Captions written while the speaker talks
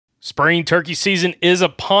Spring turkey season is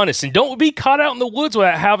upon us, and don't be caught out in the woods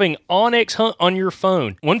without having onX Hunt on your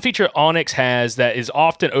phone. One feature onX has that is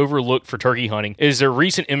often overlooked for turkey hunting is their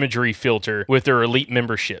recent imagery filter with their elite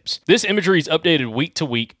memberships. This imagery is updated week to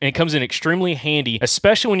week, and it comes in extremely handy,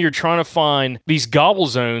 especially when you're trying to find these gobble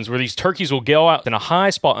zones where these turkeys will go out in a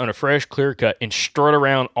high spot on a fresh clear cut and strut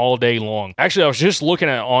around all day long. Actually, I was just looking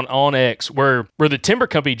at it on onX where the timber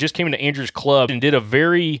company just came into Andrew's club and did a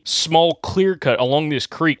very small clear cut along this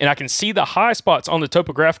creek, and I can see the high spots on the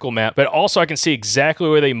topographical map, but also I can see exactly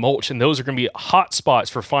where they mulch, and those are going to be hot spots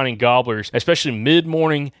for finding gobblers, especially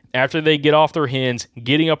mid-morning after they get off their hens,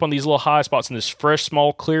 getting up on these little high spots in this fresh,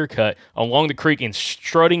 small clear cut along the creek and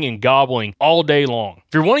strutting and gobbling all day long.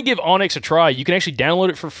 If you want to give onX a try, you can actually download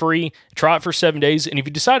it for free, try it for 7 days, and if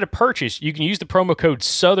you decide to purchase, you can use the promo code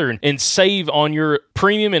SOUTHERN and save on your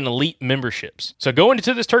premium and elite memberships. So go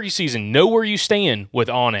into this turkey season, know where you stand with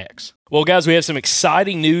onX. Well, guys, we have some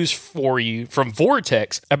exciting news for you from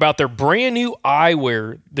Vortex about their brand new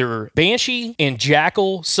eyewear, their Banshee and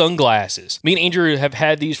Jackal sunglasses. Me and Andrew have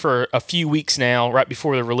had these for a few weeks now, right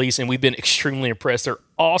before the release, and we've been extremely impressed. They're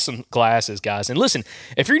awesome glasses, guys. And listen,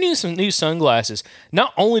 if you're needing some new sunglasses,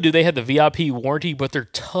 not only do they have the VIP warranty, but they're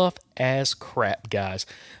tough as crap, guys.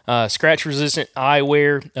 Scratch-resistant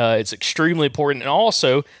eyewear, it's extremely important. And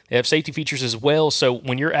also, they have safety features as well. So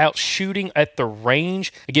when you're out shooting at the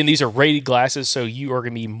range, again, these are rated glasses, so you are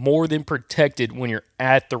going to be more than protected when you're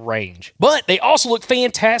at the range. But they also look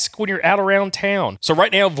fantastic when you're out around town. So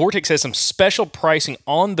right now, Vortex has some special pricing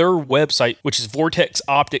on their website, which is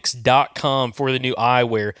vortexoptics.com for the new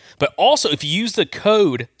eyewear. But also, if you use the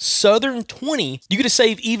code Southern20, you get to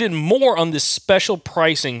save even more on this special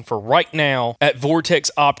pricing for right now at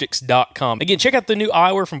vortexoptics.com. Again, check out the new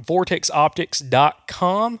eyewear from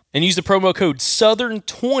vortexoptics.com and use the promo code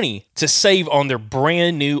Southern20 to save on their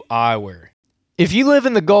brand new eyewear. If you live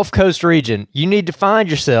in the Gulf Coast region, you need to find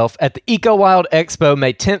yourself at the Eco Wild Expo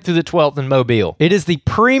May 10th through the 12th in Mobile. It is the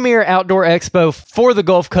premier outdoor expo for the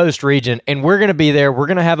Gulf Coast region, and we're going to be there. We're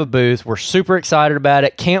going to have a booth. We're super excited about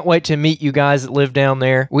it. Can't wait to meet you guys that live down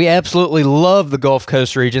there. We absolutely love the Gulf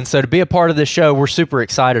Coast region, so to be a part of this show, we're super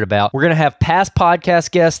excited about. We're going to have past podcast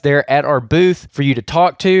guests there at our booth for you to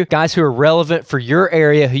talk to, guys who are relevant for your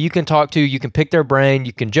area, who you can talk to. You can pick their brain.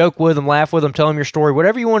 You can joke with them, laugh with them, tell them your story,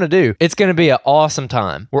 whatever you want to do. It's going to be an awesome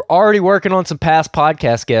time. We're already working on some past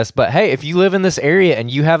podcast guests, but hey, if you live in this area and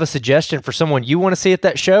you have a suggestion for someone you want to see at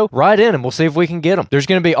that show, write in and we'll see if we can get them. There's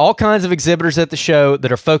going to be all kinds of exhibitors at the show that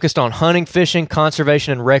are focused on hunting, fishing,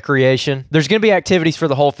 conservation, and recreation. There's going to be activities for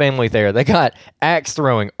the whole family there. They got axe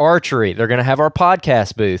throwing, archery. They're going to have our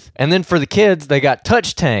podcast booth. And then for the kids, they got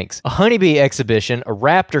touch tanks, a honeybee exhibition, a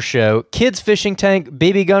raptor show, kids fishing tank,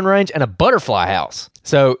 BB gun range, and a butterfly house.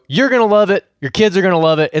 So you're going to love it. Your kids are going to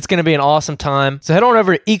love it. It's going to be an awesome time. So head on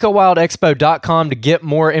over to ecowildexpo.com to get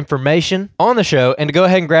more information on the show and to go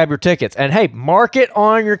ahead and grab your tickets. And hey, mark it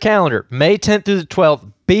on your calendar. May 10th through the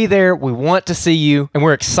 12th. Be there. We want to see you, and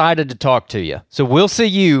we're excited to talk to you. So we'll see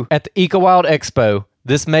you at the Eco Wild Expo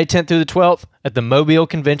this May 10th through the 12th at the Mobile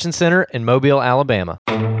Convention Center in Mobile, Alabama.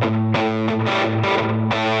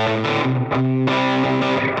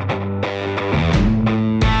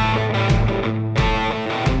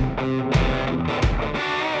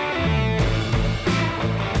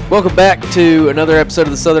 Welcome back to another episode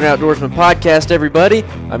of the Southern Outdoorsman Podcast, everybody.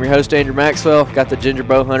 I'm your host, Andrew Maxwell. Got the ginger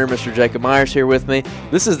bow hunter, Mr. Jacob Myers, here with me.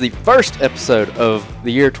 This is the first episode of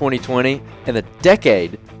the year 2020 and the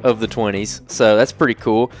decade of the 20s, so that's pretty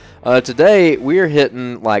cool. Today, we are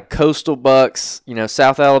hitting like coastal bucks,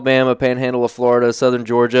 South Alabama, Panhandle of Florida, Southern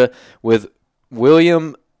Georgia, with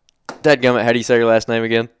William, dadgummit, how do you say your last name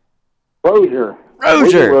again? Rozier.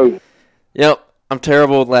 Yep, I'm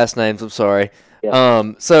terrible with last names, I'm sorry.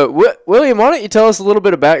 Yeah. So, William, why don't you tell us a little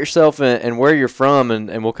bit about yourself and where you're from,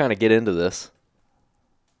 and we'll kind of get into this.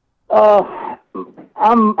 I'm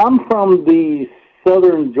from the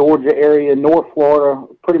southern Georgia area, North Florida,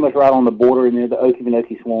 pretty much right on the border near the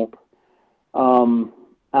Okefenokee Swamp.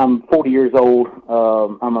 I'm 40 years old.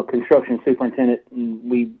 I'm a construction superintendent, and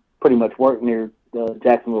we pretty much work near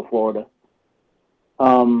Jacksonville, Florida.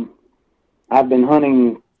 I've been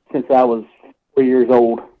hunting since I was 3 years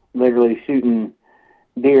old, literally shooting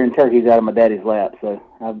deer and turkeys out of my daddy's lap. So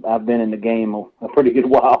I've been in the game a pretty good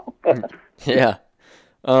while. Yeah.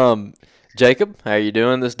 Jacob, how are you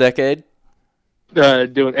doing this decade?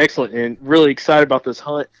 Doing excellent and really excited about this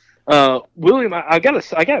hunt. William, I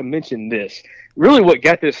gotta mention this. Really, what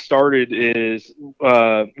got this started is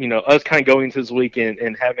us kind of going into this weekend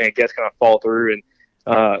and having a guest kind of fall through. And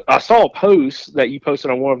I saw a post that you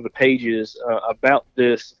posted on one of the pages about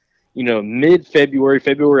this. Mid-February,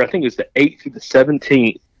 I think it was the 8th through the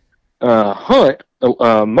 17th, hunt,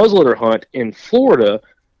 muzzleloader hunt in Florida,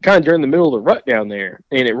 kind of during the middle of the rut down there,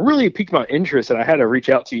 and it really piqued my interest, and I had to reach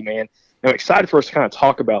out to you, man. I'm excited for us to kind of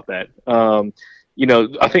talk about that.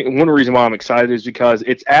 I think one reason why I'm excited is because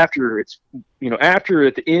after at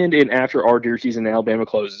the end and after our deer season in Alabama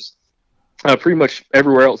closes. Pretty much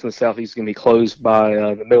everywhere else in the Southeast is going to be closed by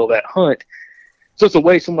the middle of that hunt. So it's a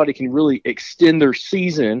way somebody can really extend their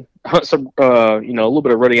season, hunt some, a little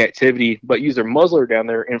bit of running activity, but use their muzzler down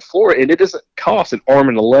there in Florida, and it doesn't cost an arm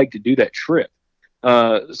and a leg to do that trip.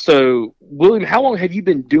 So, William, how long have you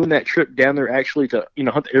been doing that trip down there actually to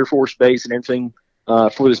hunt the Air Force Base and everything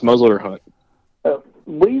for this muzzleloader hunt?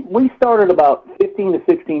 We started about 15 to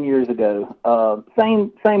 16 years ago.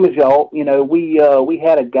 Same as y'all. We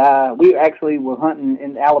had a guy. We actually were hunting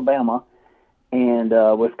in Alabama, and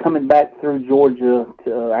was coming back through Georgia.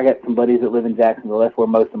 I got some buddies that live in Jacksonville. That's where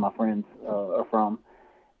most of my friends are from.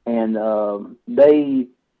 And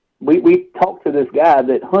we talked to this guy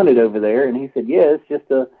that hunted over there, and he said, "Yeah, it's just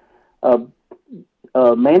a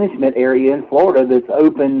management area in Florida that's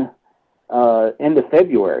open end of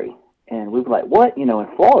February." And we were like, "What? In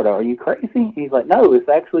Florida? Are you crazy?" He's like, "No, it's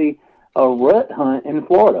actually a rut hunt in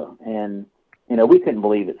Florida." And, we couldn't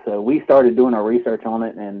believe it. So we started doing our research on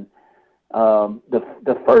it. And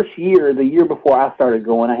the first year, the year before I started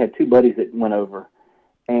going, I had two buddies that went over.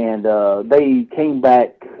 And they came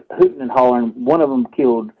back hooting and hollering. One of them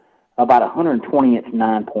killed about 120-inch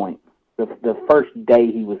 9-point the first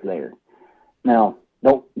day he was there. Now,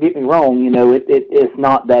 don't get me wrong, it's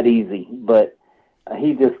not that easy, but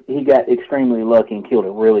he got extremely lucky and killed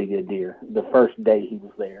a really good deer the first day he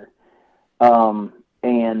was there.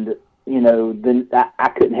 And then I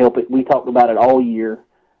couldn't help it. We talked about it all year.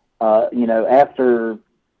 After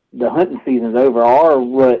the hunting season's over, our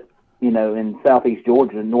rut, in southeast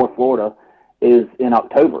Georgia and North Florida is in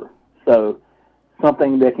October. So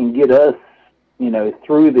something that can get us,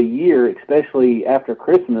 through the year, especially after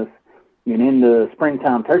Christmas and in the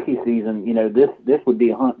springtime turkey season, this would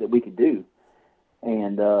be a hunt that we could do.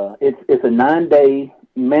 And it's a 9-day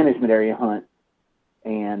management area hunt,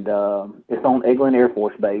 and it's on Eglin Air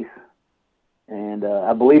Force Base. And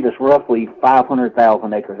I believe it's roughly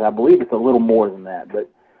 500,000 acres. I believe it's a little more than that,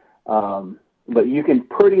 but you can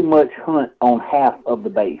pretty much hunt on half of the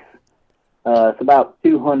base. It's about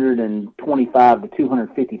 225 to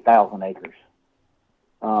 250,000 acres.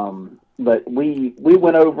 But we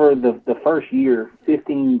went over the first year,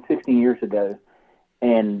 15, 16 years ago,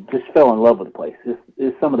 and just fell in love with the place.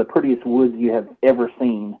 It's some of the prettiest woods you have ever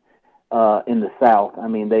seen in the South. I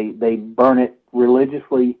mean, they burn it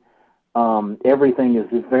religiously. Everything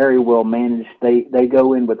is very well managed. They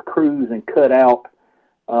go in with crews and cut out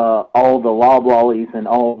all the loblollies and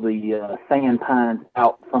all the sand pines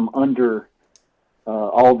out from under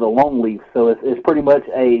all the longleaf. So it's pretty much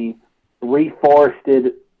a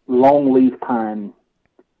reforested longleaf pine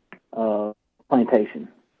plantation.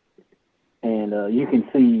 And you can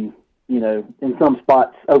see, in some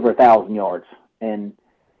spots over 1,000 yards. And,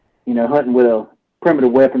 hunting with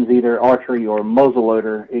primitive weapons, either archery or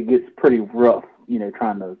muzzleloader, it gets pretty rough,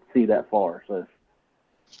 trying to see that far.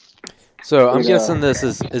 So I'm guessing this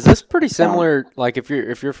is this pretty similar, like if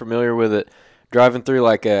you're familiar with it, driving through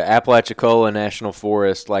like a Apalachicola National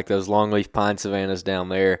Forest, like those longleaf pine savannas down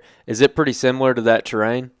there. Is it pretty similar to that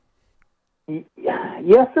terrain?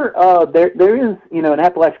 Yes, sir. There is, in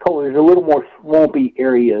Apalachicola, there's a little more swampy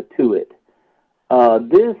area to it.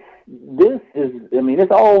 This is,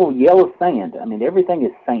 it's all yellow sand. Everything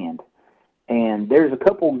is sand. And there's a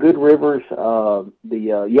couple good rivers,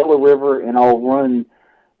 the Yellow River, and I'll run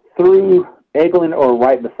through Eglin or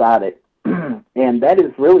right beside it. And that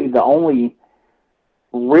is really the only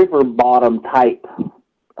river bottom type,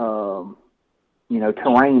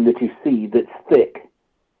 terrain that you see that's thick.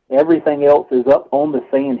 Everything else is up on the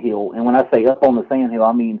sandhill. And when I say up on the sandhill,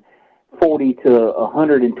 I mean 40 to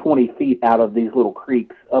 120 feet out of these little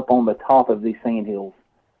creeks up on the top of these sandhills.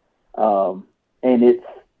 And it's,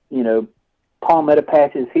 palmetto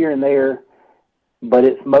patches here and there, but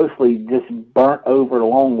it's mostly just burnt over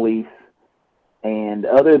longleaf. And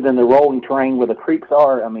other than the rolling terrain where the creeks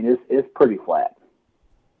are, it's pretty flat.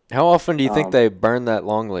 How often do you think they burn that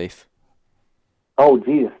longleaf? Oh,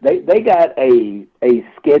 geez. They got a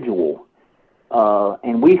schedule,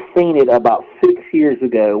 and we seen it about 6 years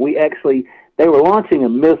ago. They were launching a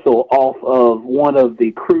missile off of one of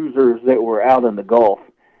the cruisers that were out in the Gulf,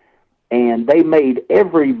 and they made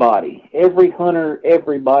every hunter,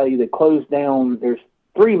 everybody that closed down. There's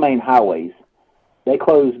 3 main highways. They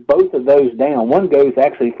closed both of those down. One goes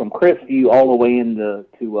actually from Crestview all the way to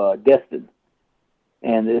Destin,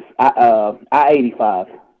 and it's I-85.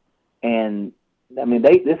 And I mean,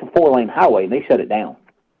 this is a 4-lane highway, and they shut it down.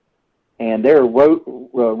 And there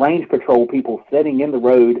are range patrol people sitting in the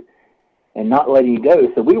road and not letting you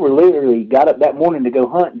go. So we were literally got up that morning to go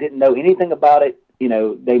hunt, didn't know anything about it. You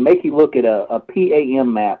know, they make you look at a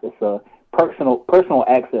PAM map. It's a personal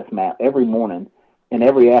access map every morning and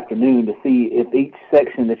every afternoon to see if each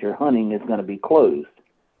section that you're hunting is going to be closed,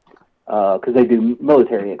 because they do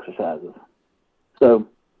military exercises. So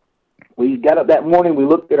we got up that morning. We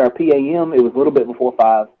looked at our PAM. It was a little bit before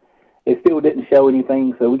 5. It still didn't show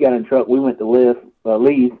anything, so we got in the truck. We went to leave.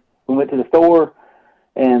 We went to the store,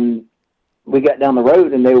 and we got down the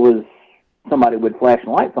road, and there was somebody with flashing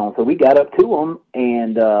lights on. So we got up to him,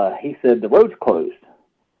 and he said, the road's closed.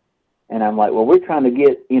 And I'm like, well, we're trying to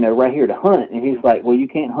get, right here to hunt. And he's like, well, you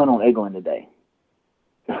can't hunt on Eglin today.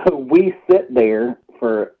 So we sit there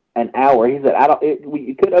for an hour. He said,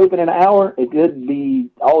 you could open in an hour. It could be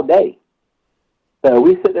all day. So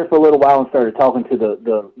we sit there for a little while and started talking to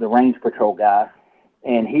the range patrol guy.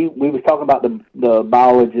 And we was talking about the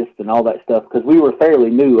biologist and all that stuff, because we were fairly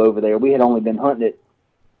new over there. We had only been hunting it,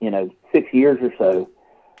 6 years or so.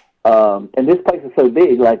 And this place is so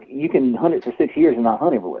big, like you can hunt it for 6 years and not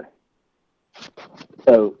hunt everywhere.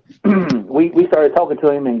 So we started talking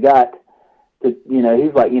to him and got to,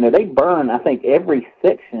 he's like, they burn, I think, every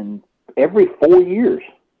section every 4 years,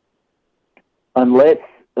 unless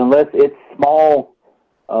it's small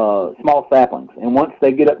saplings. And once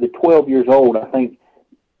they get up to 12 years old, I think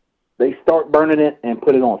they start burning it and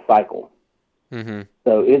put it on a cycle. Mm-hmm.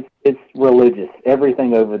 So it's religious.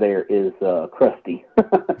 Everything over there is crusty.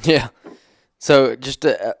 Yeah. So just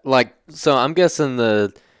so I'm guessing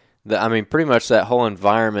pretty much that whole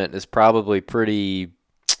environment is probably pretty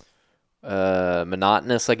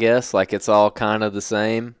monotonous, I guess. Like it's all kind of the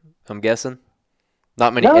same, I'm guessing.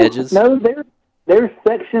 Not many edges. No, there's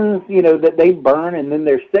sections, that they burn, and then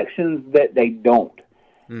there's sections that they don't.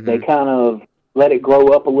 Mm-hmm. They kind of let it grow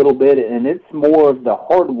up a little bit, and it's more of the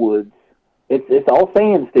hardwoods. It's all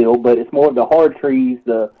sand still, but it's more of the hard trees,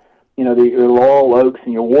 your laurel oaks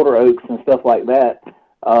and your water oaks and stuff like that.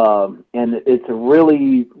 And it's a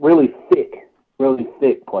really, really thick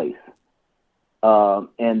place.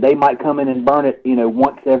 And they might come in and burn it,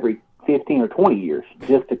 once every 15 or 20 years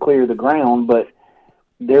just to clear the ground. But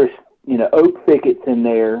there's, oak thickets in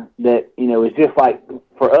there that, is just like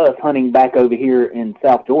for us hunting back over here in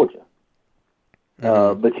South Georgia.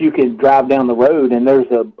 But you can drive down the road and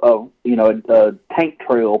there's a tank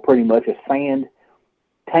trail, pretty much a sand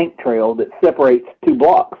tank trail that separates 2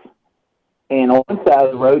 blocks. And on one side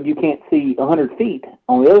of the road, you can't see 100 feet.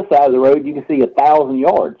 On the other side of the road, you can see 1,000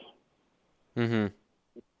 yards. Mm-hmm.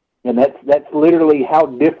 And that's literally how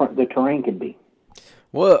different the terrain can be.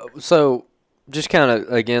 Well, so just kind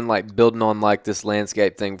of, again, like building on like this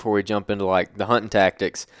landscape thing before we jump into like the hunting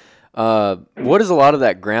tactics. What is a lot of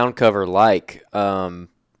that ground cover like?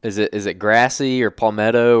 Is it grassy or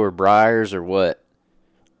palmetto or briars or what?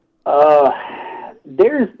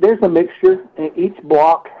 There's a mixture. Each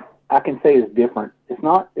block, I can say, is different.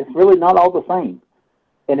 It's really not all the same.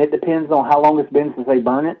 And it depends on how long it's been since they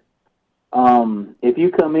burn it. If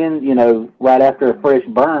you come in, right after a fresh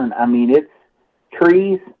burn, I mean, it's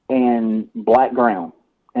trees and black ground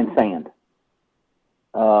and sand.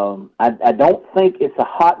 I don't think it's a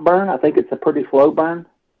hot burn. I think it's a pretty slow burn.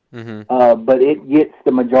 Mm-hmm. But it gets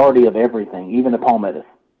the majority of everything, even the palmettos.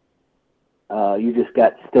 You just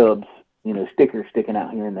got stubs, stickers sticking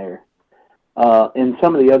out here and there. In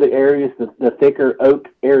some of the other areas, the thicker oak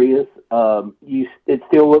areas, it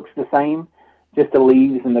still looks the same. Just the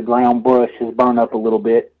leaves and the ground brush has burned up a little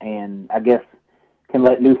bit, and I guess can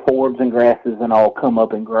let new forbs and grasses and all come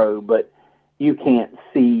up and grow. But you can't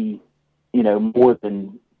see, more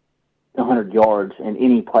than 100 yards in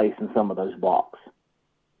any place in some of those blocks.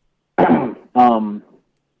 But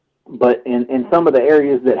in some of the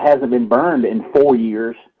areas that hasn't been burned in 4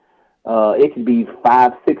 years, it could be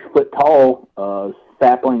 5-6 foot tall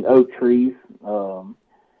sapling oak trees,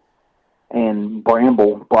 and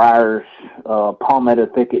bramble, briars, palmetto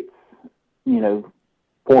thickets, 4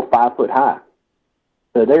 or 5 foot high.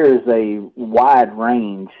 So there is a wide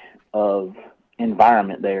range of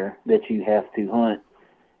environment there that you have to hunt.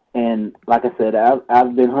 And like I said,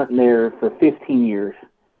 I've been hunting there for 15 years,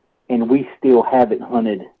 and we still haven't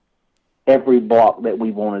hunted every block that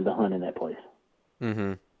we wanted to hunt in that place.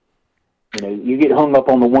 Mm-hmm. You get hung up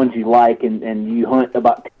on the ones you like, and you hunt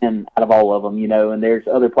about 10 out of all of them, and there's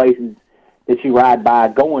other places that you ride by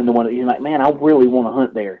going to one that you're like, man, I really want to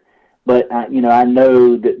hunt there. But, I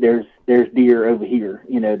know that there's deer over here.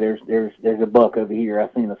 There's a buck over here. I've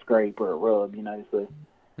seen a scrape or a rub, so.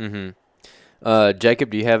 Mm-hmm. Jacob,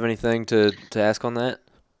 do you have anything to ask on that?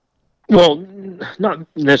 Well, not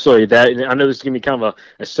necessarily that. And I know this is going to be kind of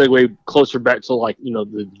a segue closer back to like,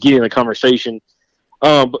 the beginning of the conversation.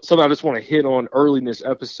 But something I just want to hit on early in this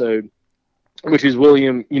episode, which is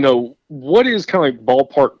William, what is kind of like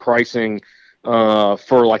ballpark pricing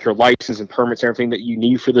for like your license and permits and everything that you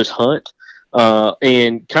need for this hunt?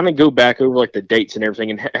 And kind of go back over like the dates and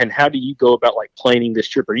everything, and how do you go about like planning this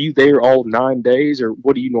trip? Are you there all 9 days, or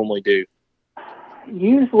what do you normally do?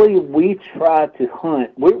 Usually we try to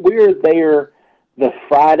hunt. We're there the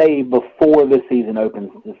Friday before the season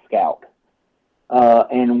opens to scout.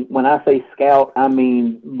 And when I say scout, I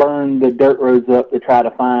mean burn the dirt roads up to try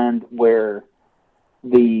to find where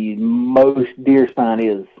the most deer sign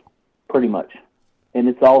is, pretty much. And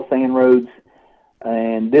it's all sand roads.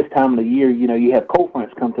 And this time of the year, you have cold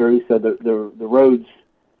fronts come through, so the roads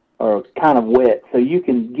are kind of wet. So you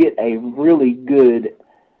can get a really good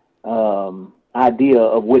idea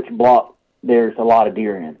of which block there's a lot of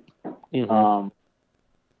deer in. Mm-hmm.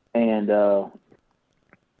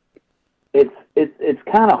 It's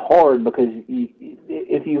kind of hard because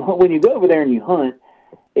when you go over there and you hunt,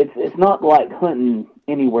 it's not like hunting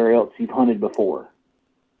anywhere else you've hunted before.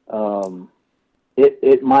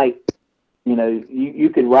 It might, you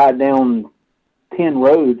could ride down 10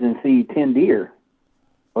 roads and see 10 deer,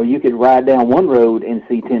 or you could ride down one road and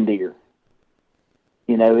see 10 deer.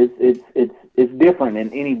 It's different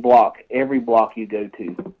in every block you go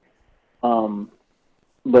to.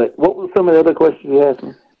 But what were some of the other questions you asked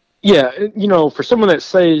me? Yeah, for someone that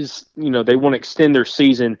says, they want to extend their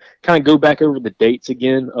season, kind of go back over the dates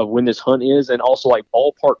again of when this hunt is, and also like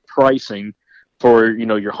ballpark pricing for,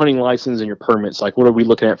 your hunting license and your permits. Like, what are we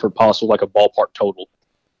looking at for possible, like a ballpark total?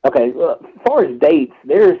 Okay, well, as far as dates,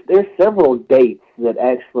 there's several dates that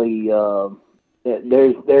actually,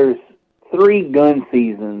 there's 3 gun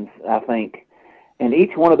seasons, I think, and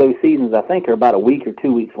each one of those seasons, I think, are about a week or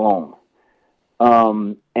 2 weeks long.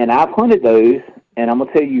 And I've hunted those, and I'm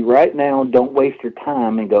going to tell you right now, don't waste your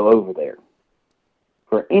time and go over there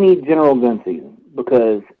for any general gun season,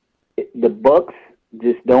 because the bucks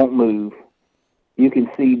just don't move. You can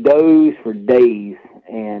see does for days,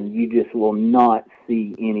 and you just will not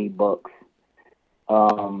see any bucks.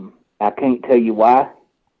 I can't tell you why,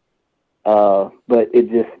 but it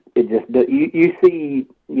just you see,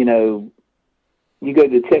 you go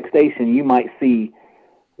to the check station, you might see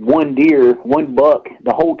one deer, one buck,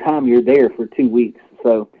 the whole time you're there for 2 weeks.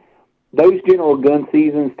 So those general gun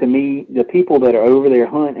seasons, to me, the people that are over there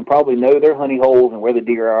hunting and probably know their honey holes and where the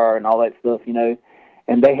deer are and all that stuff,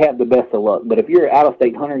 and they have the best of luck. But if you're an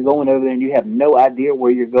out-of-state hunter going over there and you have no idea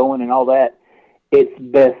where you're going and all that, it's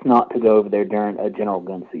best not to go over there during a general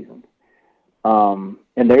gun season.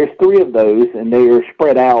 And there's 3 of those, and they are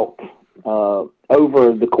spread out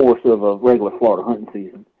over the course of a regular Florida hunting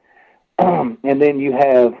season. And then you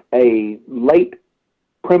have a late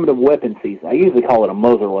primitive weapon season. I usually call it a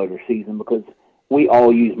muzzleloader season because we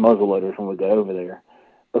all use muzzleloaders when we go over there.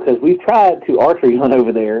 Because we've tried to archery hunt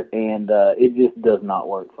over there, and it just does not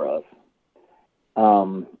work for us.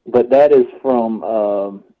 But that is from,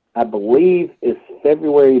 I believe, it's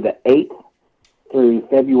February the 8th through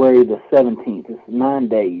February the 17th. It's 9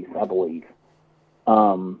 days, I believe.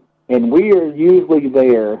 And we are usually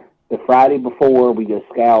there the Friday before we go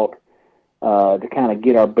scout to kind of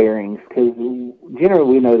get our bearings, because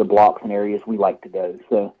generally we know the blocks and areas we like to go.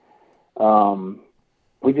 So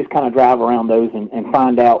we just kind of drive around those and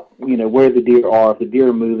find out, where the deer are, if the deer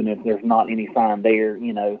are moving, if there's not any sign there,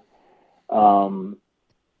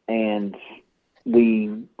 and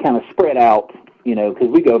we kind of spread out, because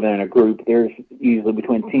we go there in a group. There's usually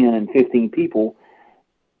between 10 and 15 people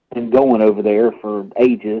and going over there for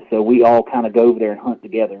ages, so we all kind of go over there and hunt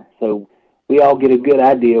together. So we all get a good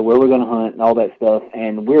idea where we're going to hunt and all that stuff,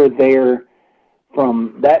 and we're there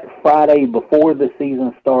from that Friday before the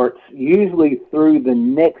season starts, usually through the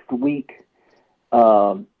next week,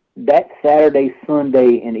 that Saturday,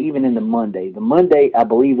 Sunday, and even into Monday. The Monday, I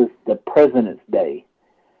believe, is the President's Day,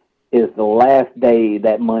 is the last day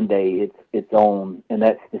that Monday it's on, and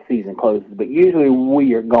that's the season closes. But usually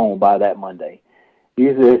we are gone by that Monday.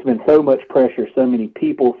 Usually there's been so much pressure, so many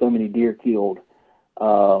people, so many deer killed,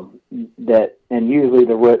 and usually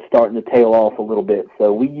the rut's starting to tail off a little bit.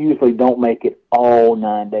 So we usually don't make it all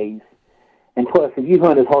 9 days. And plus, if you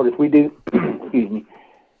hunt as hard as we do, excuse me,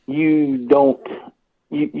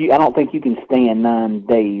 I don't think you can stand 9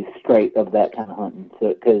 days straight of that kind of hunting.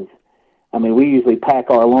 So, because, we usually pack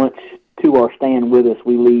our lunch to our stand with us.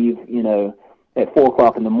 We leave, at 4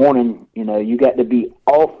 o'clock in the morning. You got to be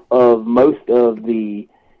off of most of the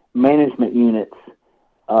management units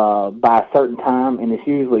by a certain time, and it's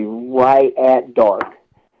usually right at dark.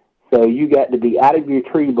 So you got to be out of your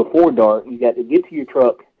tree before dark. You got to get to your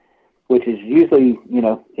truck, which is usually,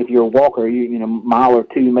 if you're a walker, mile or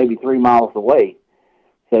two, maybe 3 miles away.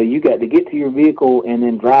 So you got to get to your vehicle and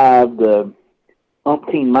then drive the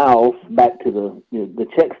umpteen miles back to the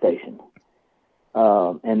check station.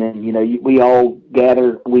 And then, we all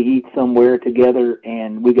gather, we eat somewhere together,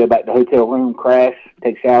 and we go back to the hotel room, crash,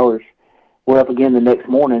 take showers. We're up again the next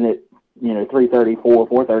morning at, 3:30,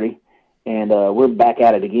 4:30, and we're back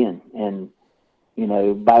at it again. And,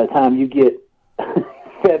 by the time you get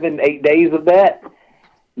 7-8 days of that,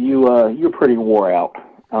 you're pretty wore out.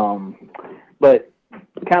 But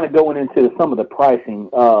kind of going into some of the pricing,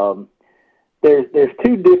 there's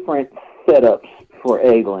two different setups for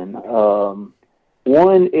Eglin.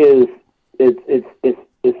 One is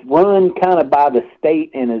it's run kind of by the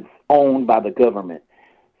state and it's owned by the government.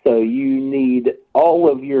 So you need all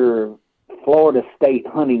of your Florida state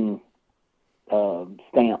hunting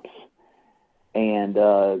stamps, and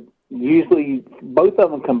usually both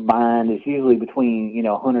of them combined is usually between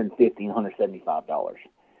 $150 and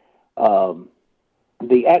 $175.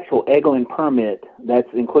 The actual Eglin permit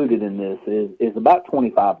that's included in this is about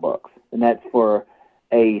 $25, and that's for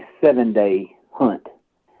a 7-day hunt.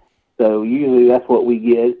 So usually that's what we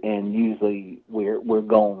get, and usually we're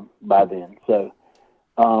gone by then. So,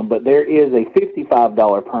 but there is a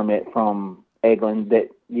 $55 permit from Eglin that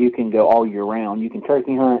you can go all year round. You can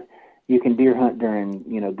turkey hunt, you can deer hunt during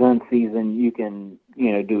gun season, you can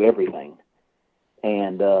do everything.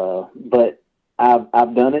 And but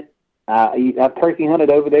I've done it. I've turkey hunted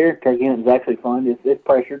over there. Turkey hunting is actually fun. It's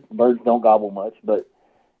pressured. Birds don't gobble much, but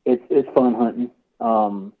it's fun hunting.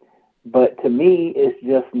 But to me, it's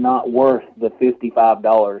just not worth the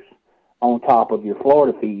 $55 on top of your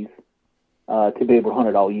Florida fees to be able to hunt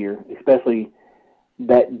it all year, especially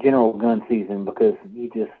that general gun season, because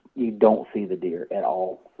you don't see the deer at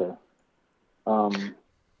all. So,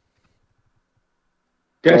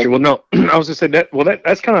 gotcha. Well, no, I was gonna say that. Well,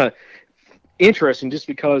 that's kind of interesting, just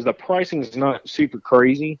because the pricing is not super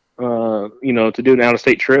crazy. To do an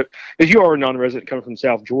out-of-state trip, because you are a non-resident coming from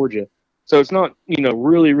South Georgia. So it's not,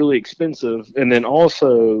 really, really expensive. And then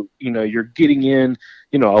also, you're getting in,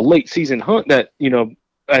 a late season hunt that,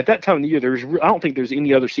 at that time of the year, I don't think there's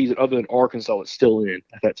any other season other than Arkansas that's still in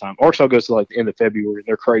at that time. Arkansas goes to like the end of February, and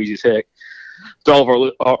they're crazy as heck. To all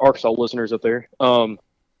of our Arkansas listeners up there.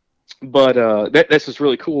 But that's just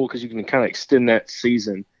really cool because you can kind of extend that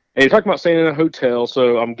season. And you're talking about staying in a hotel,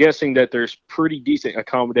 so I'm guessing that there's pretty decent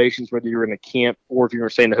accommodations, whether you're in a camp or if you're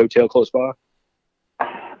staying in a hotel close by.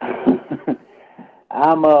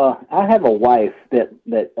 I have a wife that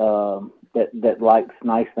likes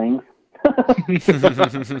nice things. These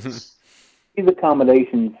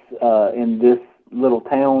accommodations in this little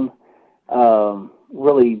town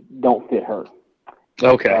really don't fit her.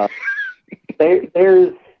 Okay.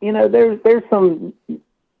 There's some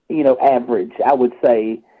average, I would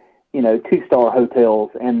say, 2-star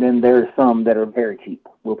hotels, and then there's some that are very cheap.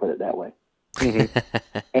 We'll put it that way. Mm-hmm.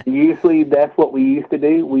 And usually that's what we used to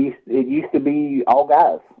do. It used to be all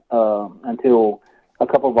guys until a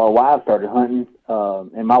couple of our wives started hunting,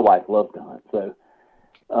 and my wife loved to hunt. So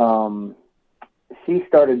she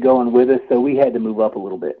started going with us, so we had to move up a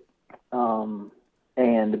little bit.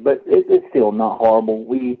 But it's still not horrible.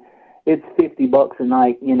 It's $50 a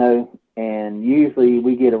night, and usually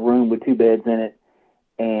we get a room with 2 beds in it.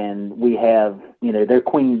 And we have, they're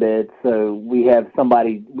queen beds, so we have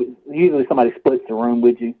usually somebody splits the room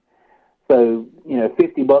with you. So,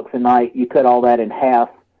 $50 a night, you cut all that in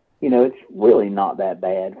half, it's really not that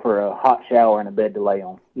bad for a hot shower and a bed to lay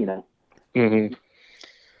on, Mm-hmm.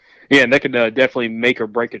 Yeah, and that could definitely make or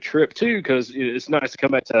break a trip, too, because it's nice to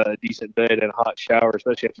come back to a decent bed and a hot shower,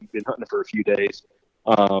 especially after you've been hunting for a few days.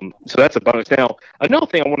 So that's a bonus. Now, another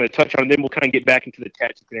thing I want to touch on, and then we'll kind of get back into the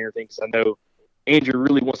tactics and everything, because I know Andrew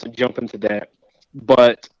really wants to jump into that.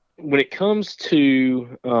 But when it comes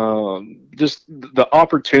to just the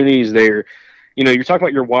opportunities there, you're talking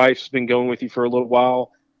about your wife's been going with you for a little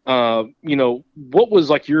while. What was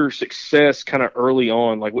like your success kind of early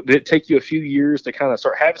on? Like, did it take you a few years to kind of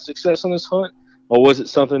start having success on this hunt? Or was it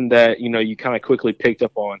something that, you kind of quickly picked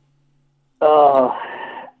up on?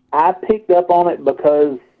 I picked up on it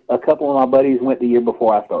because a couple of my buddies went the year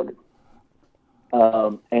before I started.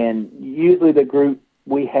 And usually the group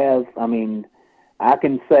we have, I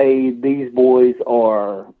can say these boys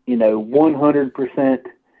are, 100%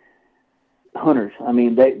 hunters.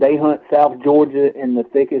 They hunt South Georgia in the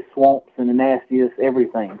thickest swamps and the nastiest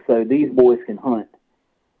everything. So these boys can hunt.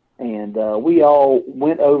 And we all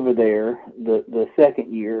went over there the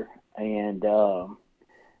second year, and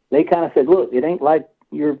they kind of said, look, it ain't like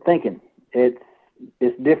you're thinking. It's,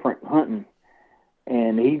 it's different hunting.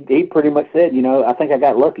 And he pretty much said, I think I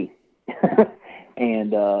got lucky.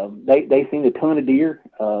 And they seen a ton of deer.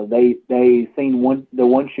 They seen the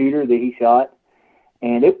one shooter that he shot.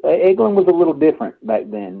 And Eglin was a little different back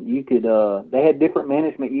then. You could they had different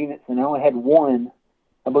management units, and they only had one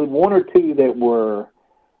or two that were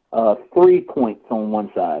 3 points on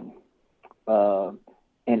one side,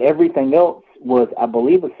 and everything else was, I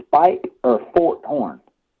believe, a spike or a forked horn.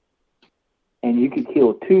 And you could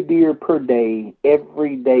kill 2 deer per day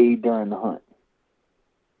every day during the hunt.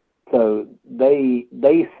 So they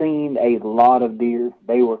seen a lot of deer.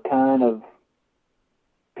 They were kind of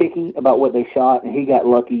picky about what they shot, and he got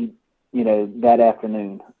lucky, that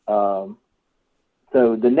afternoon. So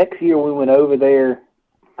the next year we went over there,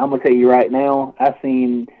 I'm going to tell you right now, I've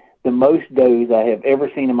seen the most does I have ever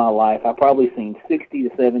seen in my life. I've probably seen 60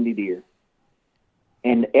 to 70 deer,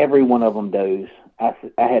 and every one of them does. I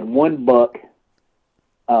had one buck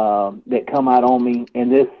that come out on me, and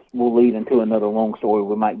this will lead into another long story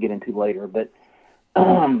we might get into later, but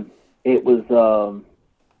it was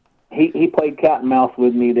he played cat and mouse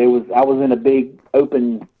with me. I was in a big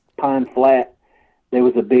open pine flat. There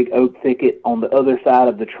was a big oak thicket on the other side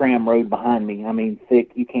of the tram road behind me. I mean,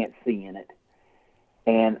 thick, you can't see in it.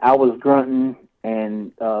 And I was grunting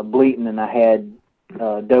and bleating, and I had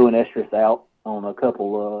doe and estrus out on a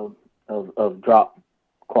couple of drop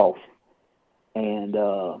cloths. And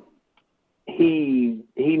he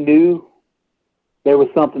knew there was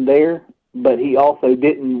something there, but he also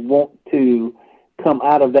didn't want to come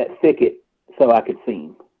out of that thicket so I could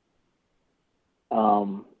see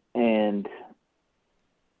him. And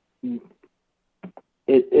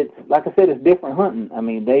it's like I said, it's different hunting. I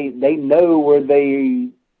mean, they know where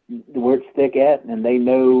it's thick at, and they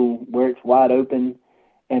know where it's wide open,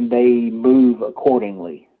 and they move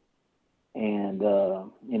accordingly. And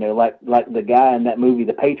like the guy in that movie,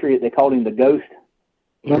 The Patriot, they called him the Ghost.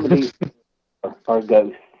 Some of these are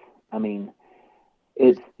ghosts. I mean,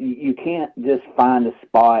 you can't just find a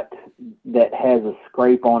spot that has a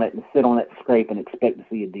scrape on it and sit on that scrape and expect to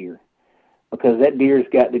see a deer, because that deer's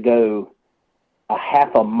got to go a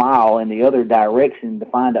half a mile in the other direction to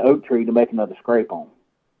find an oak tree to make another scrape on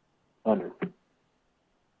under.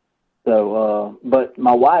 So, but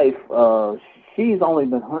my wife, she's only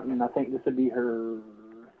been hunting, I think this would be her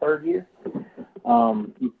 3rd year.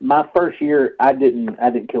 My first year, I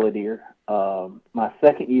didn't kill a deer. My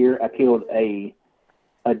second year, I killed a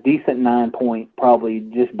decent 9 point, probably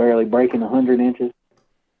just barely breaking 100 inches.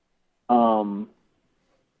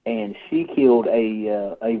 And she killed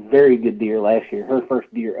a very good deer last year, her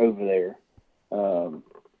first deer over there,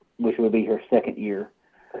 which would be her second year.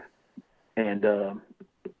 And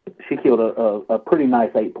she killed a pretty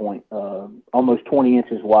nice 8 point, almost 20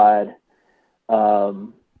 inches wide.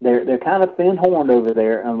 They're kind of thin-horned over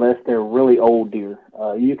there unless they're really old deer.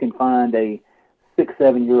 You can find a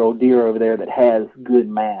 6-7-year-old deer over there that has good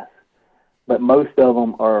mass, but most of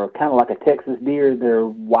them are kind of like a Texas deer. They're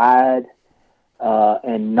wide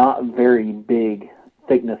and not very big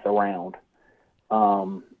thickness around,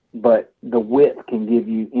 but the width can give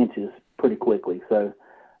you inches pretty quickly. So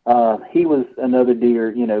he was another deer,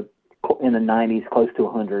 in the 90s, close to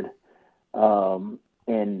 100,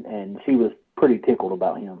 and she was pretty tickled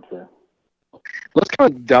about him. So let's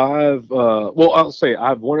kind of dive. Well, I'll say I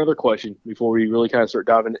have one other question before we really kind of start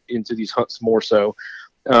diving into these hunts more. So,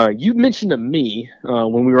 you mentioned to me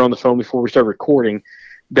when we were on the phone before we started recording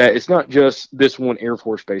that it's not just this one Air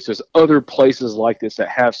Force base. There's other places like this that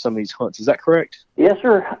have some of these hunts. Is that correct? Yes,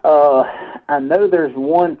 sir. I know there's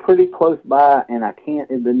one pretty close by, and I can't.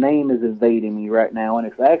 The name is evading me right now, and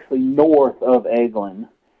it's actually north of Eglin,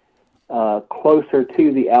 closer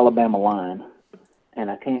to the Alabama line. And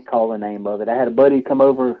I can't call the name of it. I had a buddy come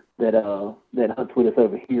over that hunts with us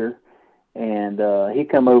over here, and he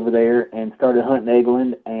come over there and started hunting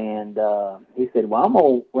Eglin, and he said, well, I'm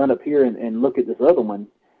going to run up here and look at this other one,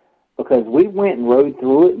 because we went and rode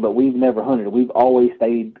through it, but we've never hunted it. We've always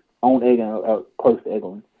stayed on Eglin, close to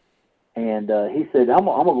Eglin. And he said, I'm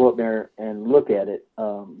going to go up there and look at it.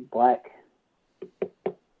 Black,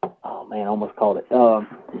 oh man, I almost called it.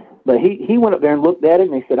 But he went up there and looked at it,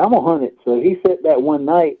 and he said, I'm going to hunt it. So he set that one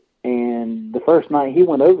night, and the first night he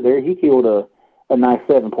went over there, he killed a nice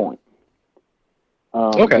 7 point.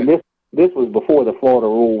 Okay. And this was before the Florida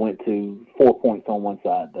rule went to 4 points on one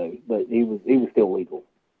side, though. But he was still legal.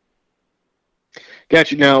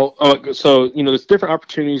 Gotcha. Now, so, there's different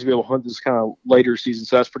opportunities to be able to hunt this kind of later season,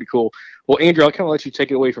 so that's pretty cool. Well, Andrew, I'll kind of let you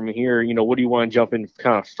take it away from here. What do you want to jump in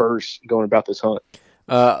kind of first going about this hunt?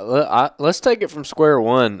 Let's take it from square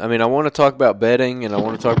one. I mean, I want to talk about bedding, and I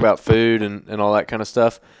want to talk about food and all that kind of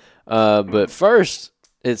stuff. But first,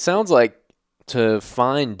 it sounds like to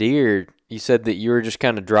find deer, you said that you were just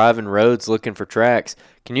kind of driving roads looking for tracks.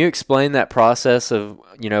 Can you explain that process of,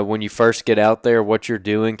 when you first get out there, what you're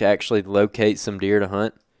doing to actually locate some deer to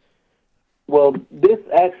hunt? Well, this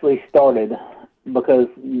actually started because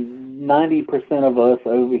 90% of us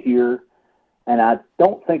over here, and I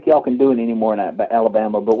don't think y'all can do it anymore in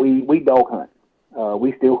Alabama, but we dog hunt.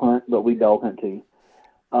 We still hunt, but we dog hunt too.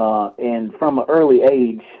 And from an early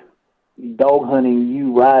age, dog hunting,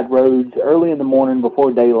 you ride roads early in the morning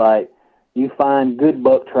before daylight. You find good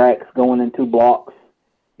buck tracks going into blocks.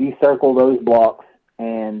 You circle those blocks,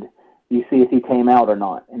 and you see if he came out or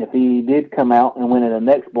not. And if he did come out and went in the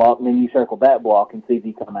next block, then you circle that block and see if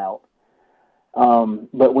he come out.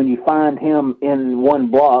 But when you find him in one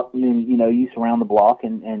block, then, you surround the block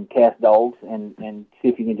and cast dogs and see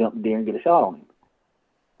if you can jump the deer and get a shot on him.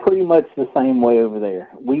 Pretty much the same way over there.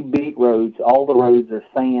 We beat roads. All the roads are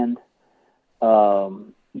sand.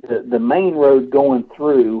 The main road going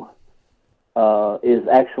through is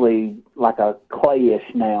actually like a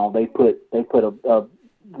clayish now. They put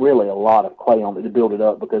really a lot of clay on it to build it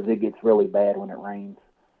up because it gets really bad when it rains.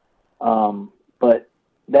 But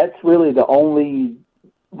that's really the only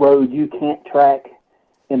road you can't track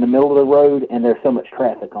in the middle of the road, and there's so much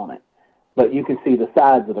traffic on it. But you can see the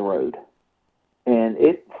sides of the road. And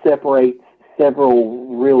it separates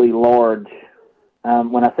several really large,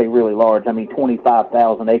 when I say really large, I mean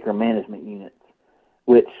 25,000 acre management units,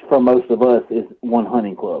 which for most of us is one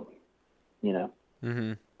hunting club,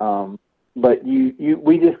 Mm-hmm. But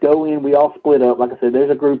we just go in, we all split up. Like I said, there's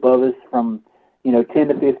a group of us from, 10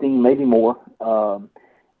 to 15, maybe more.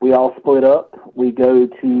 We all split up. We go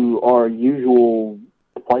to our usual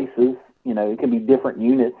places. It can be different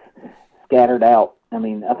units scattered out. I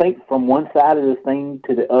mean, I think from one side of this thing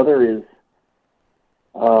to the other is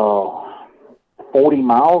 40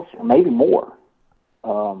 miles, maybe more.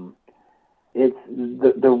 It's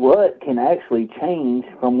the rut can actually change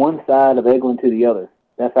from one side of Eglin to the other.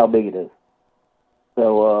 That's how big it is.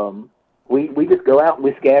 So we just go out and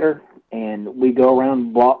we scatter, and we go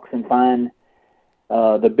around blocks and find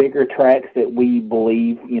the bigger tracks that we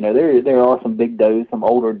believe. There are some big does, some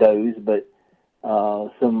older does, but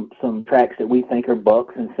some tracks that we think are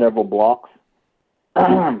bucks in several blocks.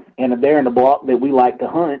 And if they're in the block that we like to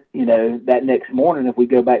hunt, that next morning, if we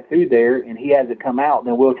go back through there and he hasn't come out,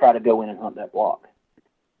 then we'll try to go in and hunt that block.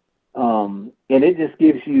 And it just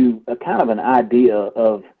gives you a kind of an idea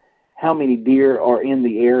of how many deer are in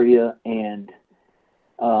the area and,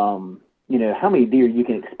 how many deer you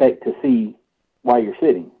can expect to see while you're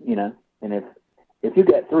sitting, and if you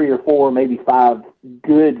got 3 or 4, maybe 5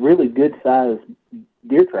 really good sized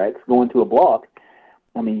deer tracks going to a block,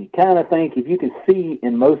 I mean, you kind of think if you can see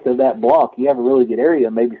in most of that block, you have a really good area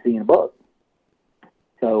of maybe seeing a buck.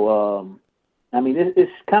 So, I mean,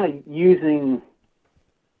 it's kind of using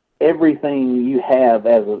everything you have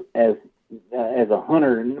as a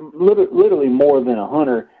hunter, literally more than a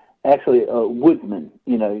hunter, actually a woodsman.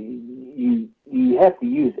 You have to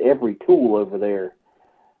use every tool over there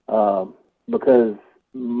because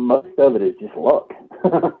most of it is just luck.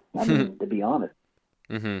 I mean, to be honest.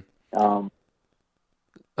 Mm-hmm.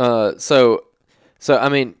 So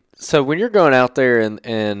when you're going out there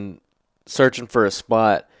and searching for a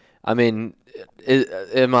spot, I mean,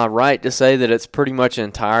 am I right to say that it's pretty much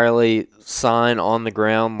entirely sign on the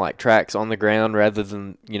ground, like tracks on the ground, rather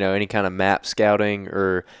than any kind of map scouting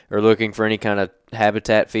or looking for any kind of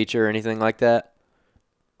habitat feature or anything like that?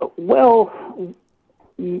 Well,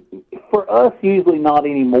 for us, usually not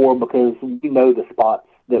anymore because we know the spots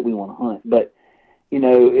that we want to hunt. But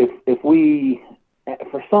if we,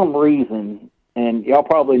 for some reason, and y'all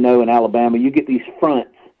probably know in Alabama, you get these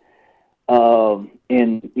fronts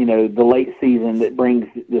in the late season that brings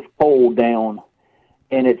this cold down,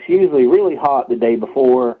 and it's usually really hot the day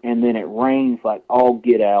before, and then it rains like all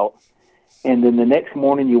get out, and then the next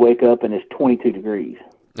morning you wake up and it's 22 degrees.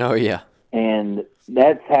 Oh yeah. And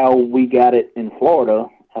that's how we got it in Florida.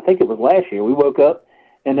 I think it was last year. We woke up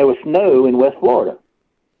and there was snow in West Florida,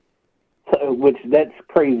 so that's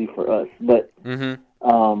crazy for us. But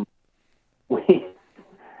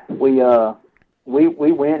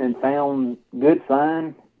we went and found good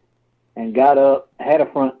sign and got up, had a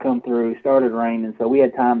front come through, started raining, so we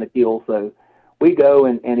had time to kill. So we go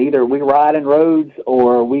and either we ride in roads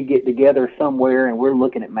or we get together somewhere and we're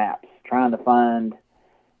looking at maps, trying to find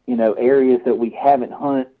areas that we haven't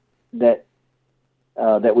hunt that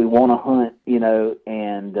we want to hunt,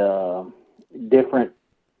 and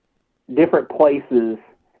different places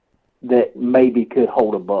that maybe could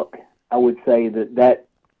hold a buck. I would say that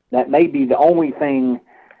may be the only thing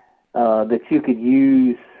that you could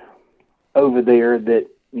use over there that,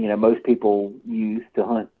 most people use to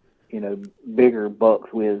hunt, bigger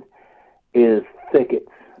bucks with is thickets.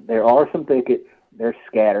 There are some thickets. They're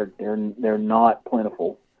scattered. They're not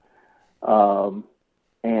plentiful.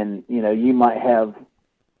 And, you might have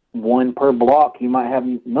one per block. You might have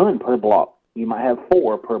none per block. You might have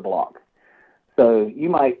 4 per block. So you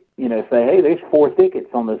might, say, hey, there's 4 thickets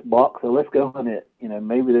on this block, so let's go hunt it.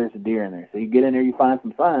 Maybe there's a deer in there. So you get in there, you find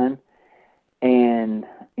some sign, and,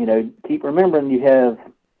 keep remembering you have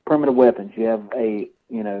primitive weapons. You have a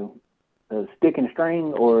stick and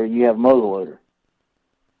string, or you have muzzleloader.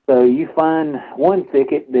 So you find one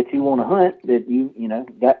thicket that you want to hunt that you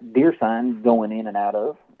got deer signs going in and out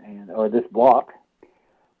of, or this block,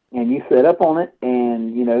 and you set up on it,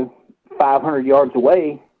 and 500 yards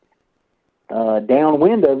away,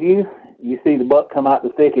 downwind of you, you see the buck come out the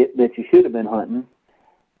thicket that you should have been hunting,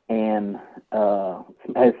 and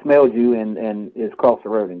has smelled you and is across the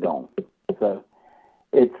road and gone. So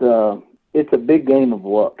it's a big game of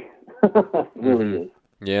luck. It really is.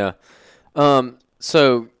 Yeah.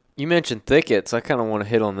 So you mentioned thickets. I kind of want to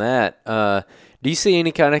hit on that. Do you see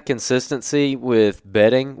any kind of consistency with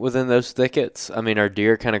bedding within those thickets? I mean, are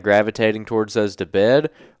deer kind of gravitating towards those to bed,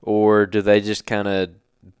 or do they just kind of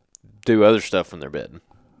do other stuff when they're bedding?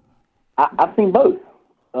 I've seen both,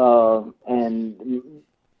 and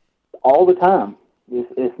all the time.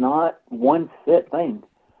 It's not one set thing.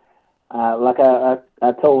 Like I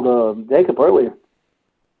told Jacob earlier,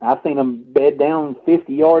 I've seen them bed down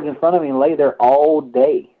 50 yards in front of me and lay there all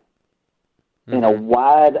day in a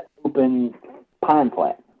wide open pine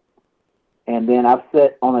flat. And then I've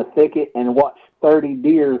sat on a thicket and watched 30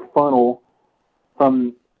 deer funnel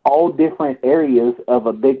from all different areas of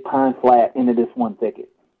a big pine flat into this one thicket.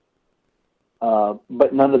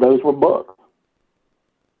 But none of those were bucks.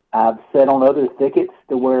 I've sat on other thickets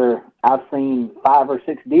to where I've seen 5 or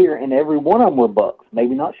 6 deer, and every one of them were bucks,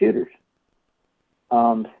 maybe not shooters.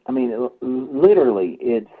 I mean, literally,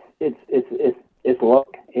 it's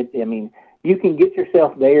luck. You can get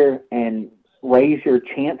yourself there and raise your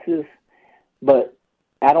chances, but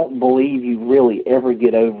I don't believe you really ever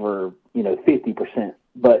get over 50%.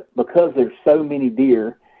 But because there's so many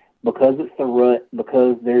deer, because it's the rut,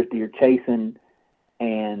 because there's deer chasing,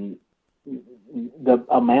 and the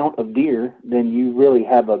amount of deer, then you really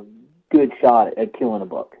have a good shot at killing a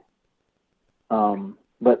buck.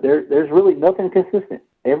 But there's really nothing consistent.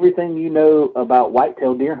 Everything you know about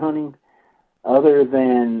whitetail deer hunting, other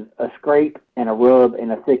than a scrape and a rub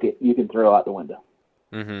and a thicket, you can throw out the window.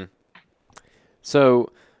 Mm-hmm.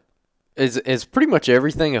 So is pretty much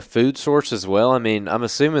everything a food source as well? I mean, I'm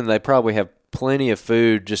assuming they probably have plenty of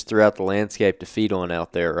food just throughout the landscape to feed on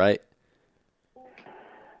out there, right?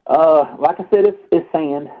 Like I said, it's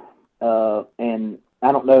sand, and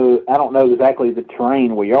I don't know exactly the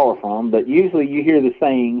terrain where y'all are from, but usually you hear the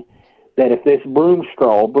saying that if it's broom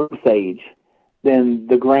sage, then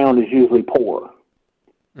the ground is usually poor.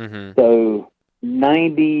 Mm-hmm. So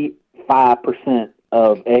 95%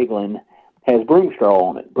 of Eglin has broom straw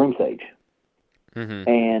on it, broom sage. Mm-hmm.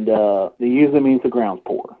 And it usually means the ground's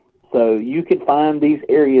poor. So you can find these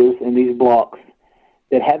areas in these blocks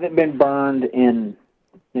that haven't been burned in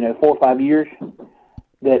 4 or 5 years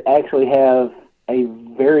that actually have a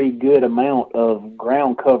very good amount of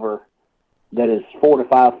ground cover that is 4 to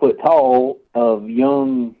 5 foot tall of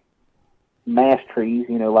young mass trees,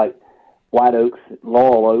 like white oaks,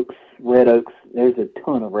 laurel oaks, red oaks. There's a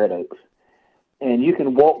ton of red oaks. And you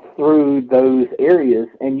can walk through those areas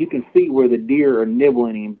and you can see where the deer are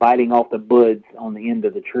nibbling and biting off the buds on the end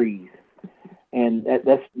of the trees. And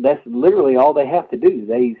that's literally all they have to do.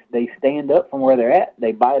 They stand up from where they're at,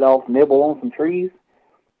 they bite off, nibble on some trees,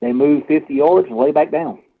 they move 50 yards and lay back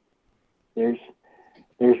down. There's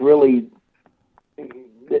really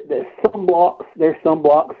some blocks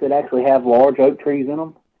that actually have large oak trees in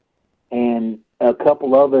them, and a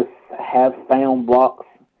couple of us have found blocks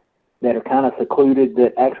that are kind of secluded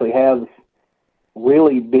that actually have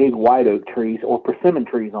really big white oak trees or persimmon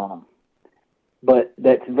trees on them. But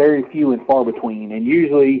that's very few and far between. And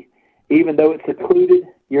usually, even though it's secluded,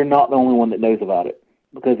 you're not the only one that knows about it,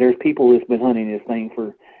 because there's people that's been hunting this thing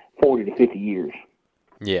for 40 to 50 years.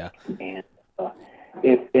 Yeah. And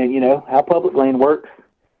and you know how public land works.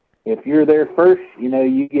 If you're there first,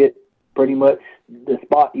 you get pretty much the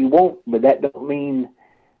spot you want, but that don't mean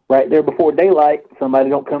right there before daylight somebody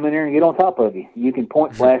don't come in there and get on top of you. You can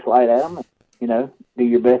point flashlight at them, and, do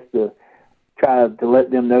your best to try to let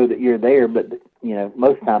them know that you're there, but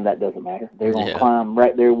most of the time that doesn't matter. They're going to climb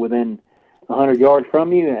right there within 100 yards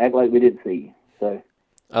from you and act like we didn't see you. So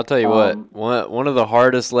I'll tell you one of the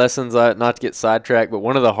hardest lessons, not to get sidetracked, but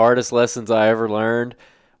one of the hardest lessons I ever learned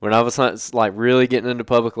when I was like really getting into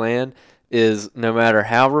public land is no matter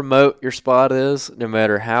how remote your spot is, no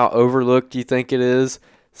matter how overlooked you think it is,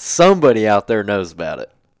 somebody out there knows about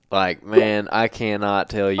it. Like, man, I cannot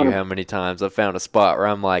tell you how many times I've found a spot where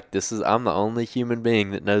I'm like, I'm the only human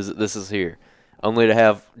being that knows that this is here. Only to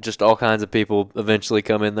have just all kinds of people eventually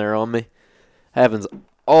come in there on me. Happens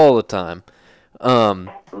all the time.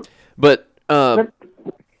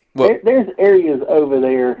 There's areas over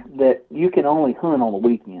there that you can only hunt on the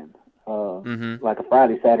weekends, like a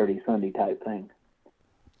Friday, Saturday, Sunday type thing.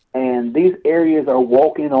 And these areas are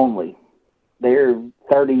walk-in only. They're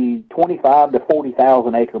 25 to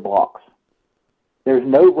 40,000 acre blocks. There's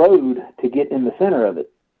no road to get in the center of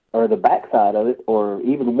it, or the back side of it, or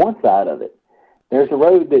even one side of it. There's a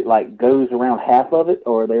road that like goes around half of it,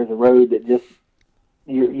 or there's a road that just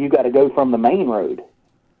you got to go from the main road.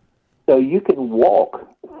 So you can walk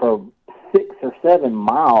for 6 or 7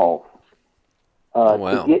 miles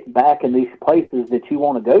to get back in these places that you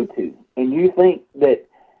want to go to, and you think that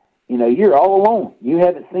you're all alone. You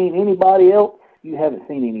haven't seen anybody else. You haven't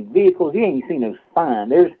seen any vehicles. You ain't seen no sign.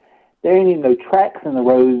 There ain't even no tracks in the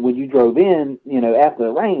road when you drove in, after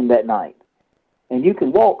the rain that night. And you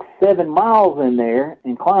can walk 7 miles in there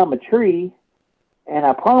and climb a tree, and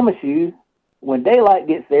I promise you, when daylight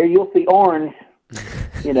gets there, you'll see orange,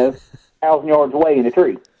 1,000 yards away in a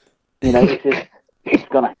tree. It's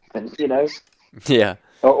gonna happen, Yeah.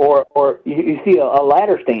 Or you see a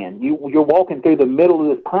ladder stand. You're walking through the middle of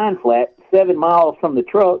this pine flat, 7 miles from the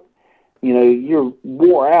truck. You're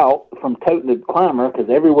wore out from toting the climber, because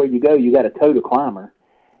everywhere you go, you got to tote a climber.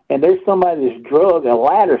 And there's somebody that's drug a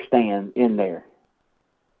ladder stand in there.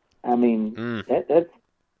 I mean, that's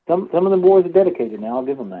some of the boys are dedicated now. I'll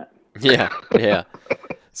give them that. Yeah.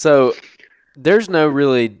 So there's no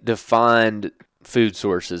really defined food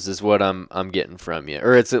sources is what I'm getting from you.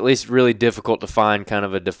 Or it's at least really difficult to find kind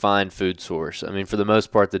of a defined food source. I mean, for the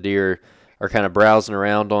most part, the deer are kind of browsing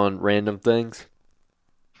around on random things.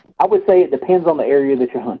 I would say it depends on the area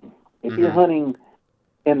that you're hunting. If you're hunting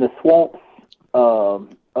in the swamps of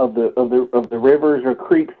the rivers or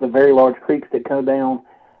creeks, the very large creeks that come down,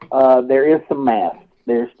 there is some mass.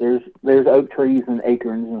 There's oak trees and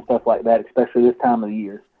acorns and stuff like that, especially this time of the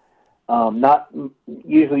year. Not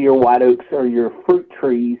usually your white oaks or your fruit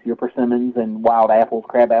trees, your persimmons and wild apples,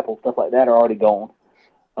 crab apples, stuff like that are already gone.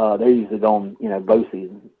 They're usually gone, bow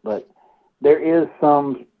season. But there is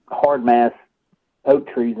some hard mass oak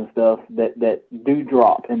trees and stuff that do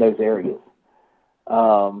drop in those areas.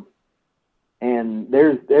 And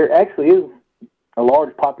there actually is a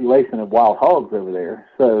large population of wild hogs over there.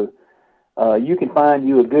 So you can find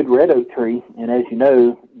you a good red oak tree, and as you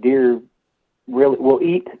know, deer really will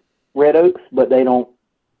eat red oaks, but they don't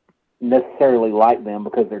necessarily like them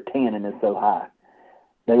because their tannin is so high.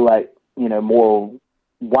 They like, more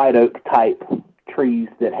white oak type trees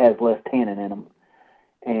that has less tannin in them.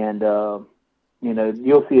 And,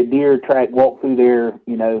 you'll see a deer track walk through there,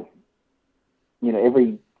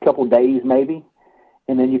 every couple days maybe.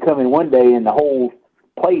 And then you come in one day and the whole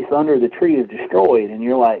place under the tree is destroyed. And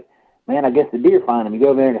you're like, man, I guess the deer find them. You go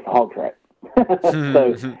over there and it's a hog track.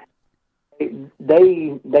 So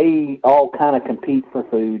they all kind of compete for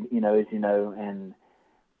food, as you know, and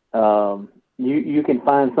you can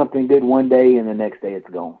find something good one day and the next day it's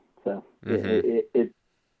gone. So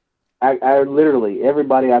I literally,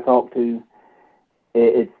 everybody I talk to,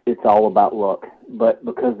 it's all about luck. But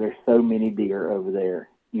because there's so many deer over there,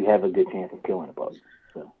 you have a good chance of killing a buck.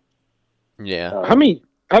 So yeah. How many?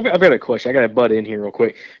 I've got a question. I got to butt in here real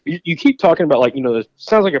quick. You keep talking about it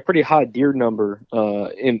sounds like a pretty high deer number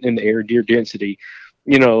in the air, deer density.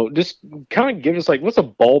 Just kind of give us what's a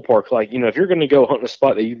ballpark if you're going to go hunt a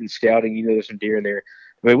spot that you've been scouting, there's some deer in there.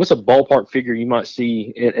 I mean, what's a ballpark figure you might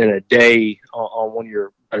see in a day on one of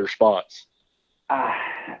your better spots?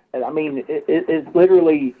 I mean, it's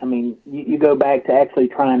literally. I mean, you go back to actually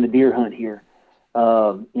trying the deer hunt here.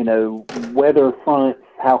 Weather fronts,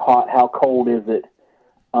 how hot, how cold is it?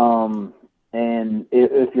 And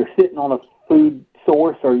if you're sitting on a food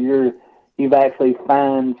source or you've actually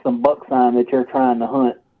found some buck sign that you're trying to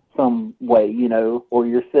hunt some way, or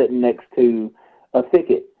you're sitting next to a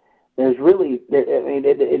thicket, there's really,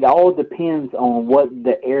 it all depends on what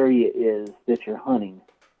the area is that you're hunting.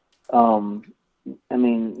 I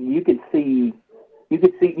mean, you could sit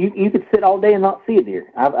all day and not see a deer.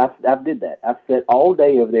 I've did that. I've sat all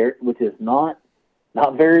day over there, which is not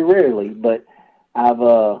very rarely, but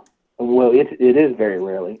it is very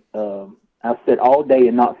rarely. I've sat all day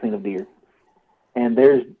and not seen a deer. And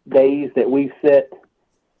there's days that we've sat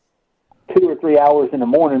 2 or 3 hours in the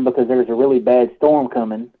morning because there's a really bad storm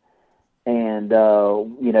coming, And,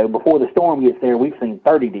 before the storm gets there, we've seen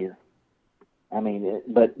 30 deer. I mean,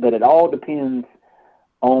 but it all depends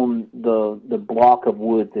on the block of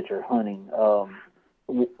woods that you're hunting.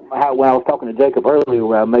 When I was talking to Jacob earlier,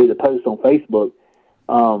 where I made a post on Facebook,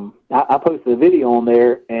 I posted a video on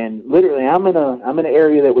there, and literally I'm in an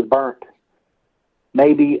area that was burnt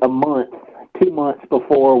maybe a month, 2 months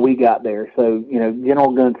before we got there. So,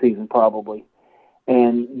 general gun season probably.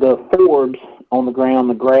 And the forbs on the ground,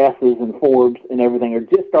 the grasses and forbs and everything are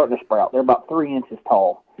just starting to sprout. They're about 3 inches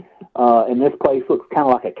tall. And this place looks kind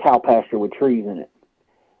of like a cow pasture with trees in it.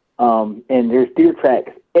 And there's deer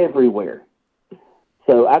tracks everywhere.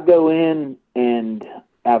 So I go in and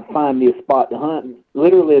I find me a spot to hunt.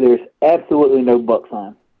 Literally, there's absolutely no buck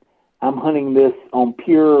sign. I'm hunting this on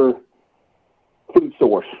pure food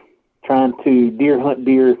source, trying to deer hunt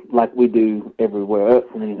deer like we do everywhere else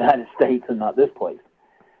in the United States and not this place.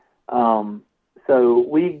 So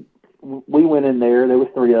we went in there. There was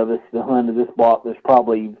 3 of us to hunt this block. There's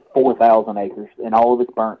probably 4,000 acres, and all of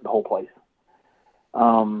it's burnt, the whole place.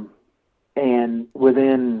 And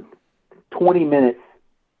within 20 minutes,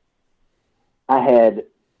 I had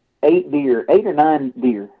 8 or 9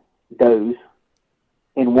 deer, does,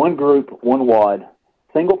 in one group, one wad,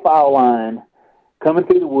 single file line, coming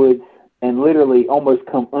through the woods, and literally almost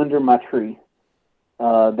come under my tree.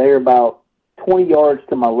 They're about 20 yards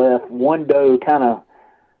to my left. One doe kind of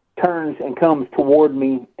turns and comes toward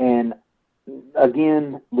me, and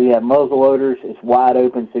again, we have muzzle loaders. It's wide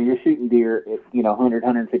open, so you're shooting deer at 100,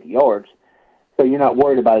 150 yards. So you're not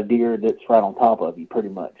worried about a deer that's right on top of you, pretty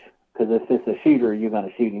much. Because if it's a shooter, you're going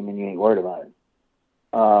to shoot him, and you ain't worried about it.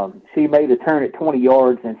 She made a turn at 20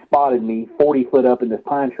 yards and spotted me 40 foot up in this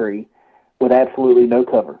pine tree with absolutely no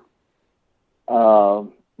cover.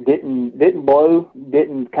 Didn't blow,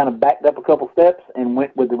 didn't kind of backed up a couple steps and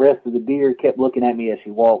went with the rest of the deer, kept looking at me as she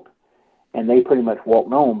walked, and they pretty much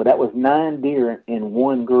walked on. But that was 9 deer in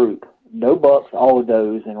one group. No bucks, all of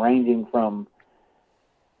those, and ranging from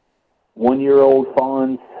 1-year-old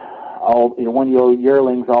fawns, 1-year-old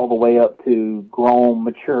yearlings, all the way up to grown,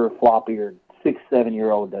 mature, flop-eared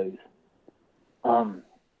 6-7-year-old does.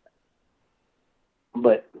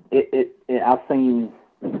 But I've seen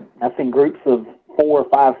groups of 4,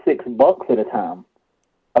 5, 6 bucks at a time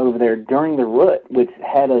over there during the rut, which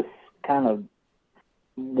had us kind of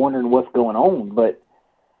wondering what's going on. But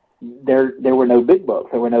there were no big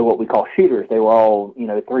bucks. There were no what we call shooters. They were all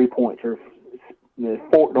 3-pointers,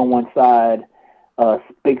 forked on one side,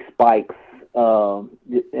 big spikes,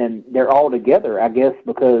 and they're all together, I guess,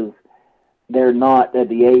 because they're not at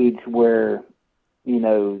the age where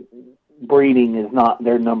breeding is not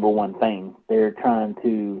their number one thing. They're trying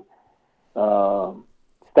to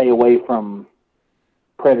stay away from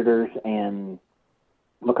predators, and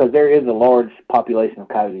because there is a large population of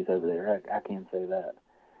coyotes over there, I can say that.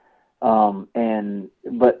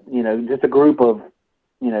 But just a group of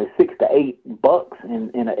 6 to 8 bucks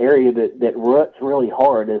in an area that ruts really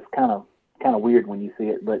hard is kind of weird when you see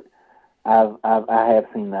it. But I have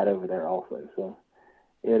seen that over there also. So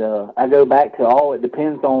I go back to it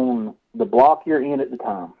depends on the block you're in at the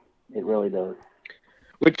time. It really does.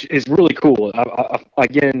 Which is really cool. I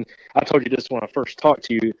told you this when I first talked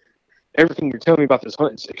to you. Everything you're telling me about this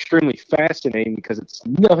hunt is extremely fascinating because it's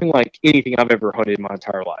nothing like anything I've ever hunted in my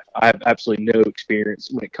entire life. I have absolutely no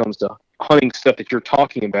experience when it comes to hunting stuff that you're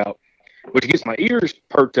talking about, which gets my ears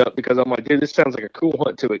perked up because I'm like, dude, this sounds like a cool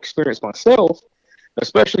hunt to experience myself,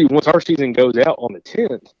 especially once our season goes out on the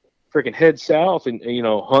 10th. Freaking head south and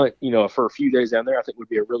hunt, for a few days down there, I think would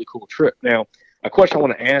be a really cool trip. Now, a question I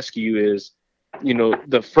want to ask you is,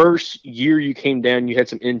 the first year you came down, you had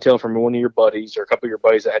some intel from one of your buddies or a couple of your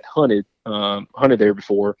buddies that had hunted there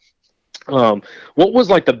before. What was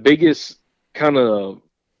like the biggest kind of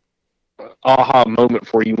aha moment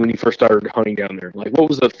for you when you first started hunting down there? Like, what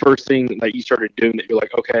was the first thing that you started doing that you're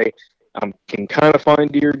like, okay, I can kind of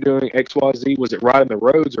find deer doing X, Y, Z? Was it riding the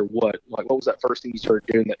roads or what? Like, what was that first thing you started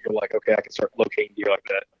doing that you're like, okay, I can start locating deer like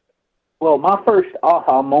that? Well, my first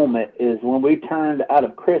aha moment is when we turned out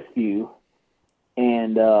of Crestview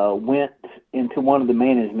and went into one of the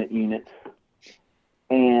management units,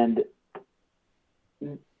 and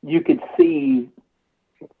you could see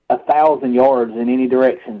 1,000 yards in any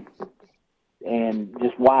direction and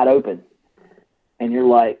just wide open. And you're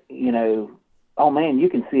like, oh man, you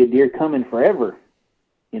can see a deer coming forever.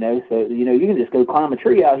 So, you can just go climb a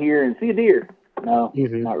tree out here and see a deer. No,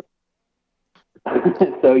 not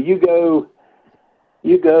really. So you go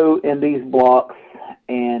in these blocks,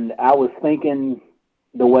 and I was thinking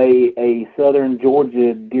the way a southern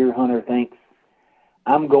Georgia deer hunter thinks.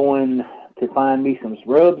 I'm going to find me some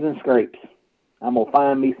rubs and scrapes. I'm going to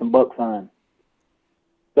find me some buck sign.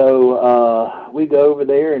 So we go over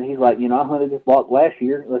there, and he's like, I hunted this block last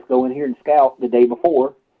year. Let's go in here and scout the day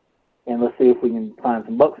before, and let's see if we can find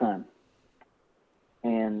some buck sign.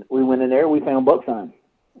 And we went in there. We found buck sign.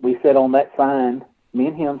 We sat on that sign. Me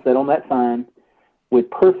and him sat on that sign with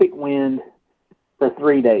perfect wind for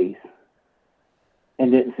 3 days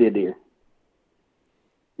and didn't see a deer.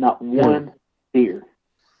 Not one deer.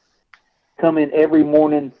 Come in every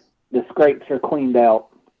morning. The scrapes are cleaned out.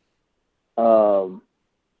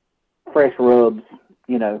 Fresh rubs,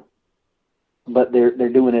 but they're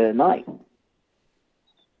doing it at night.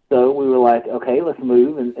 So we were like, okay, let's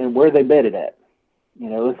move. And where are they bedded at?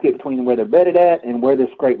 Let's get between where they're bedded at and where the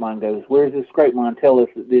scrape line goes. Where does this scrape line tell us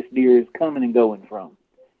that this deer is coming and going from?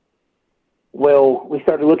 Well, we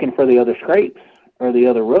started looking for the other scrapes or the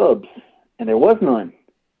other rubs, and there was none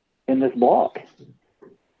in this block.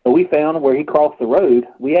 So we found where he crossed the road.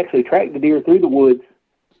 We actually tracked the deer through the woods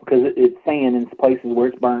because it's sand in places where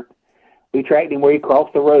it's burnt. We tracked him where he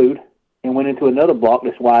crossed the road and went into another block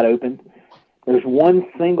that's wide open. There's one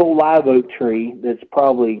single live oak tree that's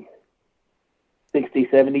probably 60,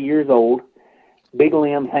 70 years old, big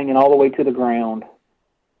limbs hanging all the way to the ground,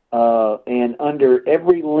 and under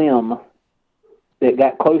every limb that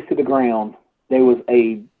got close to the ground, there was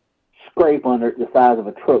a scrape under it the size of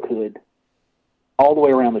a truck hood all the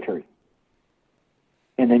way around the tree.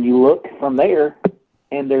 And then you look from there,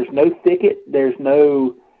 and there's no thicket, there's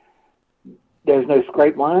no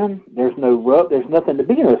scrape line, there's no rub, there's nothing to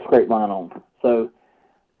be in a scrape line on. So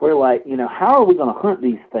we're like, how are we going to hunt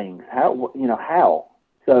these things? How?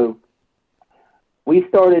 So we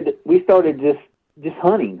started just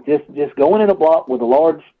hunting, just going in a block with a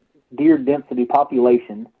large deer density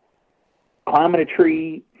population, climbing a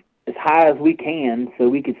tree as high as we can so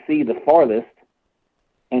we could see the farthest,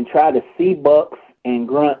 and try to see bucks and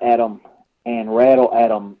grunt at them and rattle at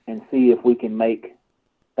them and see if we can make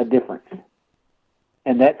a difference.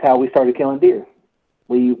 And that's how we started killing deer.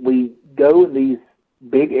 We go in these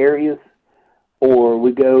big areas, or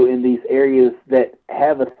we go in these areas that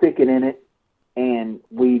have a thicket in it, and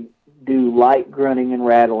we do light grunting and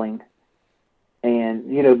rattling. And,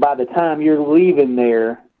 by the time you're leaving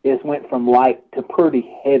there, it went from light to pretty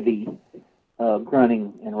heavy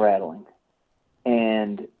grunting and rattling.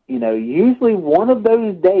 And, usually one of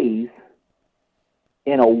those days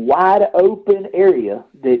in a wide open area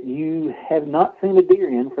that you have not seen a deer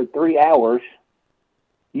in for 3 hours,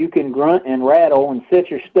 you can grunt and rattle and set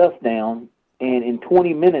your stuff down, and in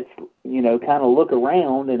 20 minutes, kind of look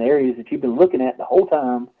around in areas that you've been looking at the whole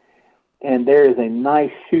time, and there is a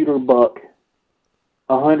nice shooter buck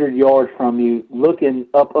 100 yards from you looking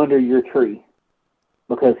up under your tree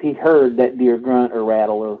because he heard that deer grunt or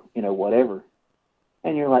rattle or, whatever.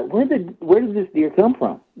 And you're like, where did this deer come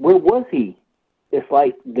from? Where was he? It's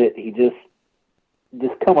like that he just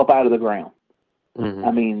come up out of the ground. Mm-hmm.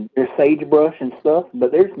 I mean, there's sagebrush and stuff,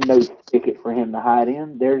 but there's no thicket for him to hide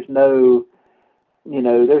in. There's no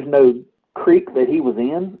creek that he was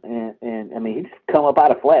in, and I mean, he just come up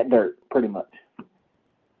out of flat dirt, pretty much.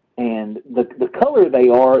 And the color they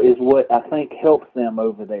are is what I think helps them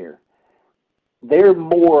over there. They're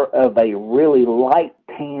more of a really light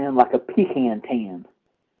tan, like a pecan tan,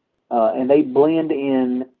 and they blend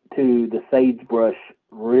in to the sagebrush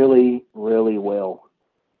really, really well.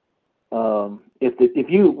 If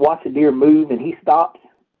you watch a deer move and he stops,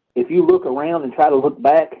 if you look around and try to look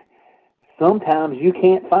back, sometimes you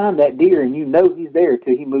can't find that deer, and he's there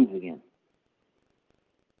till he moves again.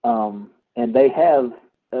 And they have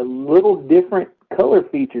a little different color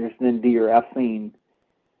features than deer I've seen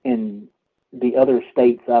in the other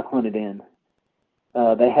states I've hunted in.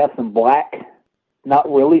 They have some black,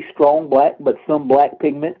 not really strong black, but some black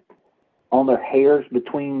pigment on their hairs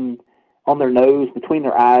on their nose, between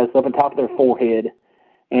their eyes, up on top of their forehead,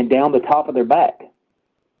 and down the top of their back.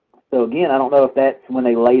 So again, I don't know if that's when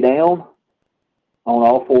they lay down on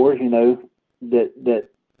all fours, that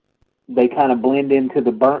they kind of blend into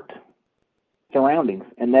the burnt surroundings.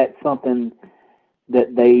 And that's something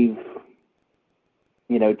that they've,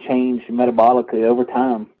 changed metabolically over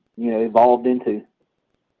time, evolved into.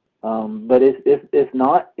 But it's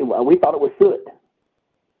not, we thought it was soot.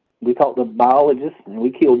 We talked to biologists, and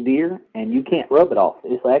we killed deer, and you can't rub it off.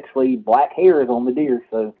 It's actually black hairs on the deer.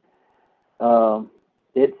 So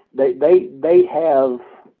they have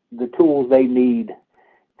the tools they need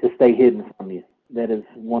to stay hidden from you. That is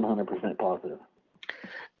 100% positive.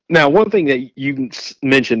 Now, one thing that you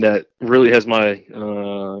mentioned that really has my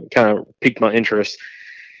kind of piqued my interest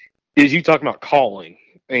is you talking about calling.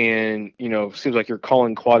 and seems like you're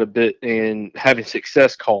calling quite a bit and having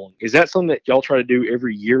success calling. Is that something that y'all try to do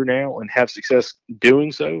every year now and have success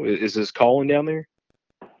doing so? Is this calling down there?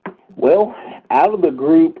 Well, out of the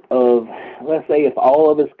group of, let's say if all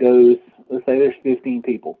of us goes, let's say there's 15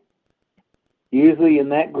 people. Usually in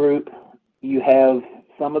that group, you have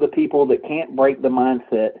some of the people that can't break the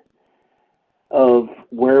mindset of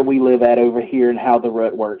where we live at over here and how the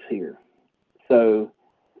rut works here. So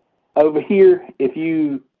over here, if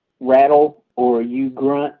you rattle or you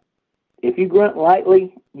grunt, if you grunt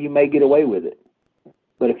lightly, you may get away with it.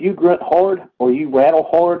 But if you grunt hard or you rattle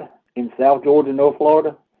hard in South Georgia, North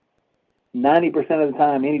Florida, 90% of the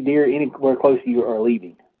time, any deer anywhere close to you are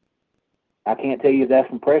leaving. I can't tell you if that's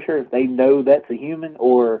from pressure, if they know that's a human,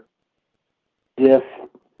 or just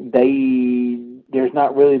there's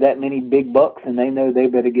not really that many big bucks and they know they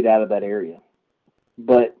better get out of that area.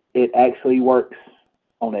 But it actually works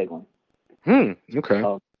on Eglin. Okay.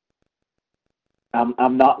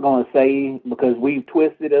 I'm not going to say, because we've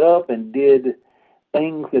twisted it up and did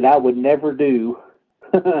things that I would never do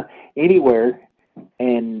anywhere,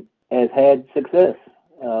 and has had success.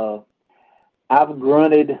 I've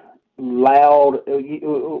grunted loud.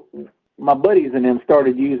 My buddies and them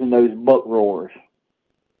started using those buck roars.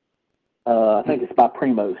 I think it's by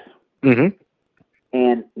Primos. Mm-hmm.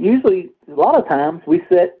 And usually, a lot of times, we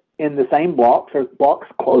sit in the same blocks or blocks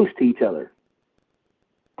close to each other.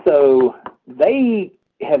 So they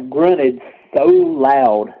have grunted so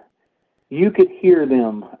loud, you could hear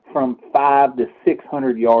them from 500 to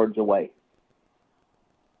 600 yards away.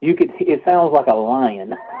 It sounds like a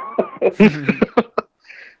lion.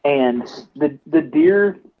 And the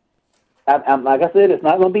deer, like I said, it's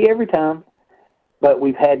not going to be every time, but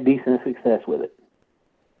we've had decent success with it.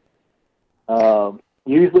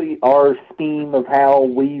 Usually our scheme of how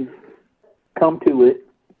we've come to it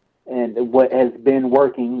and what has been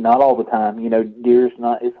working, not all the time, deer's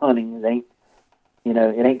not, it's hunting, it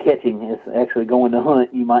ain't catching, it's actually going to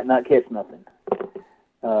hunt, you might not catch nothing.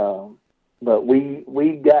 But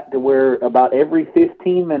we got to where about every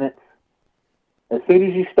 15 minutes, as soon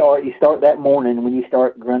as you start that morning, when you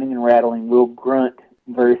start grunting and rattling, we'll grunt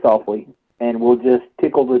very softly, and we'll just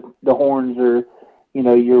tickle the horns or,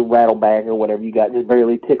 your rattle bag or whatever you got, just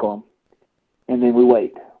barely tickle them. And then we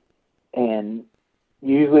wait. And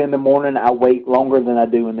usually in the morning, I wait longer than I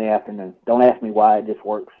do in the afternoon. Don't ask me why, it just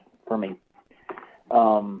works for me.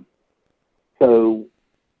 So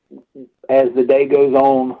as the day goes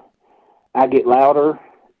on, I get louder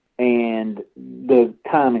and the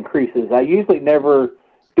time increases. I usually never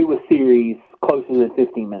do a series closer than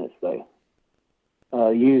 15 minutes, though.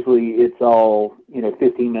 Usually it's all,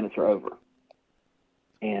 15 minutes or over.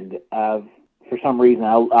 And for some reason,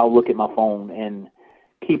 I'll look at my phone and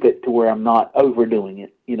keep it to where I'm not overdoing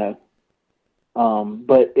it,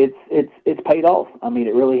 But it's paid off. I mean,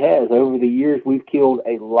 it really has. Over the years, we've killed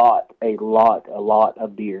a lot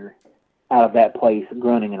of deer out of that place,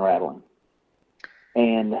 grunting and rattling.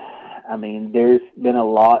 And I mean, there's been a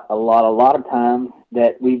lot of times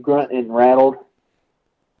that we've grunted and rattled,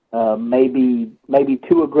 maybe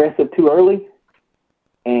too aggressive too early,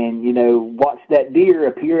 and watch that deer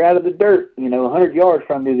appear out of the dirt, 100 yards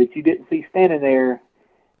from you that you didn't see standing there,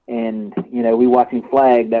 and we watch him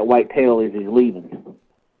flag that white tail as he's leaving.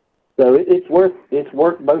 So it's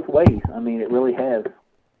worked both ways. I mean, it really has.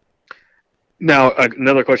 Now,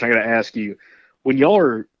 another question I got to ask you: when y'all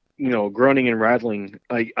are grunting and rattling,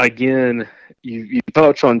 again, you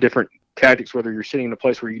touch on different tactics, whether you're sitting in a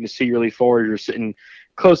place where you can see really far, or you're sitting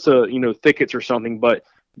close to thickets or something. But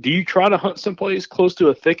do you try to hunt someplace close to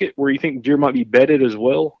a thicket where you think deer might be bedded as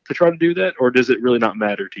well to try to do that, or does it really not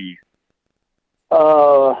matter to you?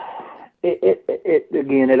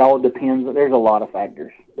 It all depends. There's a lot of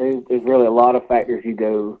factors. There's really a lot of factors you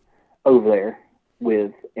go over there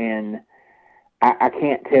with, and I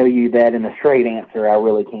can't tell you that in a straight answer. I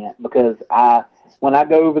really can't, because when I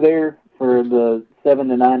go over there for the 7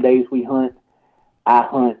 to 9 days we hunt, I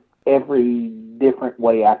hunt every different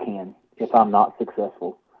way I can. If I'm not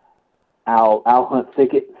successful, I'll hunt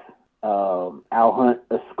thickets. I'll hunt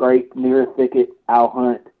a scrape near a thicket. I'll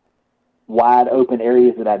hunt wide open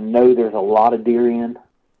areas that I know there's a lot of deer in.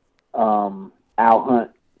 I'll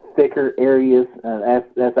hunt thicker areas.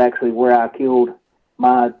 That's actually where I killed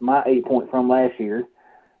my 8-point from last year,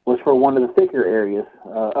 was for one of the thicker areas,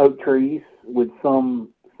 oak trees with some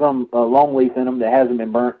longleaf in them that hasn't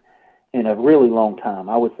been burnt in a really long time.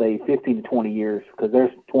 I would say 15 to 20 years, because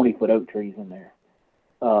there's 20-foot oak trees in there,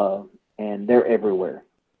 and they're everywhere.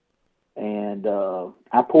 And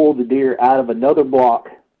I pulled the deer out of another block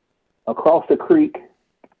across the creek,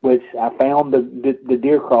 which I found the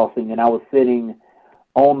deer crossing, and I was sitting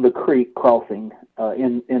on the creek crossing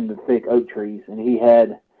in the thick oak trees, and he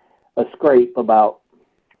had a scrape about,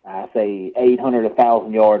 I say, 800,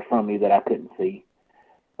 1,000 yards from me that I couldn't see.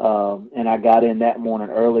 And I got in that morning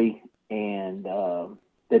early, and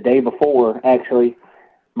the day before, actually,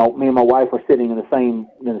 me and my wife were sitting in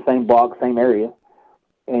the same block, same area,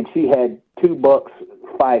 and she had 2 bucks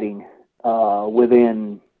fighting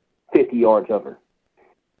within 50 yards of her.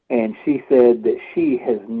 And she said that she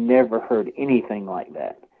has never heard anything like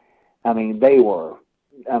that. I mean,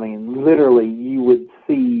 literally, you would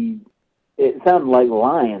see, it sounded like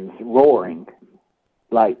lions roaring,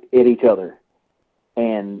 like, at each other.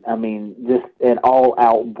 And, I mean, just an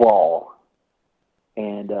all-out brawl.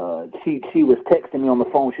 And she was texting me on the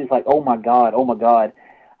phone. She's like, oh, my God.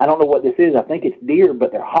 I don't know what this is. I think it's deer,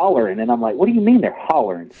 but they're hollering. And I'm like, what do you mean they're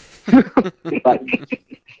hollering?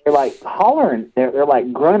 They're like hollering. They're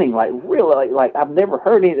like grunting, like really, like I've never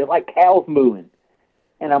heard anything. They're like cows mooing.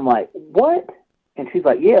 And I'm like, what? And she's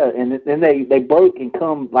like, yeah. And then they broke and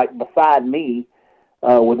come like beside me,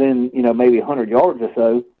 within maybe 100 yards or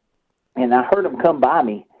so. And I heard them come by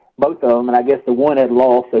me, both of them. And I guess the one had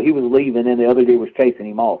lost, so he was leaving, and the other deer was chasing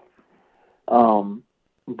him off.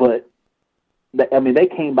 But they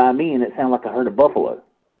came by me, and it sounded like I heard a buffalo,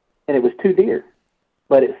 and it was 2 deer.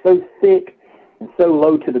 But it's so thick and so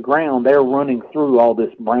low to the ground, they're running through all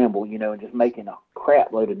this bramble, and just making a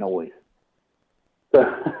crap load of noise. So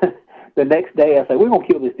the next day, I said, we're going to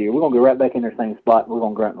kill this deer. We're going to go right back in the same spot, and we're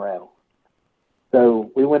going to grunt and rattle.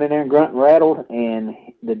 So we went in there and grunt and rattled, and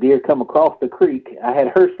the deer come across the creek. I had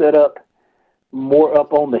her set up more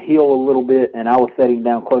up on the hill a little bit, and I was setting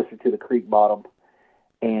down closer to the creek bottom.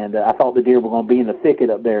 And I thought the deer were going to be in the thicket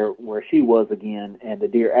up there where she was again, and the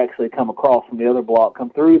deer actually come across from the other block, come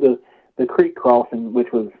through the creek crossing,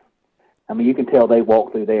 which was, you can tell they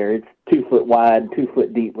walked through there. It's 2 foot wide and 2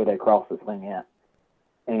 foot deep where they cross this thing at.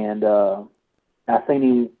 And I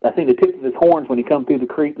seen the tips of his horns when he come through the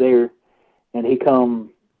creek there, and he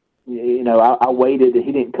come, I waited, and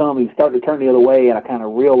he didn't come. He started to turn the other way, and I kind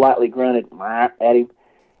of real lightly grunted at him.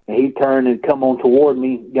 And he turned and come on toward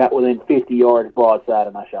me, got within 50 yards broadside,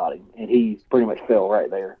 and I shot him. And he pretty much fell right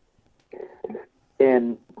there.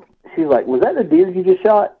 And she's like, was that the deer you just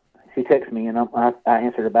shot? She texted me, and I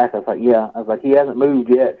answered her back. I was like, yeah. I was like, he hasn't moved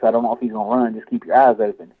yet, so I don't know if he's going to run. Just keep your eyes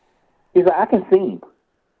open. He's like, I can see him.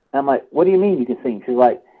 And I'm like, what do you mean you can see him? She's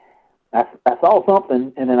like, I saw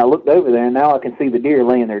something, and then I looked over there, and now I can see the deer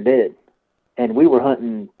laying there dead. And we were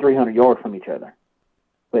hunting 300 yards from each other.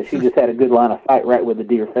 But she just had a good line of sight right where the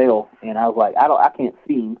deer fell. And I was like, I can't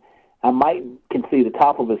see him. I can see the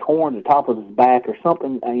top of his horn, the top of his back or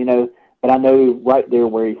something, but I know right there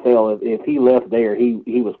where he fell. If he left there,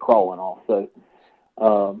 he was crawling off. So,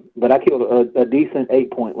 but I killed a decent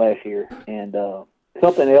 8-point last year. And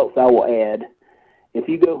something else I will add, if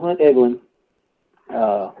you go hunt Eglin,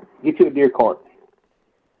 get you a deer cart,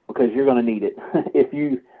 because you're going to need it. If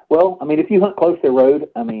you hunt close to the road,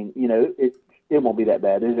 it won't be that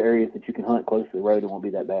bad. There's areas that you can hunt close to the road. It won't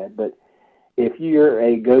be that bad. But if you're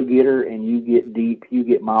a go-getter and you get deep, you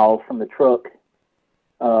get miles from the truck,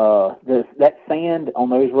 that sand on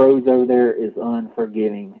those roads over there is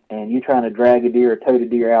unforgiving. And you trying to drag a deer or tote a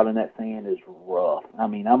deer out in that sand is rough.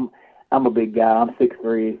 I'm a big guy. I'm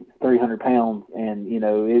 6'3", 300 pounds, and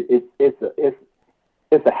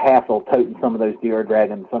it's a hassle toting some of those deer or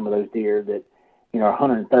dragging some of those deer that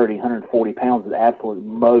 130, 140 pounds at the absolute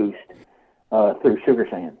most. Through sugar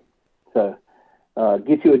sand. So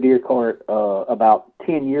get you a deer cart. About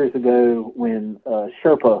 10 years ago, when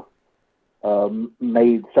Sherpa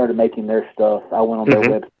started making their stuff, I went on their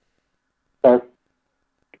website. Sir?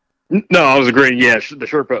 No, I was agreeing. Yeah, the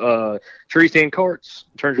Sherpa tree stand carts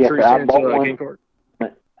turns your tree stand into a game cart.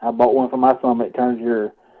 I bought one for my Summit. Turns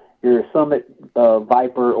your Summit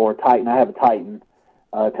Viper or Titan. I have a Titan.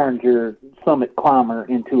 Turns your Summit Climber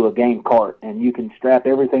into a game cart, and you can strap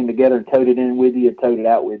everything together and tote it in with you and tote it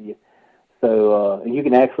out with you. So you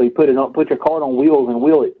can actually put your cart on wheels and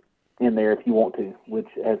wheel it in there if you want to, which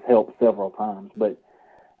has helped several times. But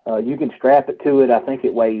you can strap it to it. I think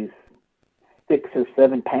it weighs 6 or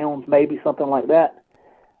 7 pounds, maybe something like that.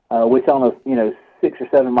 Which on a 6 or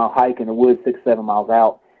 7 mile hike in the woods, 6 7 miles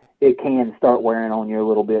out, it can start wearing on you a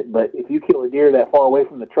little bit. But if you kill a deer that far away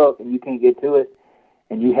from the truck and you can't get to it,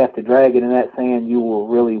 and you have to drag it in that sand, you will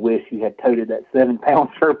really wish you had toted that 7-pound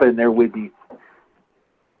Sherpa in there with you.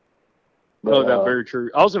 But, that's very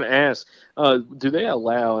true. I was going to ask, do they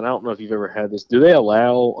allow, and I don't know if you've ever had this, do they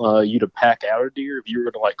allow you to pack out a deer if you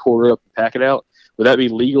were to quarter up and pack it out? Would that be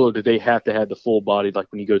legal, or do they have to have the full body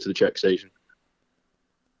like when you go to the check station?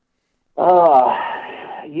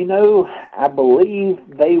 I believe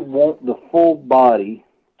they want the full body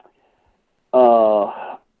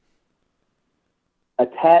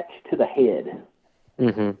attached to the head.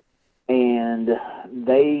 Mm-hmm. And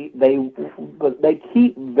but they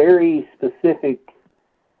keep very specific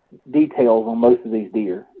details on most of these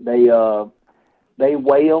deer. They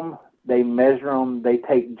weigh them, they measure them, they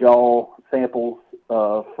take jaw samples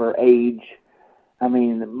for age. I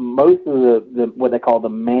mean, most of the what they call the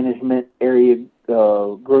management area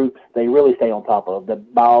groups, they really stay on top of. The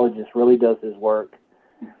biologist really does his work.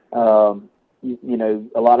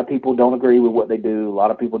 A lot of people don't agree with what they do. A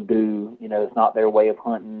lot of people do. It's not their way of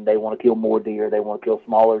hunting. They want to kill more deer. They want to kill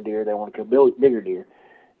smaller deer. They want to kill bigger deer.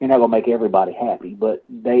 You're not going to make everybody happy, but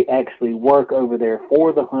they actually work over there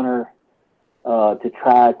for the hunter to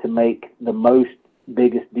try to make the most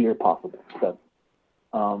biggest deer possible. So,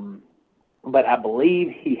 but I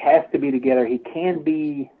believe he has to be together. He can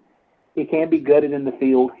be gutted in the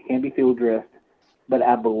field. He can be field dressed. But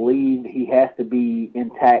I believe he has to be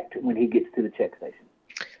intact when he gets to the check station.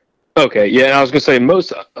 Okay, yeah, and I was gonna say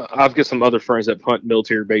I've got some other friends that hunt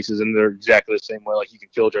military bases, and they're exactly the same way. Like you can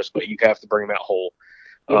field dress, but you have to bring them out whole.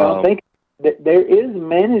 I think that there is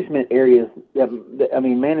management areas,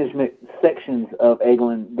 management sections of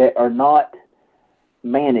Eglin that are not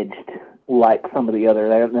managed like some of the other.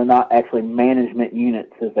 They're not actually management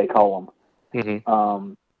units, as they call them.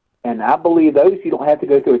 Mm-hmm. And I believe those you don't have to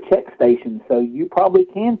go through a check station, so you probably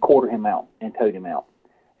can quarter him out and tote him out,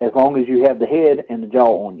 as long as you have the head and the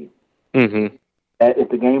jaw on you. Mm-hmm. If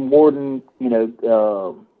the game warden,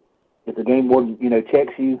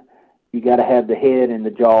 checks you, you got to have the head and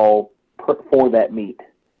the jaw for that meat.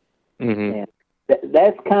 Mm-hmm. And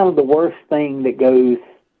that's kind of the worst thing that goes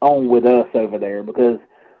on with us over there, because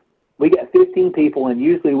we got 15 people, and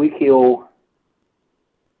usually we kill.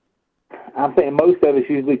 I'm saying most of us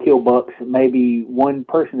usually kill bucks. Maybe one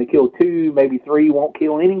person to kill two, maybe three won't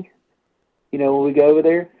kill any, when we go over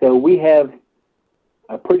there. So we have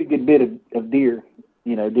a pretty good bit of deer,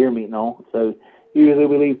 deer meat and all. So usually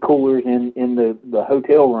we leave coolers in the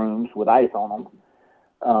hotel rooms with ice on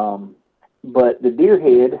them. But the deer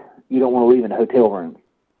head, you don't want to leave in a hotel room.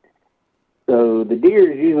 So the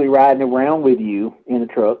deer is usually riding around with you in a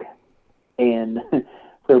truck, and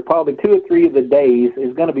so probably 2 or 3 of the days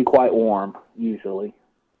is going to be quite warm, usually.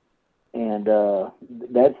 And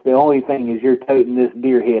that's the only thing, is you're toting this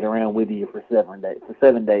deer head around with you for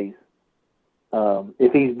 7 days.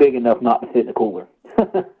 If he's big enough not to fit in the cooler.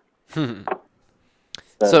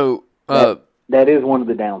 So that is one of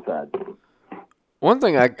the downsides. One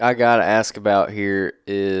thing I got to ask about here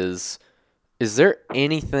is there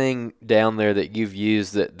anything down there that you've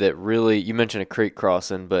used that really, you mentioned a creek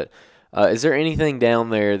crossing, but is there anything down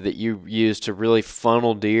there that you use to really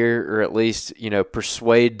funnel deer, or at least,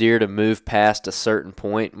 persuade deer to move past a certain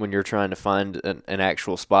point when you're trying to find an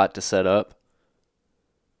actual spot to set up?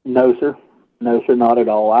 No, sir. No, sir, not at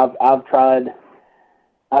all. I've tried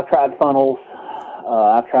funnels.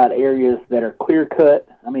 I've tried areas that are clear cut.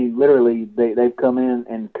 I mean, literally, they've come in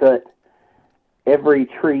and cut every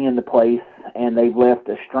tree into place, and they've left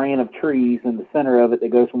a strand of trees in the center of it that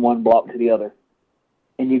goes from one block to the other.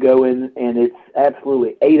 And you go in, and it's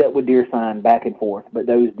absolutely ate up with deer sign back and forth, but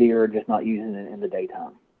those deer are just not using it in the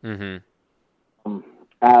daytime. Mm-hmm.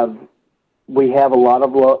 We have a lot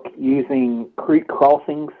of luck using creek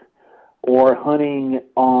crossings or hunting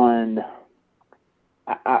on.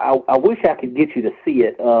 I wish I could get you to see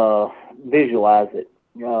it, visualize it.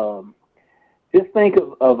 Just think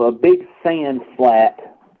of a big sand flat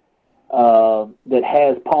that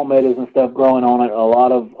has palmettos and stuff growing on it, a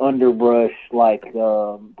lot of underbrush like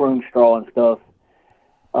broom straw and stuff.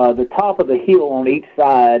 The top of the hill on each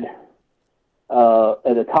side, at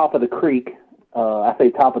the top of the creek, I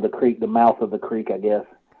say top of the creek, the mouth of the creek, I guess,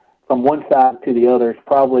 from one side to the other is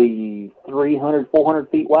probably 300, 400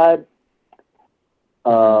 feet wide.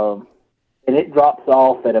 And it drops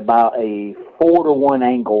off at about a 4-to-1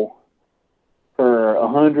 angle for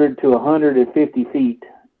 100 to 150 feet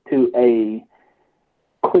to a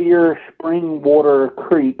clear spring water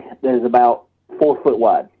creek that is about 4 foot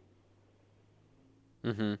wide.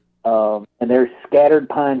 Mm-hmm. And there's scattered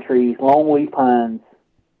pine trees, longleaf pines,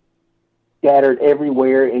 scattered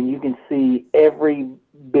everywhere, and you can see every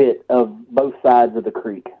bit of both sides of the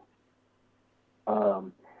creek.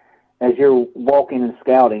 As you're walking and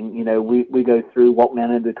scouting, we go through, walk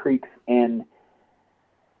down into the creeks, and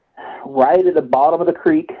right at the bottom of the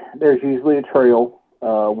creek, there's usually a trail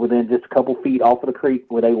within just a couple feet off of the creek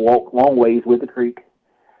where they walk long ways with the creek.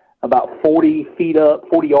 About 40 feet up,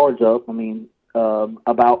 40 yards up,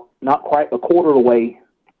 about not quite a quarter of the way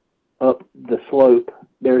up the slope,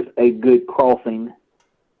 there's a good crossing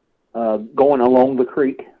going along the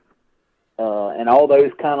creek, and all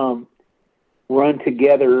those kind of run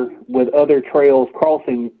together with other trails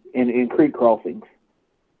crossing in creek crossings.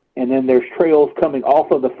 And then there's trails coming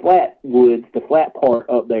off of the flat woods, the flat part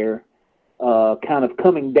up there, kind of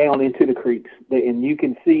coming down into the creeks. And you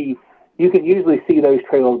can usually see those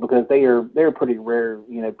trails because they're pretty rare,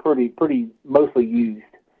 pretty mostly used.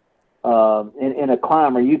 In a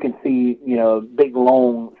climber, you can see, a big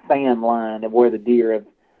long sand line of where the deer have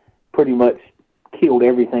pretty much killed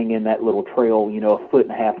everything in that little trail, a foot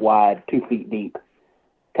and a half wide, 2 feet deep,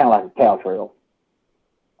 kind of like a cow trail.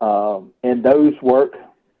 And those work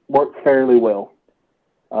fairly well.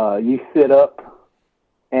 You sit up,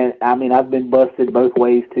 and I mean, I've been busted both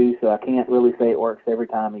ways too, so I can't really say it works every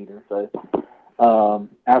time either. So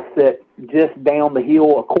I sit just down the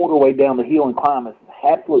hill, a quarter way down the hill, and climb as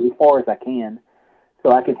absolutely far as I can.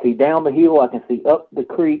 So I can see down the hill, I can see up the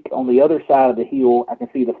creek on the other side of the hill, I can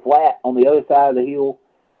see the flat on the other side of the hill,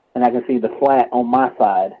 and I can see the flat on my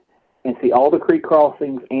side, and see all the creek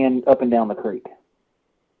crossings and up and down the creek.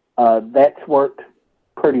 That's worked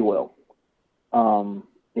pretty well.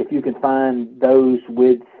 If you can find those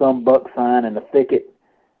with some buck sign in the thicket,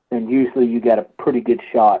 then usually you got a pretty good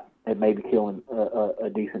shot at maybe killing a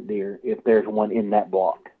decent deer if there's one in that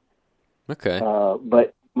block. Okay.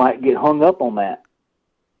 But might get hung up on that,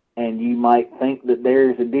 and you might think that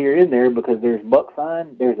there's a deer in there because there's buck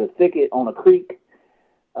sign, there's a thicket on a creek,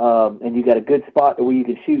 and you got a good spot where you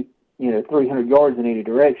can shoot, 300 yards in any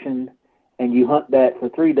direction, and you hunt that for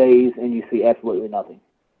 3 days and you see absolutely nothing.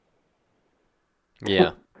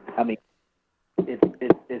 Yeah. I mean,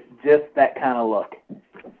 it's just that kind of luck.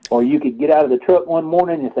 Or you could get out of the truck one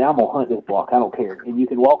morning and say, I'm going to hunt this block. I don't care. And you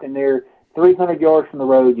can walk in there 300 yards from the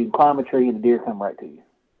road, you can climb a tree, and the deer come right to you.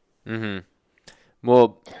 Mm-hmm.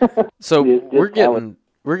 Well, so we're getting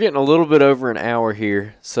a little bit over an hour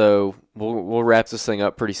here, so we'll wrap this thing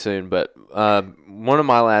up pretty soon. But one of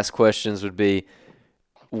my last questions would be,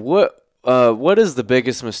 what is the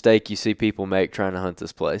biggest mistake you see people make trying to hunt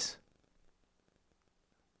this place?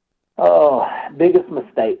 Oh, biggest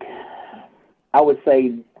mistake. I would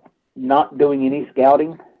say not doing any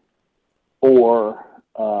scouting or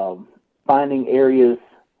finding areas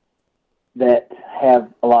that have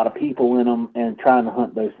a lot of people in them and trying to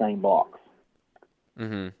hunt those same blocks.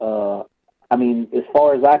 Mm-hmm. I mean, as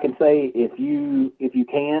far as I can say, if you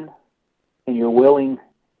can and you're willing,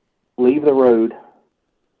 leave the road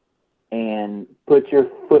and put your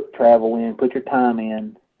foot travel in, put your time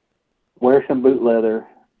in, wear some boot leather,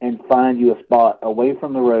 and find you a spot away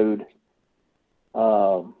from the road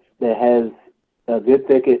that has a good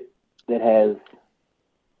thicket, that has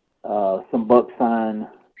some buck sign,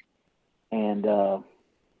 and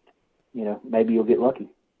maybe you'll get lucky.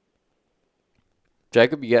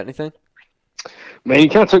 Jacob, you got anything? Man, you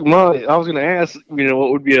kind of took my. I was going to ask,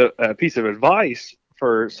 what would be a piece of advice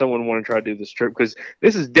for someone wanting to try to do this trip, because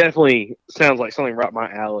this is definitely sounds like something right up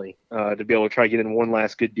my alley to be able to try to get in one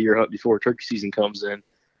last good deer hunt before turkey season comes in.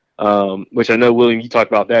 Which I know, William, you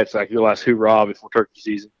talked about that. It's like your last hoorah before turkey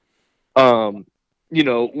season. When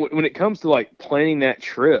it comes to like planning that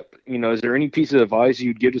trip, is there any piece of advice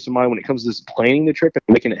you'd give to somebody when it comes to this planning the trip and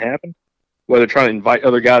making it happen? Whether trying to invite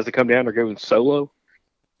other guys to come down or going solo?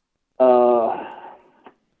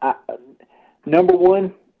 Number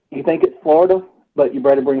one, you think it's Florida, but you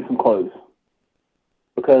better bring some clothes.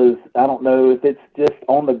 Because I don't know if it's just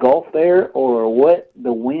on the Gulf there or what,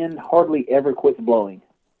 the wind hardly ever quits blowing.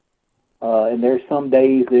 And there's some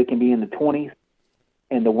days that it can be in the 20s,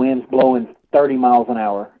 and the wind's blowing 30 miles an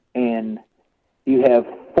hour, and you have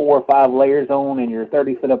 4 or 5 layers on, and you're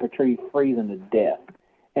 30 foot up a tree freezing to death.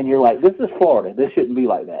 And you're like, this is Florida. This shouldn't be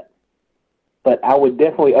like that. But I would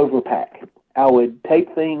definitely overpack. I would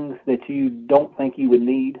take things that you don't think you would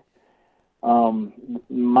need.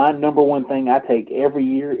 My number one thing I take every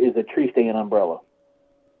year is a tree stand umbrella.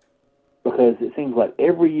 Because it seems like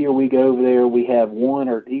every year we go over there, we have 1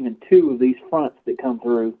 or even 2 of these fronts that come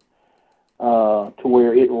through to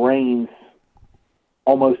where it rains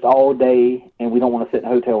almost all day, and we don't want to sit in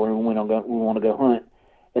a hotel room. We want to go hunt.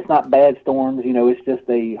 It's not bad storms, it's just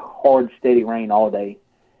a hard, steady rain all day.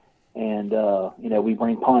 And, we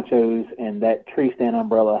bring ponchos, and that tree stand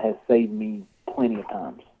umbrella has saved me plenty of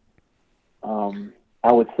times.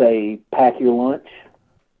 I would say pack your lunch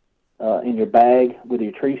in your bag with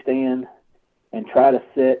your tree stand and try to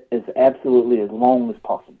sit as absolutely as long as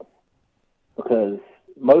possible. Because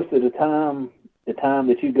most of the time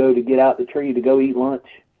that you go to get out the tree to go eat lunch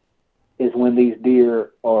is when these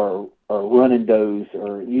deer are running does,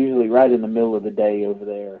 or usually right in the middle of the day over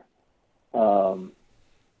there.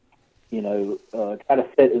 Try to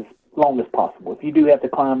sit long as possible. If you do have to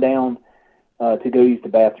climb down to go use the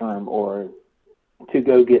bathroom or to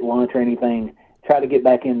go get lunch or anything, try to get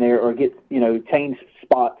back in there or change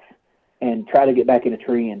spots and try to get back in a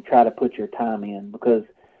tree and try to put your time in, because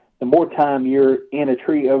the more time you're in a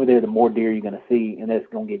tree over there, the more deer you're going to see, and that's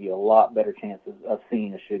going to give you a lot better chances of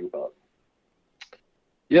seeing a shooter buck.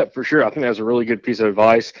 Yeah, for sure. I think that's a really good piece of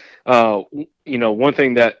advice. One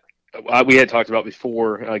thing that we had talked about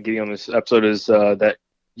before getting on this episode is that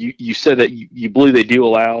you said that you believe they do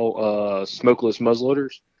allow smokeless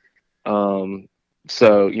muzzleloaders.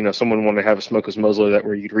 So, someone wanted to have a smokeless muzzleloader that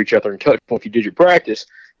where you'd reach out there and touch one if you did your practice.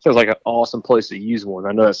 Sounds like an awesome place to use one.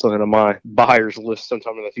 I know that's something on my buyer's list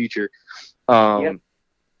sometime in the future. Yep.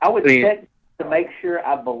 I would check to make sure.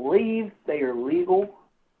 I believe they are legal,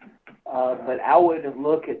 but I would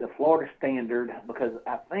look at the Florida standard, because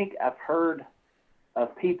I think I've heard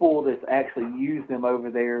of people that's actually used them over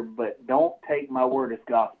there, but don't take my word as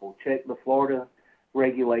gospel. Check the Florida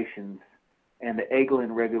regulations and the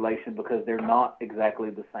Eglin regulation, because they're not exactly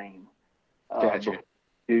the same. Gotcha.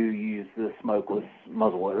 Do use the smokeless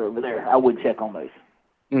muzzleloader over there. I would check on those.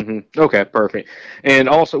 Mm-hmm. Okay, perfect. And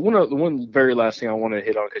also, one very last thing I want to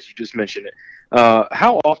hit on, because you just mentioned it.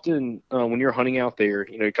 How often, when you're hunting out there,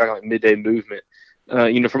 you're talking like midday movement,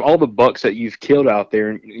 from all the bucks that you've killed out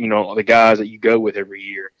there, and the guys that you go with every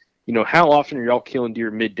year, how often are y'all killing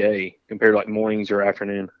deer midday compared to like mornings or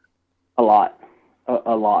afternoon? A lot.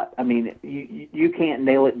 A lot. I mean, you can't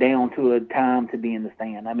nail it down to a time to be in the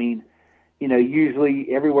stand. I mean, usually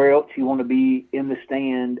everywhere else you want to be in the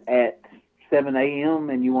stand at 7 a.m.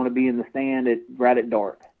 and you want to be in the stand right at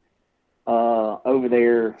dark. Over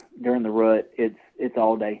there during the rut, it's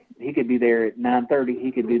all day. He could be there at 9:30.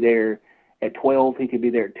 He could be there at 12. He could be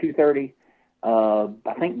there at 2:30.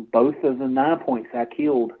 I think both of the 9 points I've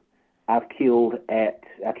killed one at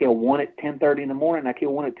 10:30 in the morning. I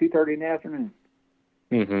killed one at 2:30 in the afternoon.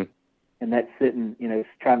 Mm-hmm. And that's sitting,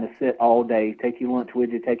 trying to sit all day. Take your lunch with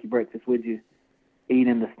you, take your breakfast with you, eat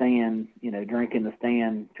in the stand, drink in the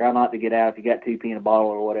stand. Try not to get out if you got 2 pee in a bottle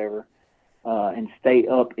or whatever, and stay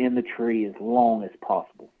up in the tree as long as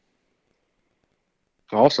possible.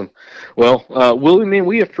 Awesome. Well, Willie, man,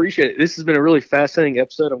 we appreciate it. This has been a really fascinating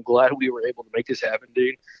episode. I'm glad we were able to make this happen,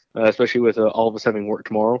 dude, especially with all of us having work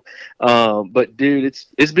tomorrow. But, dude,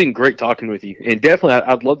 it's been great talking with you. And definitely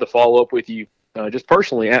I'd love to follow up with you just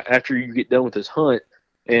personally after you get done with this hunt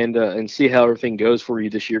and see how everything goes for you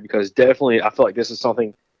this year, because definitely I feel like this is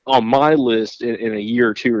something on my list in a year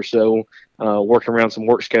or two or so, working around some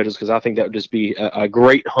work schedules, because I think that would just be a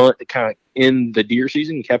great hunt to kind of end the deer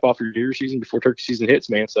season and cap off your deer season before turkey season hits,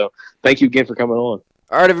 man. So thank you again for coming on.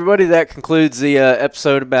 All right, everybody, that concludes the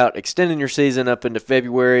episode about extending your season up into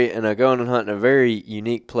February and going and hunting a very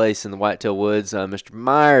unique place in the Whitetail Woods. Mr.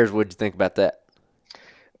 Myers, what did you think about that?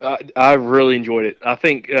 I really enjoyed it. I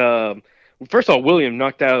think, first of all, William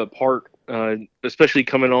knocked out of the park, especially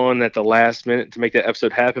coming on at the last minute to make that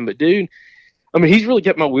episode happen. But, dude, I mean, he's really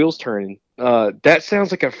got my wheels turning. That sounds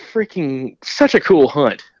like such a cool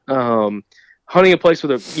hunt. Hunting a place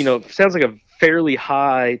with sounds like a fairly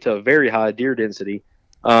high to a very high deer density,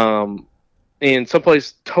 and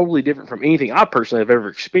someplace totally different from anything I personally have ever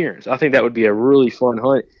experienced. I think that would be a really fun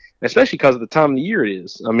hunt, especially because of the time of the year it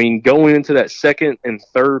is. I mean, going into that second and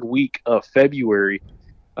third week of February,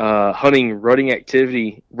 hunting rutting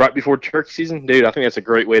activity right before turkey season, dude, I think that's a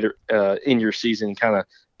great way to end your season, kind of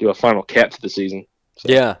do a final cap to the season.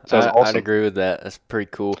 So, yeah, awesome. I'd agree with that. That's pretty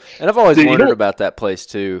cool. And I've always wondered about that place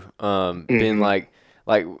too, being like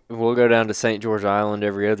we'll go down to St. George Island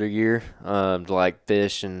every other year to like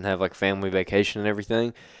fish and have like family vacation and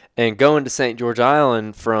everything. And going to St. George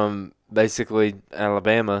Island from basically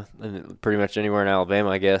Alabama, and pretty much anywhere in Alabama,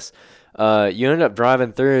 I guess, you end up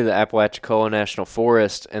driving through the Apalachicola National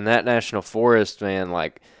Forest, and that national forest, man,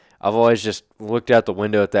 like I've always just looked out the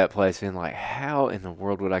window at that place and like, how in the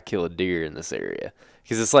world would I kill a deer in this area?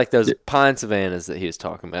 Because it's like those pine savannas that he was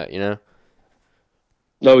talking about, you know?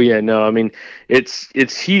 Oh yeah, no, I mean it's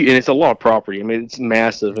huge, and it's a lot of property. I mean, it's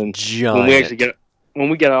massive, and giant. When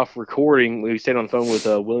we got off recording, we stayed on the phone with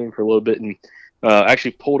William for a little bit, and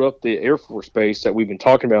actually pulled up the Air Force Base that we've been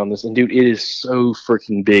talking about on this. And dude, it is so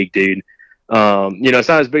freaking big, dude. It's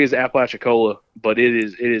not as big as Apalachicola, but it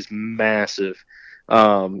is massive.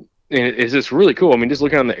 And it's just really cool. I mean, just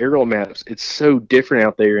looking on the aerial maps, it's so different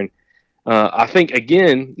out there, and I think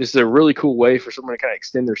again, this is a really cool way for someone to kind of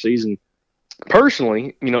extend their season.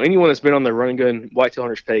 Personally, anyone that's been on the Run and Gun Whitetail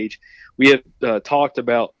Hunters page, we have talked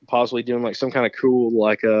about possibly doing like some kind of cool,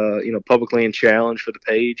 like public land challenge for the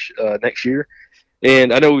page next year.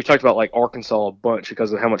 And I know we've talked about like Arkansas a bunch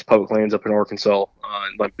because of how much public land's up in Arkansas,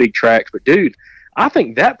 and like big tracts. But dude, I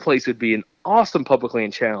think that place would be an awesome public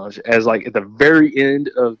land challenge as like at the very end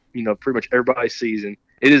of pretty much everybody's season.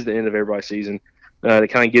 It is the end of everybody's season. To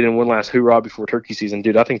kind of get in one last hoorah before turkey season,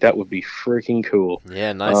 dude. I think that would be freaking cool.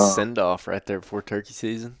 Yeah, nice send off right there before turkey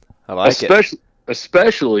season. I like it.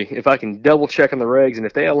 Especially if I can double check on the regs, and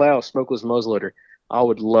if they allow a smokeless muzzleloader, I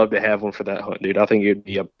would love to have one for that hunt, dude. I think it would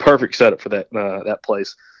be a perfect setup for that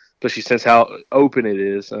place, especially since how open it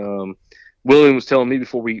is. William was telling me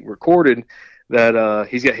before we recorded that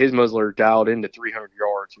he's got his muzzleloader dialed into 300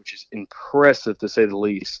 yards, which is impressive to say the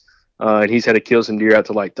least. And he's had to kill some deer out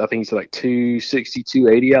to I think he said 260,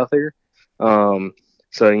 280 out there.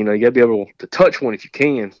 So, you got to be able to touch one if you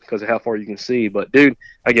can because of how far you can see. But, dude,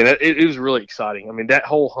 again, it was really exciting. I mean, that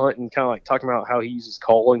whole hunt and kind of talking about how he uses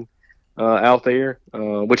calling out there,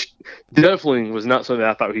 which definitely was not something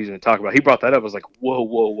I thought he was going to talk about. He brought that up. I was like,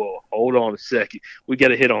 whoa. Hold on a second. We got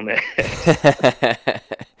to hit on that.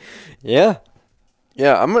 Yeah.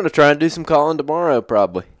 Yeah, I'm going to try and do some calling tomorrow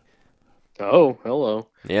probably. Oh, hello.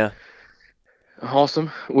 Yeah.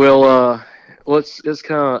 Awesome. Well, let's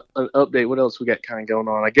kind of an update. What else we got kind of going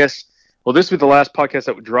on? I guess, well, this will be the last podcast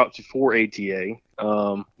that would drop before ATA.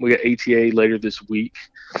 We got ATA later this week.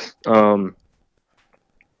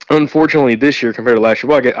 Unfortunately, this year compared to last year,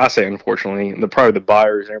 well, I say unfortunately, probably the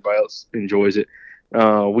buyers and everybody else enjoys it.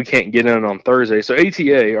 We can't get in on Thursday. So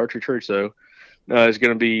ATA, Archery Trade Show, is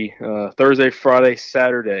going to be Thursday, Friday,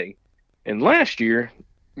 Saturday. And last year,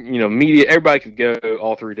 media, everybody could go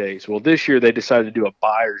all 3 days. Well, this year they decided to do a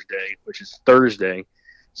buyer's day, which is Thursday.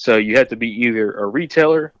 So you have to be either a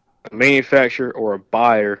retailer, a manufacturer, or a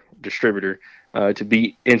buyer, distributor, to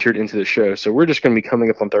be entered into the show. So we're just going to be coming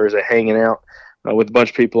up on Thursday, hanging out with a bunch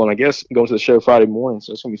of people, and I guess going to the show Friday morning.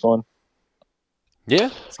 So it's going to be fun. Yeah,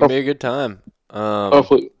 it's going to be a good time.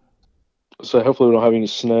 Hopefully we don't have any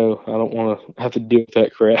snow. I don't want to have to deal with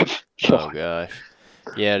that crap. Oh, gosh.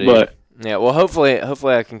 Yeah, dude. But yeah, well, hopefully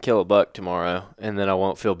I can kill a buck tomorrow, and then I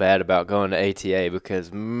won't feel bad about going to ATA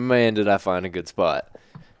because, man, did I find a good spot.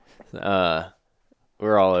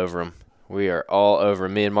 We're all over him. We are all over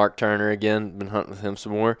him. Me and Mark Turner, again, been hunting with him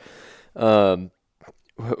some more.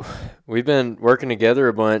 We've been working together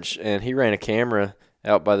a bunch, and he ran a camera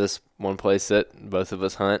out by this one place that both of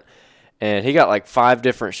us hunt, and he got 5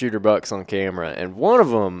 different shooter bucks on camera, and one of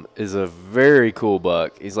them is a very cool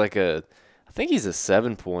buck. He's I think he's a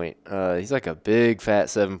 7-point. He's like a big, fat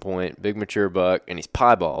 7-point, big, mature buck, and he's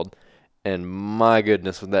piebald. And my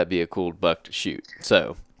goodness, would that be a cool buck to shoot.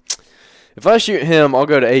 So, if I shoot him, I'll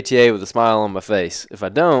go to ATA with a smile on my face. If I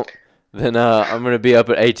don't, then I'm going to be up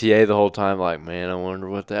at ATA the whole time like, man, I wonder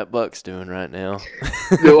what that buck's doing right now.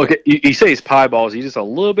 Okay, you say he's piebald. Is he just a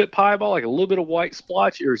little bit piebald, like a little bit of white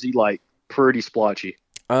splotchy, or is he pretty splotchy?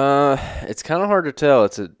 It's kind of hard to tell.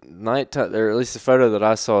 It's a nighttime, or at least the photo that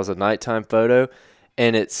I saw is a nighttime photo,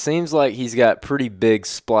 and it seems like he's got pretty big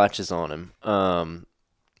splotches on him.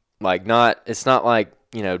 It's not like,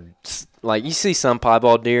 like you see some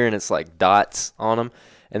piebald deer and it's like dots on them,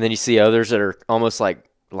 and then you see others that are almost like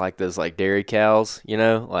those dairy cows,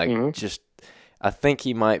 just, I think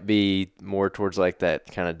he might be more towards that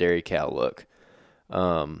kind of dairy cow look.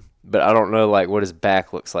 But I don't know what his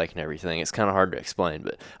back looks like and everything. It's kind of hard to explain.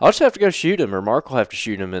 But I'll just have to go shoot him, or Mark will have to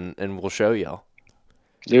shoot him, and we'll show y'all.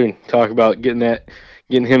 Dude, talk about getting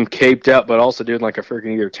him caped out, but also doing a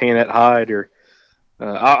freaking either tan hide or.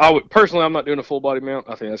 I would personally, I'm not doing a full body mount.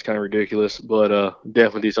 I think that's kind of ridiculous, but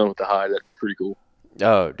definitely do something with the hide. That's pretty cool.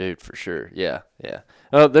 Oh, dude, for sure. Yeah.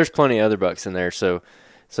 Oh, there's plenty of other bucks in there. So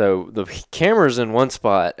the camera's in one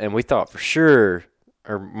spot, and we thought for sure,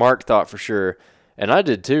 or Mark thought for sure. And I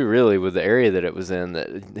did too, really, with the area that it was in,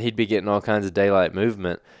 that he'd be getting all kinds of daylight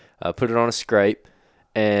movement. Put it on a scrape,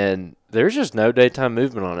 and there's just no daytime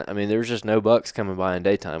movement on it. I mean, there's just no bucks coming by in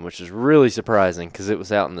daytime, which is really surprising because it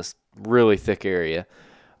was out in this really thick area,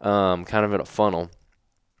 kind of in a funnel.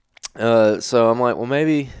 So I'm like, well,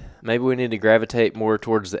 maybe we need to gravitate more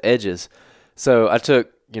towards the edges. So I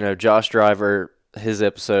took, Josh Driver, his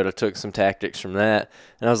episode, I took some tactics from that,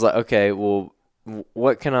 and I was like, okay, well,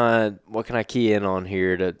 what can I key in on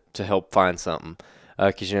here to help find something?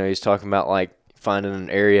 Because he's talking about finding an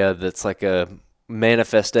area that's a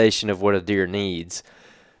manifestation of what a deer needs.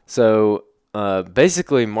 So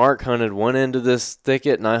basically, Mark hunted one end of this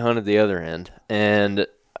thicket, and I hunted the other end. And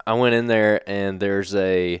I went in there, and there's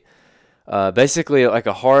basically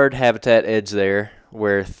a hard habitat edge there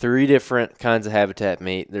where 3 different kinds of habitat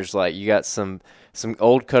meet. There's you got some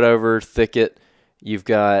old cutover thicket. You've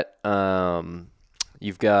got a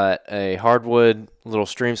hardwood little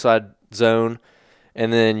streamside zone,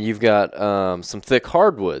 and then you've got some thick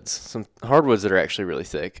hardwoods, that are actually really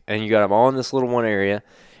thick, and you got them all in this little one area.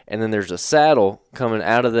 and then there's a saddle coming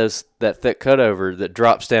out of that thick cutover that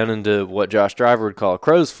drops down into what Josh Driver would call a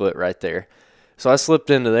crow's foot right there. So I slipped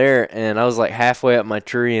into there, and I was like halfway up my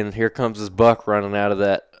tree, and here comes this buck running out of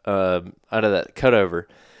that cutover.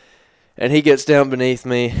 And he gets down beneath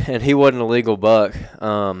me, and he wasn't a legal buck.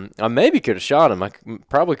 I maybe could have shot him. I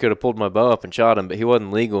probably could have pulled my bow up and shot him, but he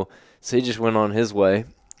wasn't legal, so he just went on his way.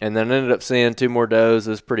 And then ended up seeing 2 more does.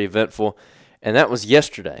 It was pretty eventful, and that was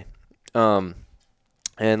yesterday.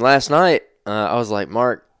 And last night, I was like,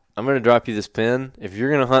 Mark, I'm going to drop you this pin. If you're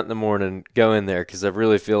going to hunt in the morning, go in there because I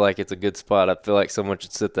really feel like it's a good spot. I feel like someone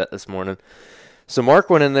should sit that this morning. So Mark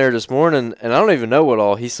went in there this morning, and I don't even know what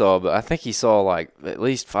all he saw, but I think he saw like at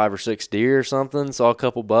least 5 or 6 deer or something, saw a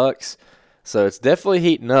couple bucks. So it's definitely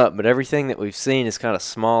heating up, but everything that we've seen is kind of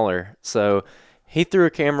smaller. So he threw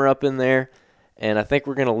a camera up in there, and I think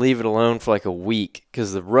we're going to leave it alone for like a week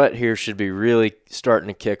because the rut here should be really starting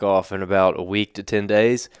to kick off in about a week to 10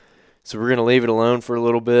 days. So we're going to leave it alone for a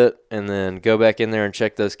little bit and then go back in there and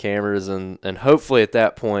check those cameras. And hopefully at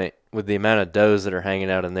that point, with the amount of does that are hanging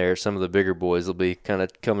out in there, some of the bigger boys will be kind of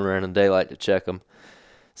coming around in daylight to check them.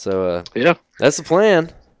 So, yeah, that's the plan.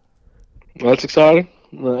 That's exciting.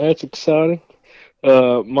 That's exciting.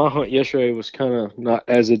 My hunt yesterday was kind of not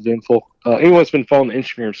as eventful. Anyone that's been following the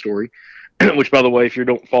Instagram story, which, by the way, if you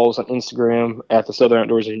don't follow us on Instagram at the Southern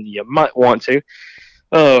Outdoors, you might want to.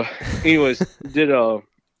 Anyways,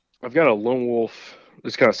 I've got a lone wolf.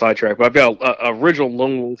 It's kind of sidetracked, but I've got a original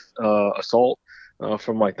lone wolf assault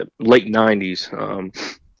from like the late '90s,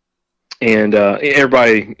 and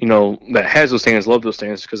everybody that has those stands love those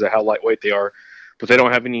stands because of how lightweight they are. But they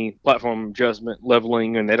don't have any platform adjustment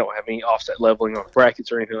leveling, and they don't have any offset leveling on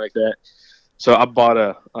brackets or anything like that. So I bought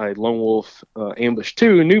a Lone Wolf Ambush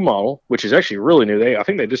 2 new model, which is actually really new. I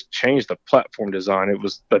think they just changed the platform design. It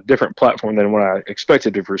was a different platform than what I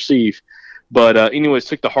expected to receive. But anyways,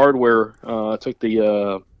 took the hardware, took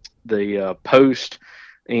the post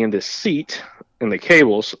and the seat and the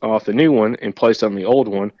cables off the new one and placed on the old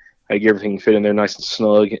one. I get everything fit in there nice and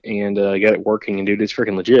snug and got it working. And, dude, it's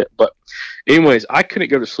freaking legit. But anyways, I couldn't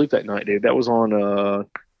go to sleep that night, dude. That was on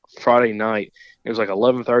Friday night. It was like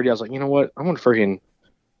 11:30. I was like, you know what? I'm going to freaking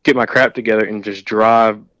get my crap together and just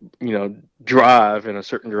drive in a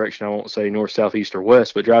certain direction. I won't say north, south, east, or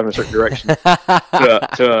west, but drive in a certain direction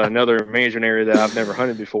to another management area that I've never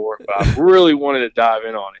hunted before. But I really wanted to dive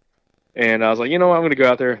in on it. And I was like, you know what? I'm going to go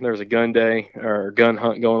out there. There was a gun day or gun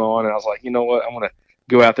hunt going on. And I was like, you know what? I'm going to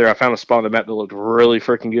go out there. I found a spot on the map that looked really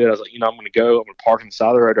freaking good. I was like, I'm going to go. I'm going to park on the side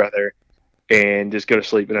of the road right there and just go to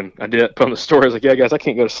sleep. And then I did put on the story. I was like, yeah, guys, I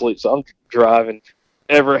can't go to sleep. So I'm driving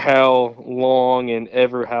ever how long and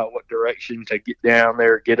ever how what direction to get down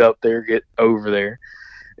there, get up there, get over there.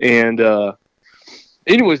 And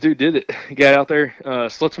anyways, dude did it. Got out there,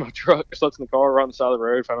 slept in my truck, slept in the car right on the side of the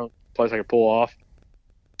road, found a place I could pull off.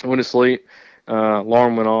 I went to sleep.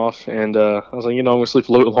 Alarm went off, and I was like, I'm going to sleep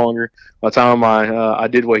a little bit longer. By the time I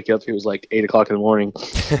did wake up, it was like 8 o'clock in the morning.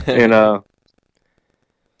 And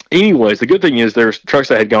anyways, the good thing is there's trucks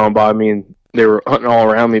that had gone by me, and they were hunting all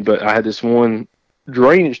around me, but I had this one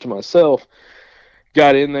drainage to myself.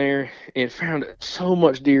 Got in there and found so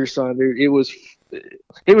much deer sign, dude. It was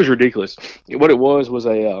ridiculous. What it was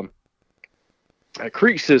a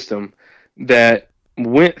creek system that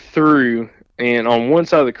went through, and on one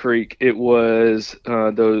side of the creek it was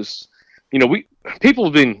those,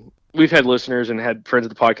 we've had listeners and had friends of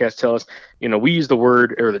the podcast tell us, we use the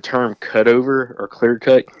word or the term cutover or clear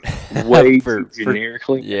cut way too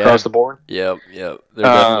generically across the board. Yep. They're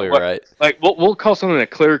definitely right. Like we'll call something a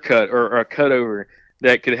clear cut or a cutover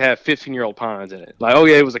that could have 15-year-old pines in it. Like, oh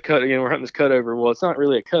yeah, it was a cut. We're hunting this cutover. Well, it's not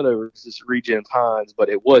really a cutover. It's just regen pines, but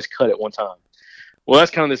it was cut at one time. Well,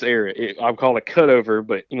 that's kind of this area. I'll call it a cutover,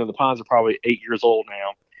 but the pines are probably 8 years old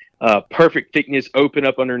now. Perfect thickness, open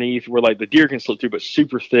up underneath where like the deer can slip through, but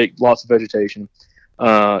super thick, lots of vegetation.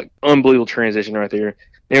 Unbelievable transition right there.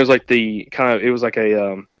 And it was like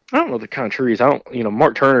a I don't know the kind of trees.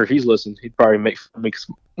 Mark Turner, if he's listening, he'd probably makes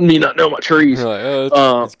me not know my trees. You're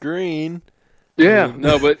like, it's green. Yeah,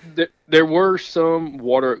 no, but there were some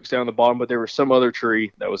water oaks down the bottom, but there was some other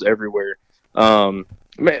tree that was everywhere. Man,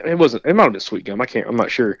 it might have been sweet gum. I'm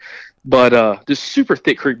not sure. But this super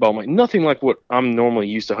thick creek bottom, like nothing like what I'm normally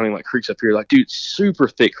used to hunting, like creeks up here. Like, dude, super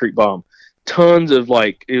thick creek bottom. Tons of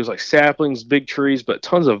it was like saplings, big trees, but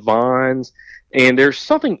tons of vines. And there's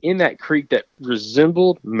something in that creek that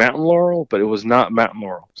resembled mountain laurel, but it was not mountain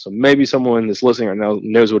laurel. So maybe someone that's listening right now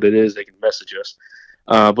knows what it is. They can message us.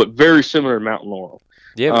 But very similar to mountain laurel.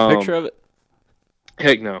 Do you have a picture of it?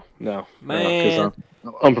 Heck no. Man. Because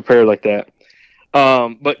I'm unprepared like that.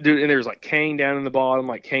 But dude, and there's like cane down in the bottom,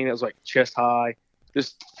 like cane that was like chest high.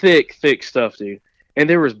 Just thick, thick stuff, dude. And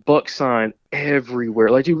there was buck sign everywhere.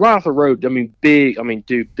 Like, dude, right off the road. I mean, big. I mean,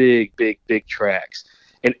 dude, big, big, big tracks.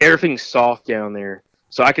 And everything's soft down there.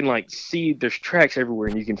 So I can, like, see there's tracks everywhere.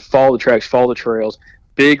 And you can follow the tracks, follow the trails.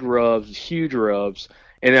 Big rubs, huge rubs.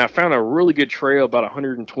 And then I found a really good trail about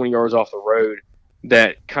 120 yards off the road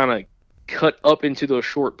that kind of cut up into those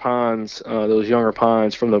short pines, those younger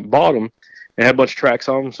pines from the bottom. And had a bunch of tracks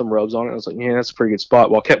on them, some rubs on it. I was like, yeah, that's a pretty good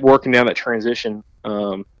spot. Well, I kept working down that transition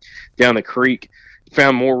down the creek.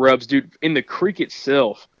 Found more rubs, dude. In the creek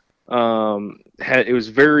itself, it was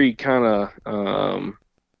very kind of,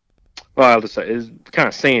 I'll just say it was kind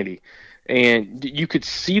of sandy, and you could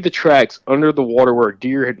see the tracks under the water where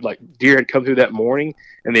deer had come through that morning,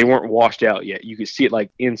 and they weren't washed out yet. You could see it like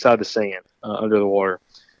inside the sand under the water,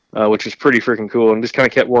 which was pretty freaking cool. And just kind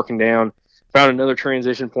of kept working down. Found another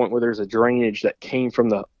transition point where there's a drainage that came from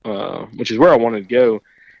which is where I wanted to go.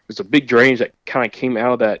 There's a big drainage that kind of came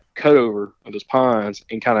out of that cutover of those pines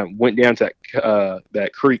and kind of went down to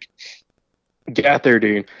that creek. Got there,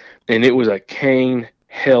 dude, and it was a cane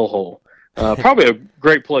hellhole. Probably a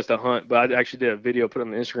great place to hunt, but I actually did a video, put it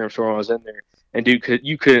on the Instagram story when I was in there, and dude,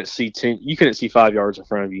 you couldn't see 5 yards in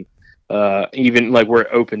front of you, even like where it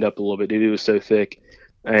opened up a little bit, dude. It was so thick,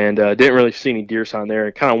 and didn't really see any deer sign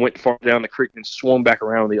there. Kind of went far down the creek and swung back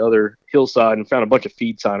around the other hillside and found a bunch of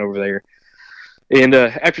feed sign over there. And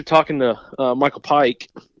after talking to Michael Pike,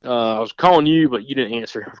 I was calling you, but you didn't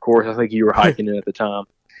answer, of course. I think you were hiking it at the time.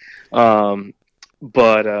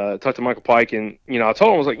 But talked to Michael Pike, and, I told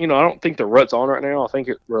him, I was like, I don't think the rut's on right now. I think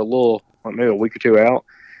we're a little, maybe a week or two out.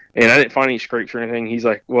 And I didn't find any scrapes or anything. He's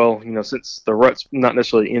like, well, since the rut's not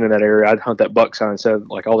necessarily in that area, I'd hunt that buck sign instead of,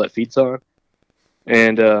 like, all that feed sign.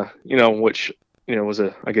 And, which, was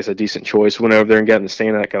I guess a decent choice. Went over there and got in the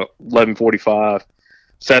stand at like 11:45.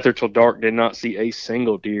 Sat there till dark, did not see a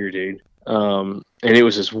single deer, dude. And it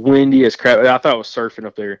was as windy as crap. I thought I was surfing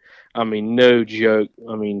up there. I mean, no joke.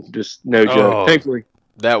 I mean, just no joke. Thankfully,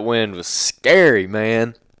 that wind was scary,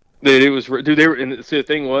 man. Dude, it was. Dude, and the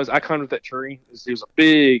thing was, I climbed up that tree. It was a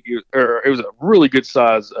big, it was a really good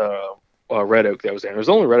size red oak that was there. It was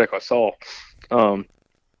the only red oak I saw. Climbed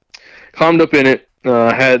up in it.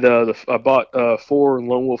 I bought 4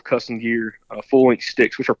 Lone Wolf custom gear full-length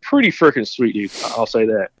sticks, which are pretty freaking sweet, dude. I'll say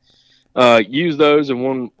that. Used those and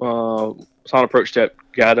one sound approach step,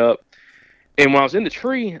 got up. And when I was in the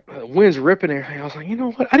tree, the wind's ripping everything. I was like, you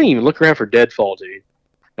know what? I didn't even look around for deadfall, dude.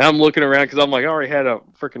 And I'm looking around because I'm like, I already had a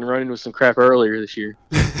freaking run-in with some crap earlier this year.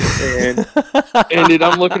 and dude,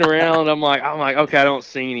 I'm looking around. I'm like, okay, I don't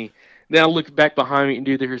see any. Then I look back behind me, and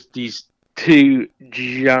dude, there's these 2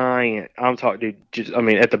 giant, I'm talking, dude,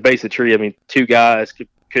 at the base of the tree, 2 guys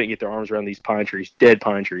couldn't get their arms around these pine trees, dead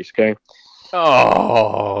pine trees, okay?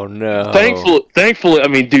 Oh, no.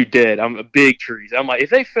 Thankfully, dude, dead. I'm big trees. I'm like, if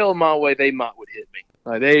they fell my way, they would hit me.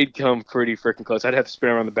 Like, they'd come pretty freaking close. I'd have to spin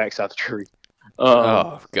around the backside of the tree.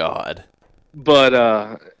 Oh, God.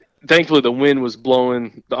 But, thankfully, the wind was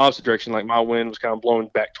blowing the opposite direction. Like, my wind was kind of blowing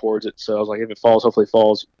back towards it. So I was like, if it falls, hopefully it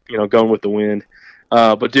falls, going with the wind.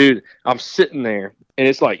 But dude, I'm sitting there, and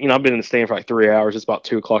it's like, I've been in the stand for like 3 hours. It's about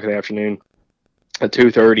 2:00 in the afternoon, at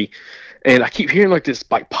 2:30, and I keep hearing like this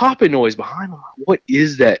like popping noise behind me. I'm like, what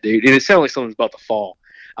is that, dude? And it sounded like something's about to fall.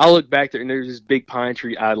 I look back there, and there's this big pine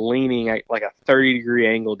tree leaning at like a 30-degree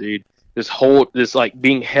angle, dude. This like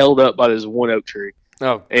being held up by this one oak tree.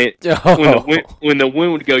 Oh, and when the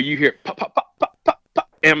wind would go, you hear pop, pop, pop, pop, pop, pop.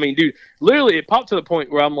 And dude, literally, it popped to the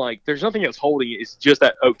point where I'm like, there's nothing else holding it. It's just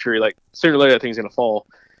that oak tree. Like, sooner or later, that thing's gonna fall.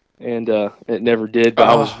 And it never did. But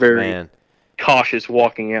I was very cautious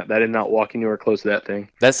walking out. I did not walk anywhere close to that thing.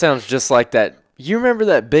 That sounds just like that. You remember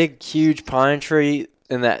that big, huge pine tree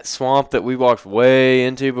in that swamp that we walked way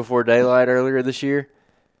into before daylight earlier this year?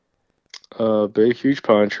 Big, huge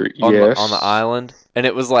pine tree. Yes. On the island. And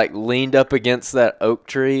it was like leaned up against that oak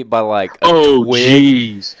tree by like a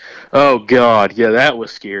twig. Jeez. Oh, God. Yeah, that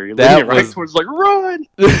was scary. That was... right towards like, run!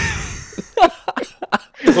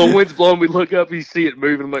 When wind's blowing, we look up, you see it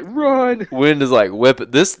moving. I'm like, run! Wind is like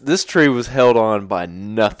whipping. This tree was held on by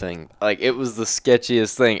nothing. Like, it was the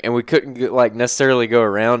sketchiest thing. And we couldn't necessarily go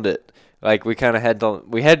around it. Like, we kind of had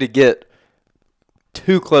to get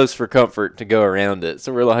too close for comfort to go around it.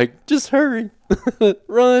 So we're like, just hurry.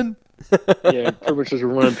 Run. Yeah, pretty much just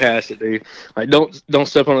running past it, dude. Like, don't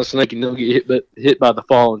step on a snake and don't get hit by the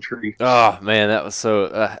fallen tree. Oh man, that was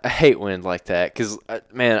so. I hate wind like that because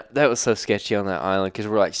man, that was so sketchy on that island because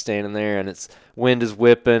we're like standing there and wind is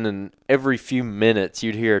whipping and every few minutes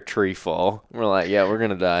you'd hear a tree fall. We're like, yeah, we're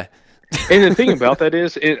gonna die. And the thing about that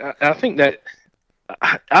is, I think that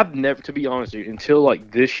I've never, to be honest, dude, until like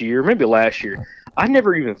this year, maybe last year, I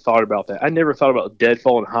never even thought about that. I never thought about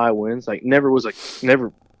deadfall and high winds. Never was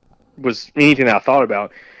anything that I thought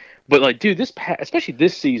about. But dude, especially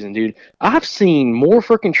this season, dude, I've seen more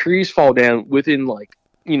freaking trees fall down within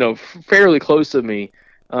fairly close to me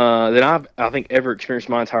than I think ever experienced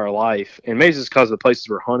my entire life. And maybe it's just because of the places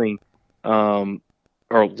we're hunting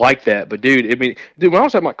are like that. But dude, when I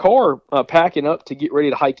was at my car packing up to get ready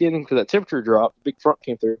to hike in because that temperature dropped, big front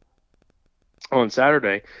came through on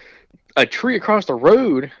Saturday. A tree across the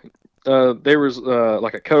road. There was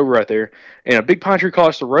a cove right there, and a big pine tree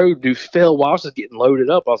across the road. Dude fell while I was just getting loaded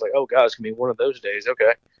up. I was like, "Oh God, it's gonna be one of those days."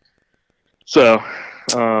 Okay, so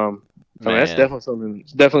that's definitely something.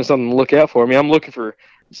 It's definitely something to look out for. I mean,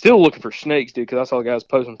 still looking for snakes, dude, because I saw guys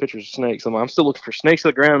posting pictures of snakes. I'm still looking for snakes on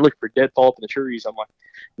the ground, looking for deadfall up in the trees. I'm like,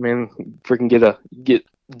 man, freaking get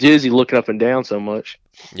dizzy looking up and down so much.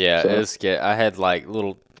 Yeah, I had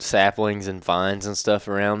little saplings and vines and stuff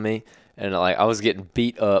around me, and I was getting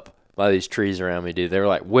beat up by these trees around me, dude. They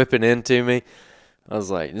were whipping into me. I was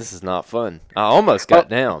like, this is not fun. I almost got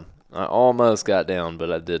down.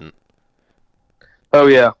 But I didn't. Oh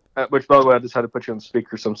yeah. Which, by the way, I just had to put you on the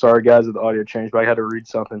speaker, so I'm sorry, guys, if the audio changed, but I had to read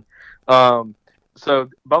something. So,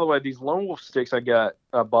 by the way, these Lone Wolf sticks I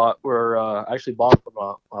bought were I actually bought from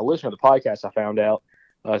a listener of the podcast. I found out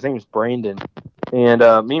his name was Brandon, and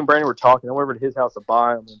me and Brandon were talking. I went over to his house to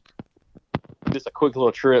buy them, and just a quick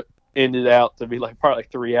little trip ended out to be probably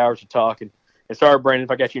 3 hours of talking. And sorry, Brandon,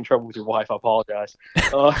 if I got you in trouble with your wife, I apologize.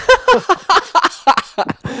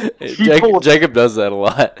 Jacob does that a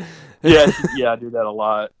lot. Yeah, I do that a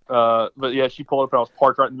lot. But yeah, she pulled up and I was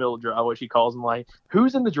parked right in the middle of the driveway. She calls and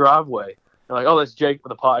who's in the driveway? I'm like, oh, that's Jake for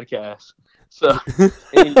the podcast. So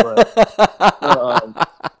anyway,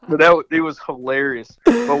 but it was hilarious.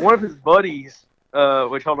 But one of his buddies,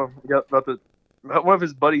 one of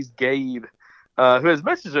his buddies, Gabe, who has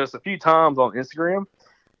messaged us a few times on Instagram.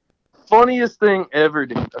 Funniest thing ever,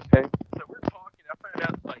 dude. Okay, so we're talking. I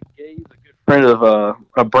found out Gabe's a good friend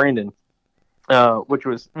of Brandon. Which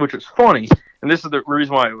was funny, and this is the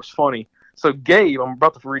reason why it was funny. So Gabe, I'm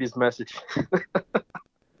about to read his message.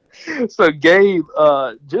 So Gabe,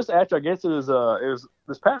 just after I guess it was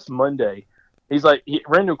this past Monday, he's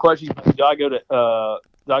random question. Do I go to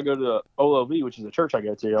OLV, which is a church I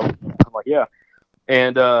go to? I'm like, yeah.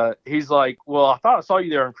 And he's like, well, I thought I saw you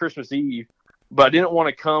there on Christmas Eve, but I didn't want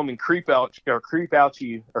to come and creep at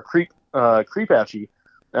you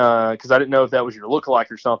because I didn't know if that was your lookalike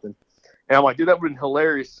or something. And I'm like, dude, that would have been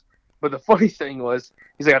hilarious. But the funny thing was,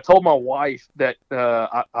 he's like, I told my wife that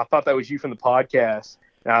I thought that was you from the podcast.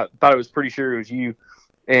 And I thought it was pretty sure it was you.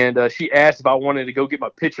 And she asked if I wanted to go get my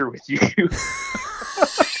picture with you.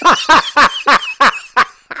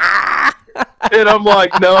 And I'm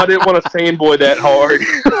like, no, I didn't want to fanboy that hard.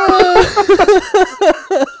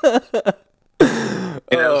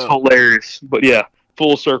 And it was hilarious. But yeah,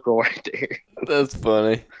 full circle right there. That's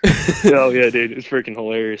funny. Oh yeah, dude, it's freaking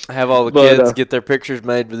hilarious. Have all the kids get their pictures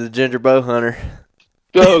made with the ginger bow hunter.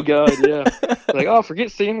 Oh god, yeah.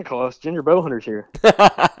 Forget Santa Claus, ginger bow hunter's here.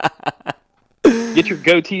 Get your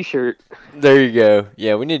goatee shirt. There you go.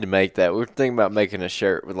 Yeah, we need to make that. We're thinking about making a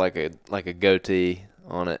shirt with a goatee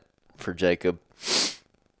on it for Jacob.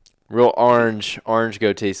 Real orange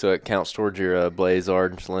goatee, so it counts towards your Blaze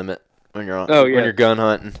Orange limit when you're when you're gun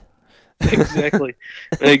hunting. Exactly.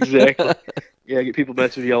 Yeah, I get people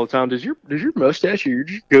messaging me all the time. Does your mustache or your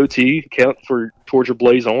goatee count towards your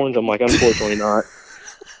Blaze Orange? I'm like, unfortunately not.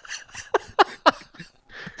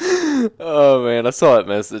 Oh man, I saw that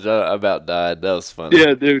message. I about died. That was funny.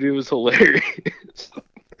 Yeah, dude, it was hilarious.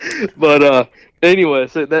 But anyway,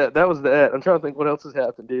 so that was that. I'm trying to think what else has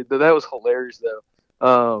happened, dude. That was hilarious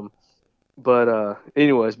though.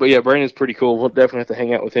 Anyways, but yeah, Brandon's pretty cool. We'll definitely have to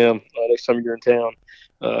hang out with him next time you're in town.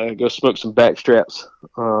 Go smoke some backstraps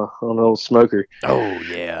on an old smoker. Oh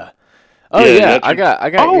yeah. Oh yeah. I got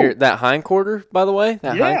that hindquarter, by the way.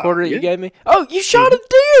 Hindquarter that you gave me. Oh, you shot a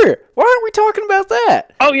deer. Why aren't we talking about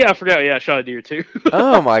that? Oh yeah, I forgot. Yeah, I shot a deer too.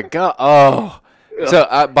 Oh my god. Oh. Yeah.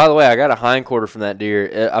 So by the way, I got a hindquarter from that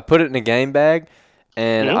deer. I put it in a game bag.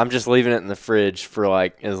 And I'm just leaving it in the fridge for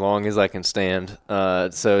as long as I can stand.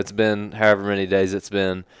 So it's been however many days it's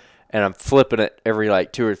been, and I'm flipping it every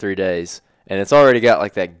 2 or 3 days, and it's already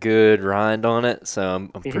got that good rind on it. So I'm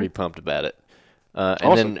pretty pumped about it.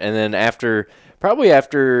 Awesome. And then after I don't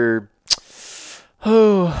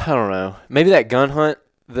know, maybe that gun hunt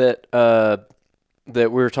that we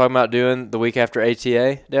were talking about doing the week after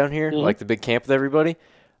ATA down here, the big camp with everybody.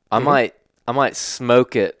 I might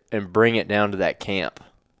smoke it and bring it down to that camp.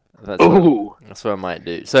 That's what I might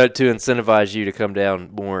do. So to incentivize you to come down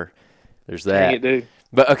more, there's that. Dang it, dude.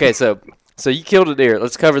 But okay, so So you killed a deer.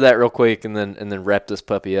 Let's cover that real quick and then wrap this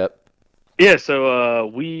puppy up. Yeah,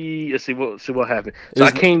 so let's see what happened. So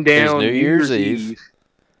I came down New Year's Eve.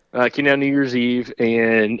 I came down New Year's Eve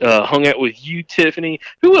and hung out with you, Tiffany.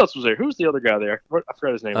 Who else was there? Who was the other guy there? I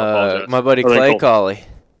forgot his name. I apologize. My buddy Clay Colley.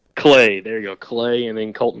 Clay, there you go. Clay, and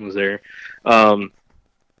then Colton was there. Hung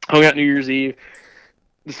out New Year's Eve.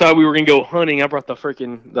 Decided we were gonna go hunting. I brought the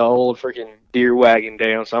old freaking deer wagon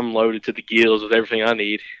down, so I'm loaded to the gills with everything I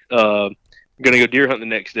need. I'm gonna go deer hunt the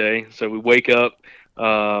next day. So we wake up.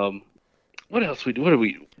 What else we do? What did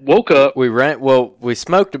we woke up? We ran. Well, we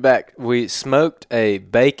smoked a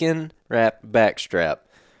bacon wrapped backstrap,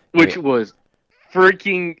 which was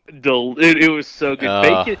freaking it was so good.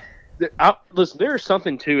 Bacon. Listen, there's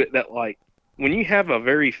something to it that, like, when you have a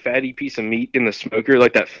very fatty piece of meat in the smoker,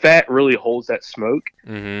 like, that fat really holds that smoke.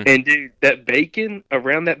 Mm-hmm. And dude, that bacon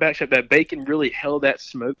around that backstrap, that bacon really held that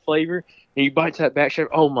smoke flavor. And you bite to that backstrap,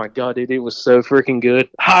 oh my god, dude, it was so freaking good.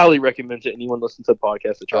 Highly recommend to anyone listening to the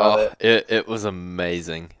podcast to try that. It was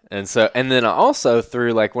amazing. And then I also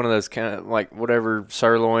threw, like, one of those kind of, like, whatever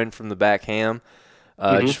sirloin from the back ham.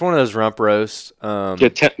 Just one of those rump roasts.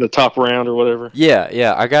 The top round or whatever.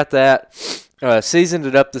 Yeah, I got that. Seasoned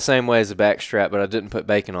it up the same way as a backstrap, but I didn't put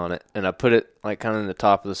bacon on it. And I put it, like, kind of in the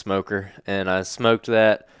top of the smoker. And I smoked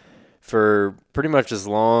that for pretty much as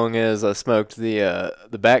long as I smoked the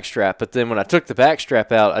backstrap. But then when I took the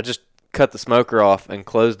backstrap out, I just cut the smoker off and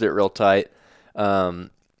closed it real tight, and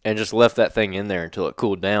just left that thing in there until it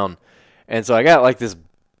cooled down. And so I got, like, this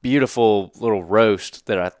beautiful little roast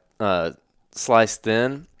that I sliced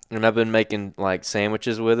thin, and I've been making, like,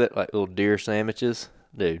 sandwiches with it, like little deer sandwiches.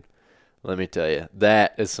 Dude, let me tell you,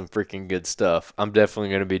 that is some freaking good stuff. I'm definitely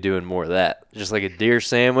going to be doing more of that. Just like a deer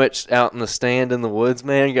sandwich out in the stand in the woods,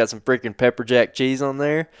 man. You got some freaking pepper jack cheese on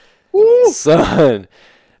there. Woo! Son,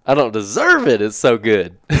 I don't deserve it. It's so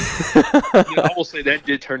good. I will say that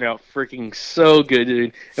did turn out freaking so good,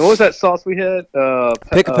 dude. And what was that sauce we had?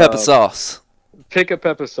 Pick a pepper sauce. Pick a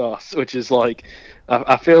pepper sauce, which is like,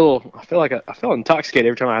 I feel intoxicated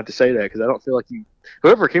every time I have to say that, because I don't feel like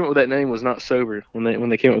whoever came up with that name was not sober when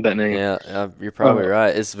they came up with that name. Yeah, you're probably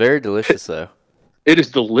right. It's very delicious though. It is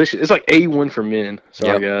delicious. It's like A1 for men.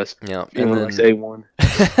 Sorry, guys. Yeah, and then A1.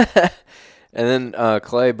 And then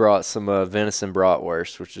Clay brought some venison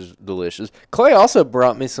bratwurst, which is delicious. Clay also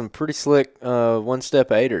brought me some pretty slick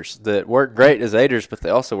one-step aiders that work great as aiders, but they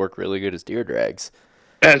also work really good as deer drags.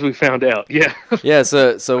 As we found out, yeah. Yeah,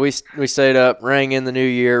 so we stayed up, rang in the new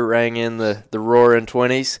year, rang in the roaring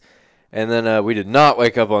 20s, and then we did not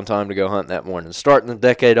wake up on time to go hunt that morning. Starting the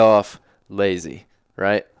decade off lazy,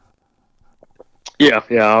 right? Yeah,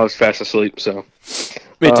 I was fast asleep, so.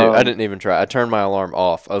 Me too. I didn't even try. I turned my alarm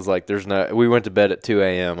off. I was like, we went to bed at 2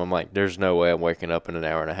 a.m. I'm like, there's no way I'm waking up in an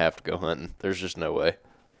hour and a half to go hunting. There's just no way.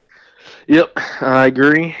 Yep, I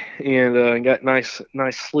agree, and got nice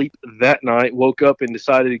sleep that night. Woke up and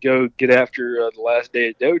decided to go get after the last day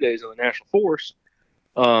of doe days on the National Forest,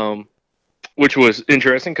 which was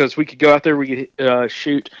interesting because we could go out there, we could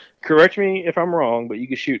shoot. Correct me if I'm wrong, but you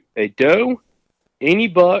could shoot a doe, any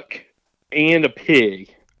buck, and a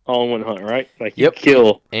pig all in one hunt, right? Like, you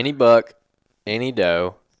kill any buck, any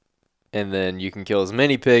doe, and then you can kill as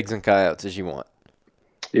many pigs and coyotes as you want.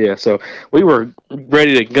 Yeah, so we were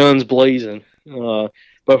ready to guns blazing. But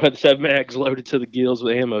we had the 7 mags loaded to the gills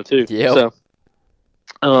with ammo too. Yeah.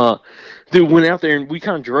 So, dude, went out there and we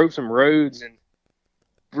kind of drove some roads and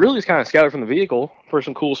really just kind of scouted from the vehicle for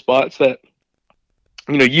some cool spots that,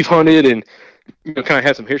 you've hunted and kind of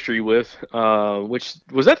had some history with. Which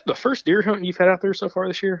was that the first deer hunt you've had out there so far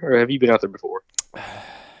this year, or have you been out there before?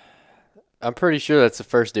 I'm pretty sure that's the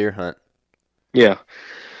first deer hunt. Yeah.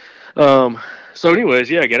 So anyways,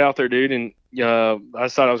 yeah, get out there, dude, and I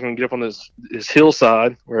decided I was going to get up on this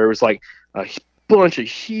hillside where it was like a bunch of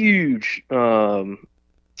huge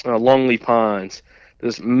longleaf pines,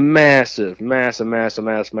 this massive,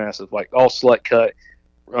 like all select cut.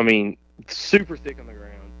 I mean, super thick on the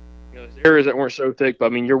ground. There's areas that weren't so thick, but I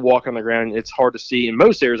mean, you're walking on the ground, it's hard to see. In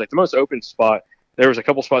most areas, like the most open spot, there was a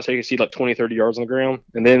couple spots that you could see like 20, 30 yards on the ground.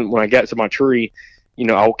 And then when I got to my tree,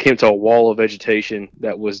 I came to a wall of vegetation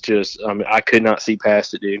that was just, I could not see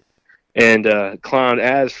past it, dude. And climbed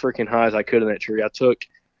as freaking high as I could in that tree. I took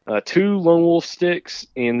 2 lone wolf sticks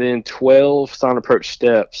and then 12 sign approach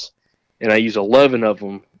steps, and I used 11 of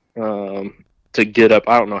them to get up.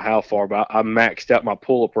 I don't know how far, but I maxed out my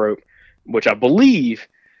pull-up rope, which I believe,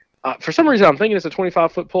 for some reason I'm thinking it's a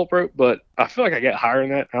 25-foot pull-up rope, but I feel like I got higher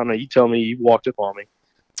than that. I don't know. You tell me. You walked up on me.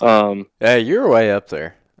 Hey, you're way up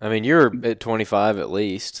there. I mean, you're at 25 at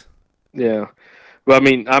least. Yeah. But I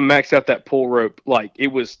mean, I maxed out that pull rope. Like, it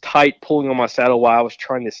was tight pulling on my saddle while I was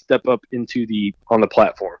trying to step up on the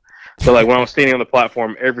platform. So like when I was standing on the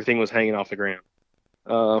platform, everything was hanging off the ground,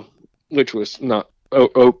 which was not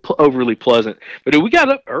overly pleasant. But dude, we got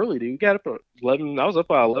up early, dude. We got up at 11. I was up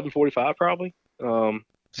by 11:45 probably.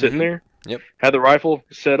 Sitting there. Yep. Had the rifle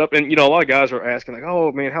set up, and a lot of guys are asking like,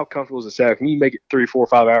 "Oh man, how comfortable is the saddle? Can you make it 3, 4,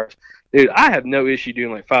 5 hours?" Dude, I have no issue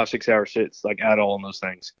doing like 5, 6 hour sits like at all on those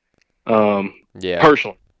things.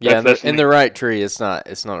 Personally, that's in the right tree, it's not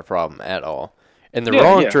a problem at all. In the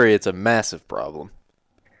wrong tree, it's a massive problem.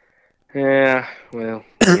 Yeah, well,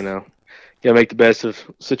 gotta make the best of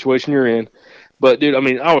the situation you're in. But dude, I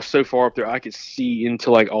mean, I was so far up there, I could see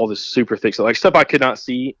into like all this super thick stuff, like stuff I could not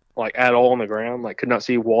see like at all on the ground, like could not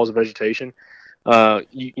see walls of vegetation. When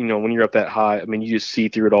you're up that high, I mean, you just see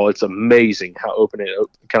through it all. It's amazing how open it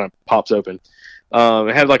kind of pops open.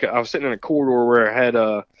 It had I was sitting in a corridor where I had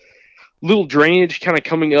a little drainage kind of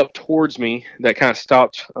coming up towards me that kind of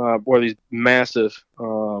stopped where these massive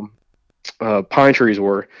pine trees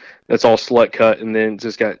were. That's all select cut, and then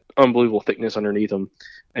just got unbelievable thickness underneath them,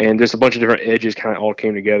 and just a bunch of different edges kind of all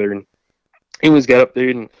came together. And anyways, got up there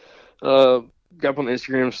and got up on the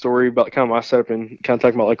Instagram story about kind of my setup and kind of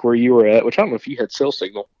talking about like where you were at, which I don't know if you had cell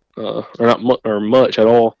signal or not much at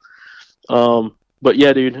all. But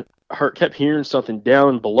yeah, dude, kept hearing something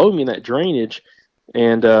down below me in that drainage,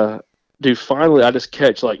 and dude, finally I just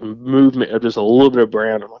catch like movement of just a little bit of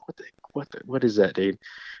brown. I'm like, what is that, dude?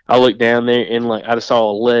 I looked down there and like I just saw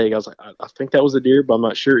a leg. I was like, I think that was a deer, but I'm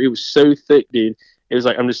not sure. It was so thick, dude. It was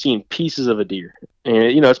like I'm just seeing pieces of a deer, and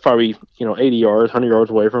it's probably 80 yards, 100 yards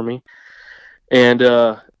away from me. And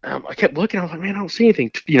I kept looking. I was like, man, I don't see anything.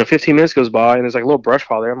 15 minutes goes by, and there's like a little brush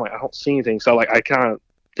pile there. I'm like, I don't see anything. So like I kind of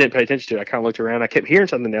didn't pay attention to it. I kind of looked around. I kept hearing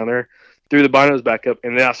something down there. Threw the binos back up,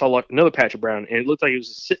 and then I saw like another patch of brown, and it looked like it was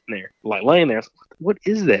just sitting there, like laying there. I was like, what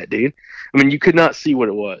is that, dude? I mean, you could not see what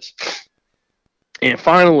it was. And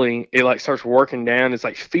finally, it like starts working down. It's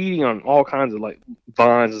like feeding on all kinds of like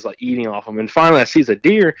vines. It's like eating off them. And finally, I see it's a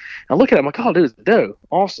deer. I look at it. I'm like, oh, dude, it's a doe.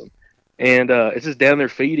 Awesome. And it's just down there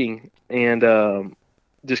feeding and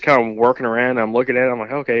just kind of working around. I'm looking at it. I'm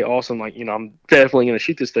like, okay, awesome. Like, I'm definitely going to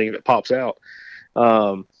shoot this thing if it pops out.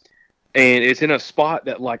 And it's in a spot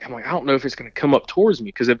that like, I'm like, I don't know if it's going to come up towards me,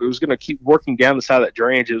 because if it was going to keep working down the side of that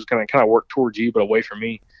drainage, it was going to kind of work towards you, but away from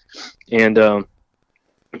me. And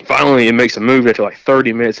finally, it makes a move after like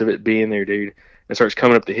 30 minutes of it being there, dude. It starts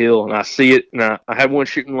coming up the hill, and I see it. And I had one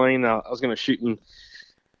shooting lane. I was going to shoot and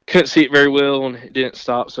couldn't see it very well, and it didn't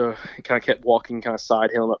stop. So it kind of kept walking, kind of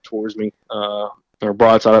side hilling up towards me, or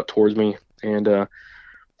broadside up towards me. And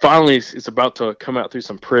finally, it's about to come out through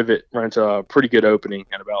some privet right into a pretty good opening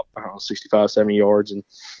at about 65, 70 yards, and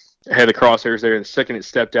I had the crosshairs there. And the second it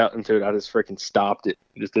stepped out into it, I just freaking stopped it.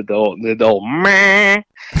 Just did the old meh,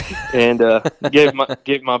 and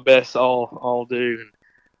gave my best all do.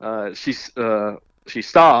 And she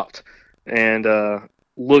stopped and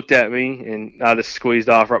looked at me, and I just squeezed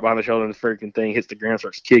off right behind the shoulder, and the freaking thing hits the ground,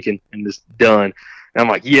 starts kicking, and just done. And I'm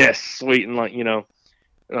like, yes, sweet, and like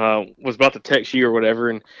was about to text you or whatever,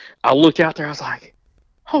 and I looked out there. I was like,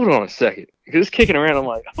 hold on a second, because it's kicking around. I'm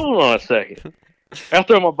like, hold on a second. I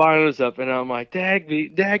throw my binos up, and I'm like,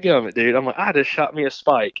 dadgummit, dude. I'm like, I just shot me a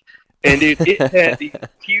spike. And, dude, it had the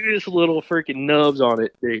cutest little freaking nubs on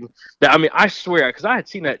it, dude. I mean, I swear, because I had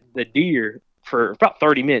seen the deer for about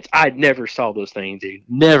 30 minutes. I never saw those things, dude.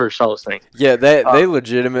 Never saw those things. Yeah, they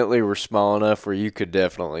legitimately were small enough where you could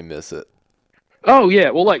definitely miss it. Oh, yeah.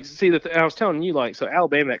 Well, like, see, I was telling you, like, so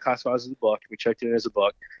Alabama, that classifies as a buck. We checked it as a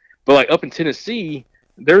buck. But, like, up in Tennessee,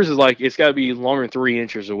 theirs is like, it's got to be longer than 3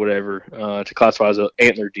 inches or whatever to classify as an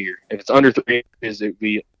antlered deer. If it's under 3 inches, it would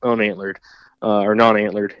be unantlered or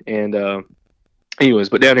non-antlered. And anyways,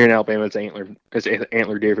 but down here in Alabama, it's antlered. It's an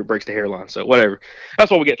antlered deer if it breaks the hairline. So whatever. That's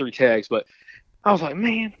why we get 3 tags. But I was like,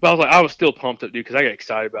 man. But I was still pumped up, dude, because I got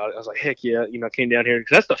excited about it. I was like, heck yeah. I came down here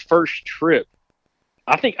because that's the first trip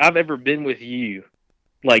I think I've ever been with you,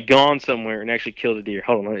 like gone somewhere and actually killed a deer.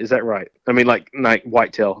 Hold on, is that right? I mean, like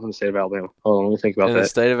whitetail in the state of Alabama. Hold on, let me think about that. In the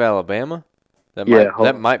state of Alabama? That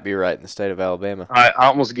might be right in the state of Alabama. I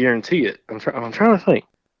almost guarantee it. I'm trying to think.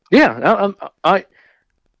 Yeah, I'm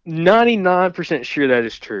 99% sure that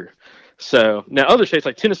is true. So now other states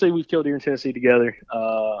like Tennessee, we've killed deer in Tennessee together.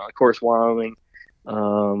 Of course, Wyoming.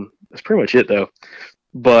 That's pretty much it though.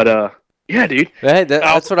 But yeah, dude. Hey,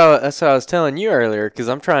 that's what I was telling you earlier, because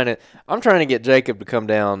I'm trying to get Jacob to come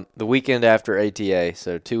down the weekend after ATA,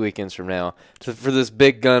 so 2 weekends from now, for this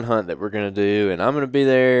big gun hunt that we're gonna do, and I'm gonna be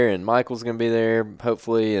there, and Michael's gonna be there,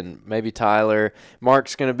 hopefully, and maybe Tyler.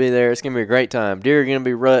 Mark's gonna be there. It's gonna be a great time. Deer are gonna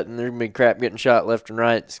be rutting. There's gonna be crap getting shot left and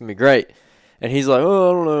right. It's gonna be great. And he's like, oh,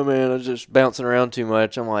 I don't know, man. I was just bouncing around too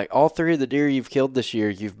much. I'm like, all 3 of the deer you've killed this year,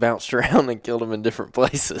 you've bounced around and killed them in different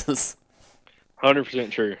places.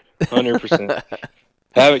 100% true. 100%.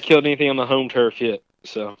 I haven't killed anything on the home turf yet,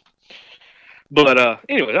 so. But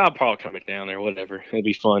anyway, I'll probably come down there, whatever. It'll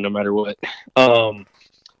be fun no matter what.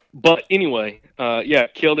 But anyway, yeah,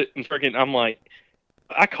 killed it, and freaking, I'm like,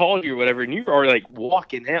 I called you or whatever, and you were already like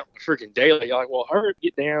walking out freaking daylight. You're like, well, hurry,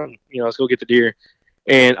 get down, let's go get the deer.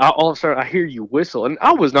 And all of a sudden, I hear you whistle, and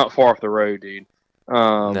I was not far off the road, dude.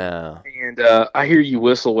 No. And I hear you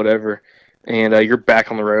whistle, whatever, and you're back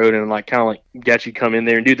on the road, and like kind of like got you come in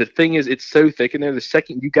there. And dude, the thing is, it's so thick in there. The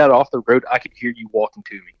second you got off the road, I could hear you walking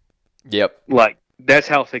to me. Yep. Like that's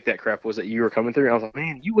how thick that crap was that you were coming through. And I was like,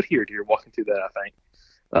 man, you would hear a deer walking through that, I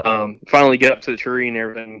think. Finally get up to the tree and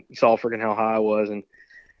everything. You saw freaking how high I was, and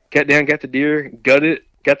got down, got the deer, gutted it,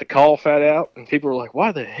 got the caul fat out, and people were like,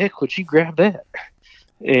 why the heck would you grab that?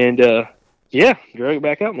 And yeah, drag it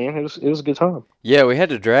back out, man. It was a good time. Yeah, we had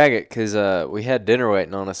to drag it because we had dinner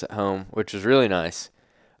waiting on us at home, which was really nice.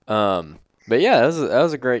 But yeah, that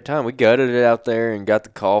was a great time. We gutted it out there and got the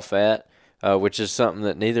caul fat, which is something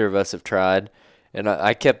that neither of us have tried. And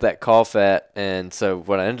I kept that caul fat, and so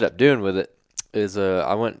what I ended up doing with it is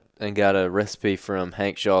I went and got a recipe from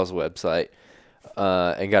Hank Shaw's website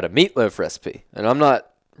and got a meatloaf recipe. And I'm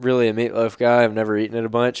not really a meatloaf guy. I've never eaten it a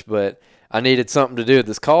bunch, but I needed something to do with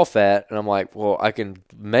this caul fat, and I'm like, well, I can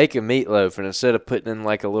make a meatloaf, and instead of putting in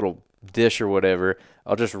like a little dish or whatever,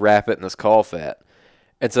 I'll just wrap it in this caul fat.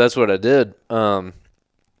 And so that's what I did. Put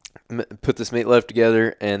this meatloaf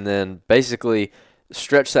together, and then basically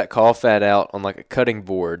stretch that caul fat out on like a cutting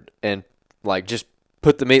board, and like just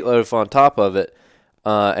put the meatloaf on top of it,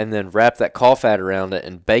 and then wrap that caul fat around it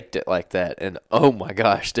and baked it like that. And oh my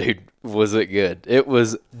gosh, dude, was it good? It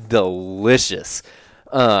was delicious.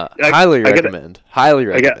 Highly recommend. Highly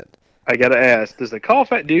recommend. I gotta ask, does the caul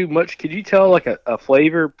fat do much? Could you tell like a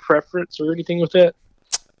flavor preference or anything with that?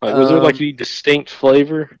 Like, was there like any distinct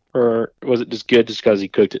flavor, or was it just good just because he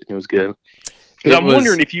cooked it and it was good? Because I'm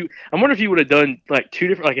wondering if you would have done like two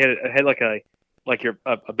different, like had like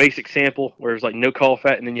a basic sample where there's like no caul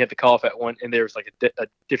fat, and then you had the caul fat one, and there was like a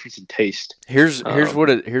difference in taste. Here's what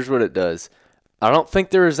it does. I don't think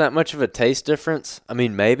there was that much of a taste difference. I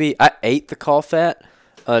mean, maybe I ate the caul fat.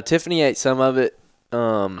 Tiffany ate some of it,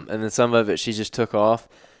 and then some of it she just took off.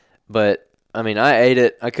 But I mean, I ate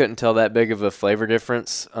it. I couldn't tell that big of a flavor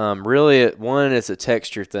difference. Really, one, it's a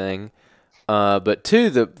texture thing. But two,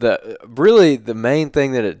 the main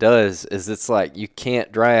thing that it does is it's like you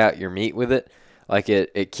can't dry out your meat with it. Like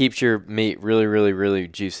it keeps your meat really, really, really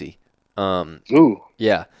juicy. Ooh.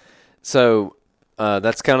 Yeah. So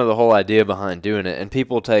that's kind of the whole idea behind doing it. And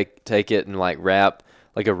people take it and like wrap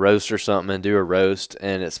like a roast or something and do a roast,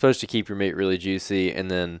 and it's supposed to keep your meat really juicy,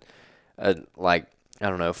 and then like, I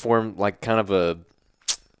don't know, form like kind of a,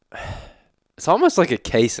 it's almost like a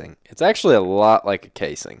casing. It's actually a lot like a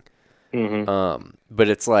casing. Mm-hmm. But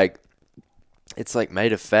it's like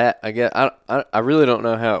made of fat. I guess I really don't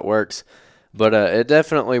know how it works, but it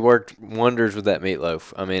definitely worked wonders with that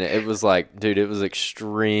meatloaf. I mean, it was like, dude, it was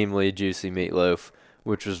extremely juicy meatloaf,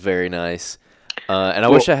 which was very nice. And I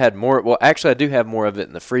wish I had more. Well, actually, I do have more of it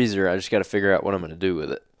in the freezer. I just got to figure out what I'm going to do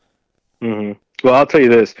with it. Mm-hmm. Well, I'll tell you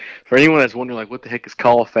this. For anyone that's wondering, like, what the heck is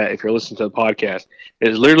caul fat, if you're listening to the podcast,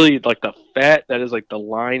 it's literally like the fat that is like the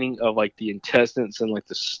lining of like the intestines and like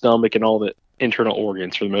the stomach and all the internal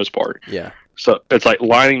organs for the most part. Yeah. So it's like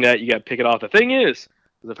lining that. You got to pick it off. The thing is,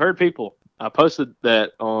 I've heard people, I posted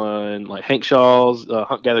that on like Hank Shaw's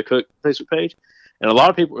Hunt Gather Cook Facebook page. And a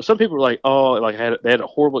lot of people, some people were like, oh, like they had a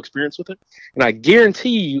horrible experience with it. And I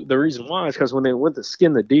guarantee you the reason why is because when they went to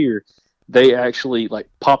skin the deer, they actually like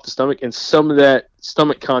popped the stomach, and some of that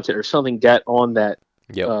stomach content or something got on that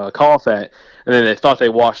caul fat, and then they thought they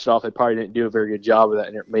washed it off. They probably didn't do a very good job of that,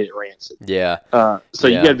 and it made it rancid. Yeah. So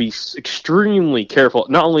you got to be extremely careful.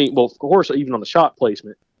 Not only, well, of course, even on the shot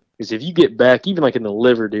placement, because if you get back, even like in the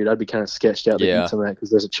liver, dude, I'd be kind of sketched out to eat some of that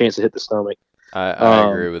because there's a chance to hit the stomach. I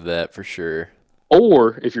agree with that for sure.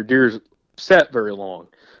 Or if your deer's sat very long,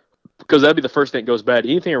 because that'd be the first thing that goes bad.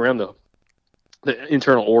 Anything around the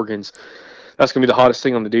internal organs, that's going to be the hottest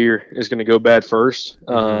thing on the deer, is going to go bad first.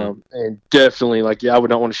 And definitely, like, I would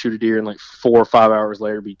not want to shoot a deer and like 4 or 5 hours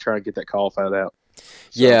later be trying to get that caul fat out. So.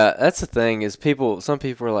 Yeah, that's the thing is some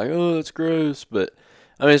people are like, oh, it's gross. But,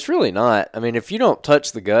 I mean, it's really not. I mean, if you don't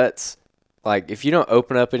touch the guts, like if you don't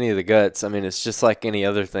open up any of the guts, I mean, it's just like any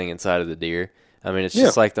other thing inside of the deer. I mean, it's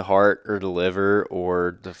just like the heart or the liver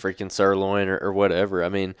or the freaking sirloin or whatever. I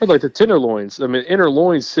mean, or like the tenderloins. I mean, inner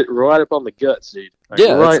loins sit right up on the guts, dude. Like,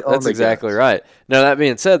 yeah, right that's exactly guts. right. Now, that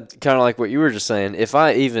being said, kind of like what you were just saying, if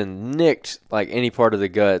I even nicked like any part of the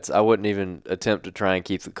guts, I wouldn't even attempt to try and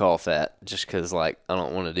keep the caul fat just because like I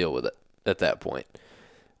don't want to deal with it at that point.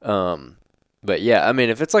 But yeah, I mean,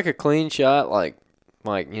 if it's like a clean shot, like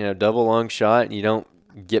double lung shot, and you don't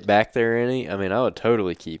get back there any, I mean, I would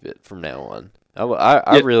totally keep it from now on.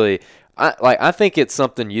 I think it's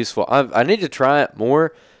something useful. I need to try it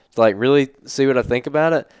more to like really see what I think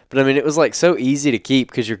about it. But I mean, it was like so easy to keep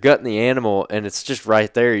because you're gutting the animal and it's just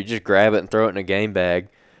right there. You just grab it and throw it in a game bag.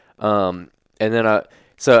 And then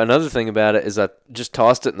so another thing about it is I just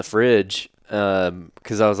tossed it in the fridge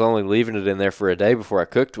because I was only leaving it in there for a day before I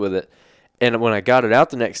cooked with it. And when I got it out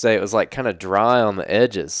the next day, it was like kind of dry on the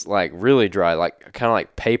edges, like really dry, like kind of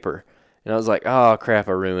like paper. And I was like, oh crap,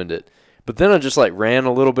 I ruined it. But then I just like ran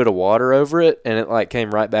a little bit of water over it, and it like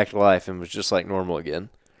came right back to life and was just like normal again,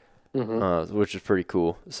 which is pretty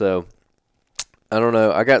cool. So I don't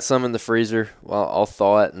know. I got some in the freezer. Well, I'll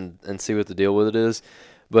thaw it and see what the deal with it is.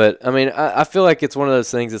 But I mean, I feel like it's one of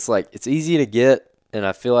those things. It's like it's easy to get, and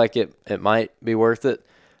I feel like it might be worth it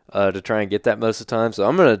to try and get that most of the time. So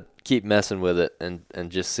I'm gonna keep messing with it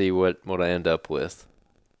and just see what I end up with.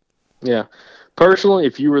 Yeah. Personally,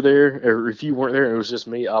 if you were there or if you weren't there and it was just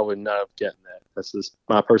me, I would not have gotten that. That's just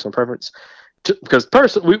my personal preference. Because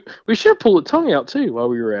we should pull the tongue out too while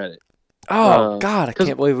we were at it. Oh God, I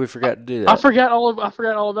can't believe we forgot to do that. I forgot all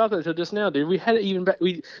about that until just now, dude. We had it even back.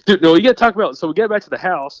 You got to talk about. So we get back to the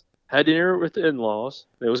house. Had dinner with the in-laws.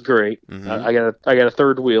 It was great. Mm-hmm. I got a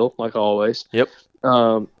third wheel like always. Yep.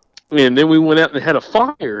 And then we went out and had a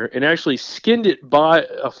fire and actually skinned it by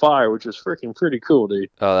a fire, which was freaking pretty cool, dude.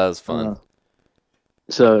 Oh, that was fun.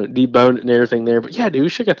 So deboned it and everything there. But yeah, dude, we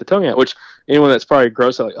should have got the tongue out, which anyone that's probably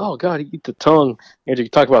gross out, like, oh God, you eat the tongue. And you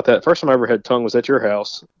talk about that. First time I ever had tongue was at your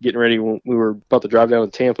house, getting ready when we were about to drive down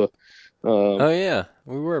to Tampa. Oh yeah,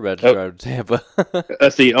 we were about to drive to Tampa.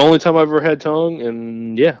 That's the only time I've ever had tongue,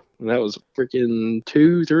 and yeah, that was freaking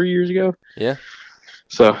 2-3 years ago. Yeah.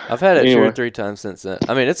 So I've had it 2 or 3 times since then.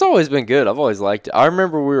 I mean, it's always been good. I've always liked it. I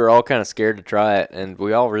remember we were all kind of scared to try it, and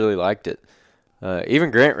we all really liked it.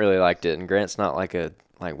 Even Grant really liked it, and Grant's not like a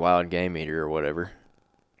wild game eater or whatever.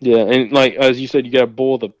 Yeah, and like as you said, you got to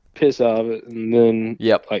boil the piss out of it, and then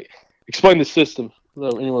like explain the system.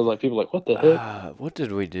 So anyone's like, people are like, what the heck? What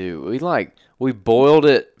did we do? We boiled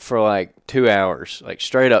it for like 2 hours, like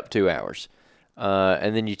straight up 2 hours,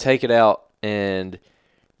 and then you take it out and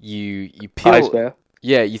you peel. Ice bath.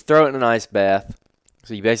 Yeah, you throw it in an ice bath.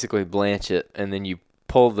 So you basically blanch it, and then you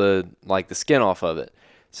pull the skin off of it.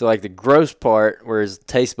 So like the gross part, where his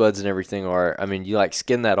taste buds and everything are, I mean, you like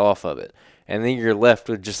skin that off of it, and then you're left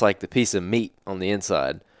with just like the piece of meat on the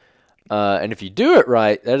inside. And if you do it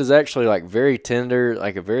right, that is actually like very tender,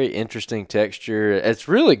 like a very interesting texture. It's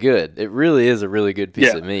really good. It really is a really good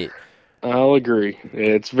piece of meat. I'll agree.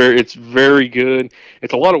 It's very good.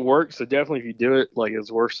 It's a lot of work, so definitely if you do it, like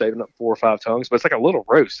it's worth saving up 4 or 5 tongues. But it's like a little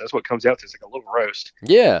roast. That's what it comes out to. It's like a little roast.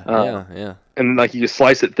 Yeah, yeah. And like you just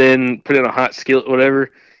slice it thin, put it in a hot skillet,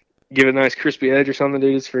 whatever. Give it a nice crispy edge or something,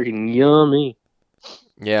 dude. It's freaking yummy.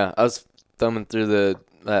 Yeah, I was thumbing through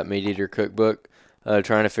that Meat Eater cookbook,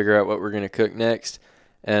 trying to figure out what we're gonna cook next,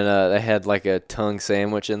 and they had like a tongue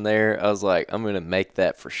sandwich in there. I was like, I'm gonna make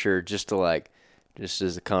that for sure, just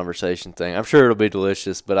as a conversation thing. I'm sure it'll be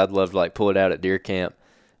delicious, but I'd love to like pull it out at deer camp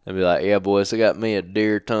and be like, yeah, boys, I got me a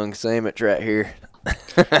deer tongue sandwich right here.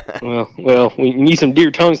 well, we need some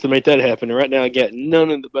deer tongues to make that happen. And right now I got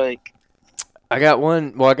none in the bank. I got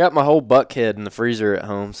one. Well, I got my whole buck head in the freezer at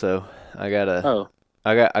home, so I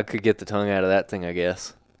could get the tongue out of that thing, I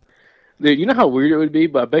guess. Dude, you know how weird it would be?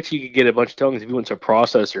 But I bet you could get a bunch of tongues if you went to a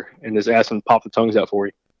processor and just ask them to pop the tongues out for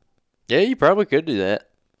you. Yeah, you probably could do that.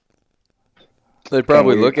 They'd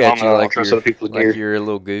probably look at you like you're a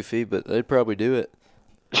little goofy, but they'd probably do it.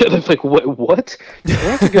 Yeah, they're like, what?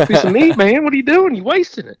 That's a good piece of meat, man. What are you doing? You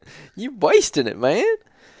wasting it. You wasting it, man.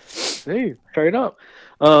 Hey, straight up.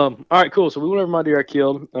 All right, cool. So we went over my deer I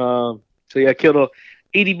killed. So yeah, I killed a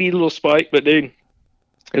ADB little spike, but dude,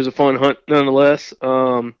 it was a fun hunt nonetheless.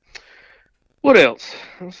 What else?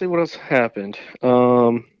 Let's see what else happened.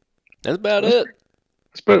 That's about it.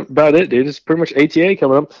 That's about it, dude. It's pretty much ATA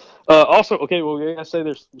coming up. Also, okay, well, I say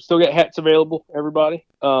we still got hats available, everybody.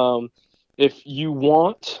 If you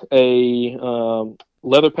want a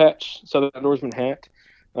leather patch Southern Outdoorsman hat,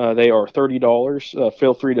 they are $30.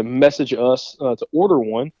 Feel free to message us to order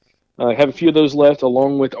one. I have a few of those left,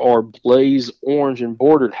 along with our Blaze orange and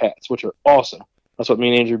bordered hats, which are awesome. That's what me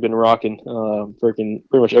and Andrew have been rocking freaking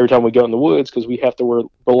pretty much every time we go in the woods, because we have to wear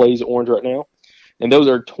Blaze Orange right now. And those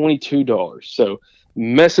are $22. So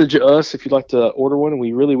message us if you'd like to order one.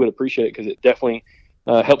 We really would appreciate it, because it definitely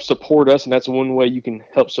helps support us. And that's one way you can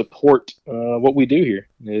help support what we do here,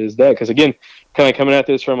 is that. Because, again, kind of coming at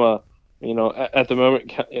this from a, at the moment,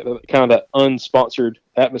 kind of that unsponsored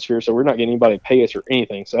atmosphere. So we're not getting anybody to pay us or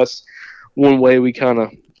anything. So that's one way we kind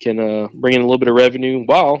of can bring in a little bit of revenue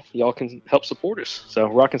while y'all can help support us. So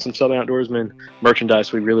rocking some Southern Outdoorsman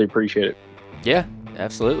merchandise, we really appreciate it. Yeah,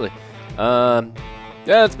 absolutely. Yeah,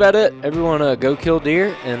 that's about it. Everyone go kill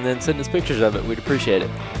deer and then send us pictures of it. We'd appreciate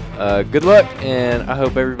it. Good luck, and I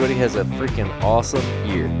hope everybody has a freaking awesome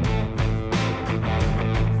year.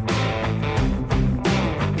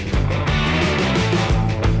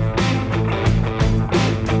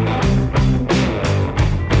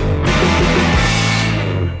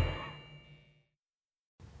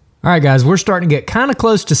 All right, guys, we're starting to get kind of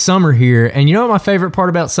close to summer here, and you know what my favorite part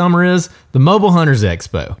about summer is? The Mobile Hunters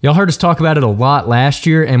Expo. Y'all heard us talk about it a lot last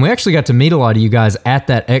year, and we actually got to meet a lot of you guys at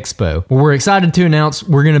that expo. Well, we're excited to announce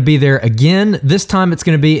we're going to be there again. This time it's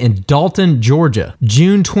going to be in Dalton, Georgia,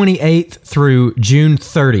 June 28th through June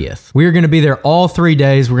 30th. We are going to be there all 3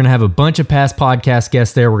 days. We're going to have a bunch of past podcast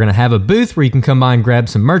guests there. We're going to have a booth where you can come by and grab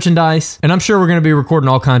some merchandise, and I'm sure we're going to be recording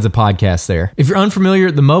all kinds of podcasts there. If you're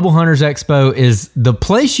unfamiliar, the Mobile Hunters Expo is the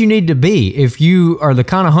place you need to be if you are the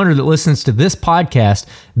kind of hunter that listens to this podcast.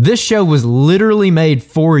 This show was literally made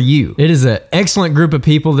for you. It is an excellent group of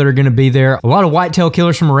people that are going to be there. A lot of whitetail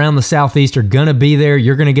killers from around the Southeast are going to be there.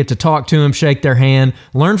 You're going to get to talk to them, shake their hand,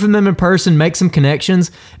 learn from them in person, make some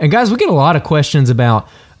connections. And guys, we get a lot of questions about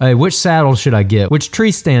which saddle should I get? Which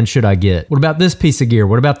tree stand should I get? What about this piece of gear?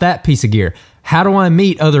 What about that piece of gear? How do I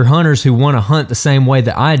meet other hunters who want to hunt the same way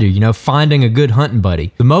that I do? Finding a good hunting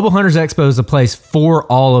buddy. The Mobile Hunters Expo is a place for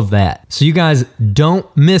all of that. So you guys don't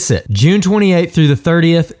miss it. June 28th through the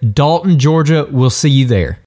 30th, Dalton, Georgia. We'll see you there.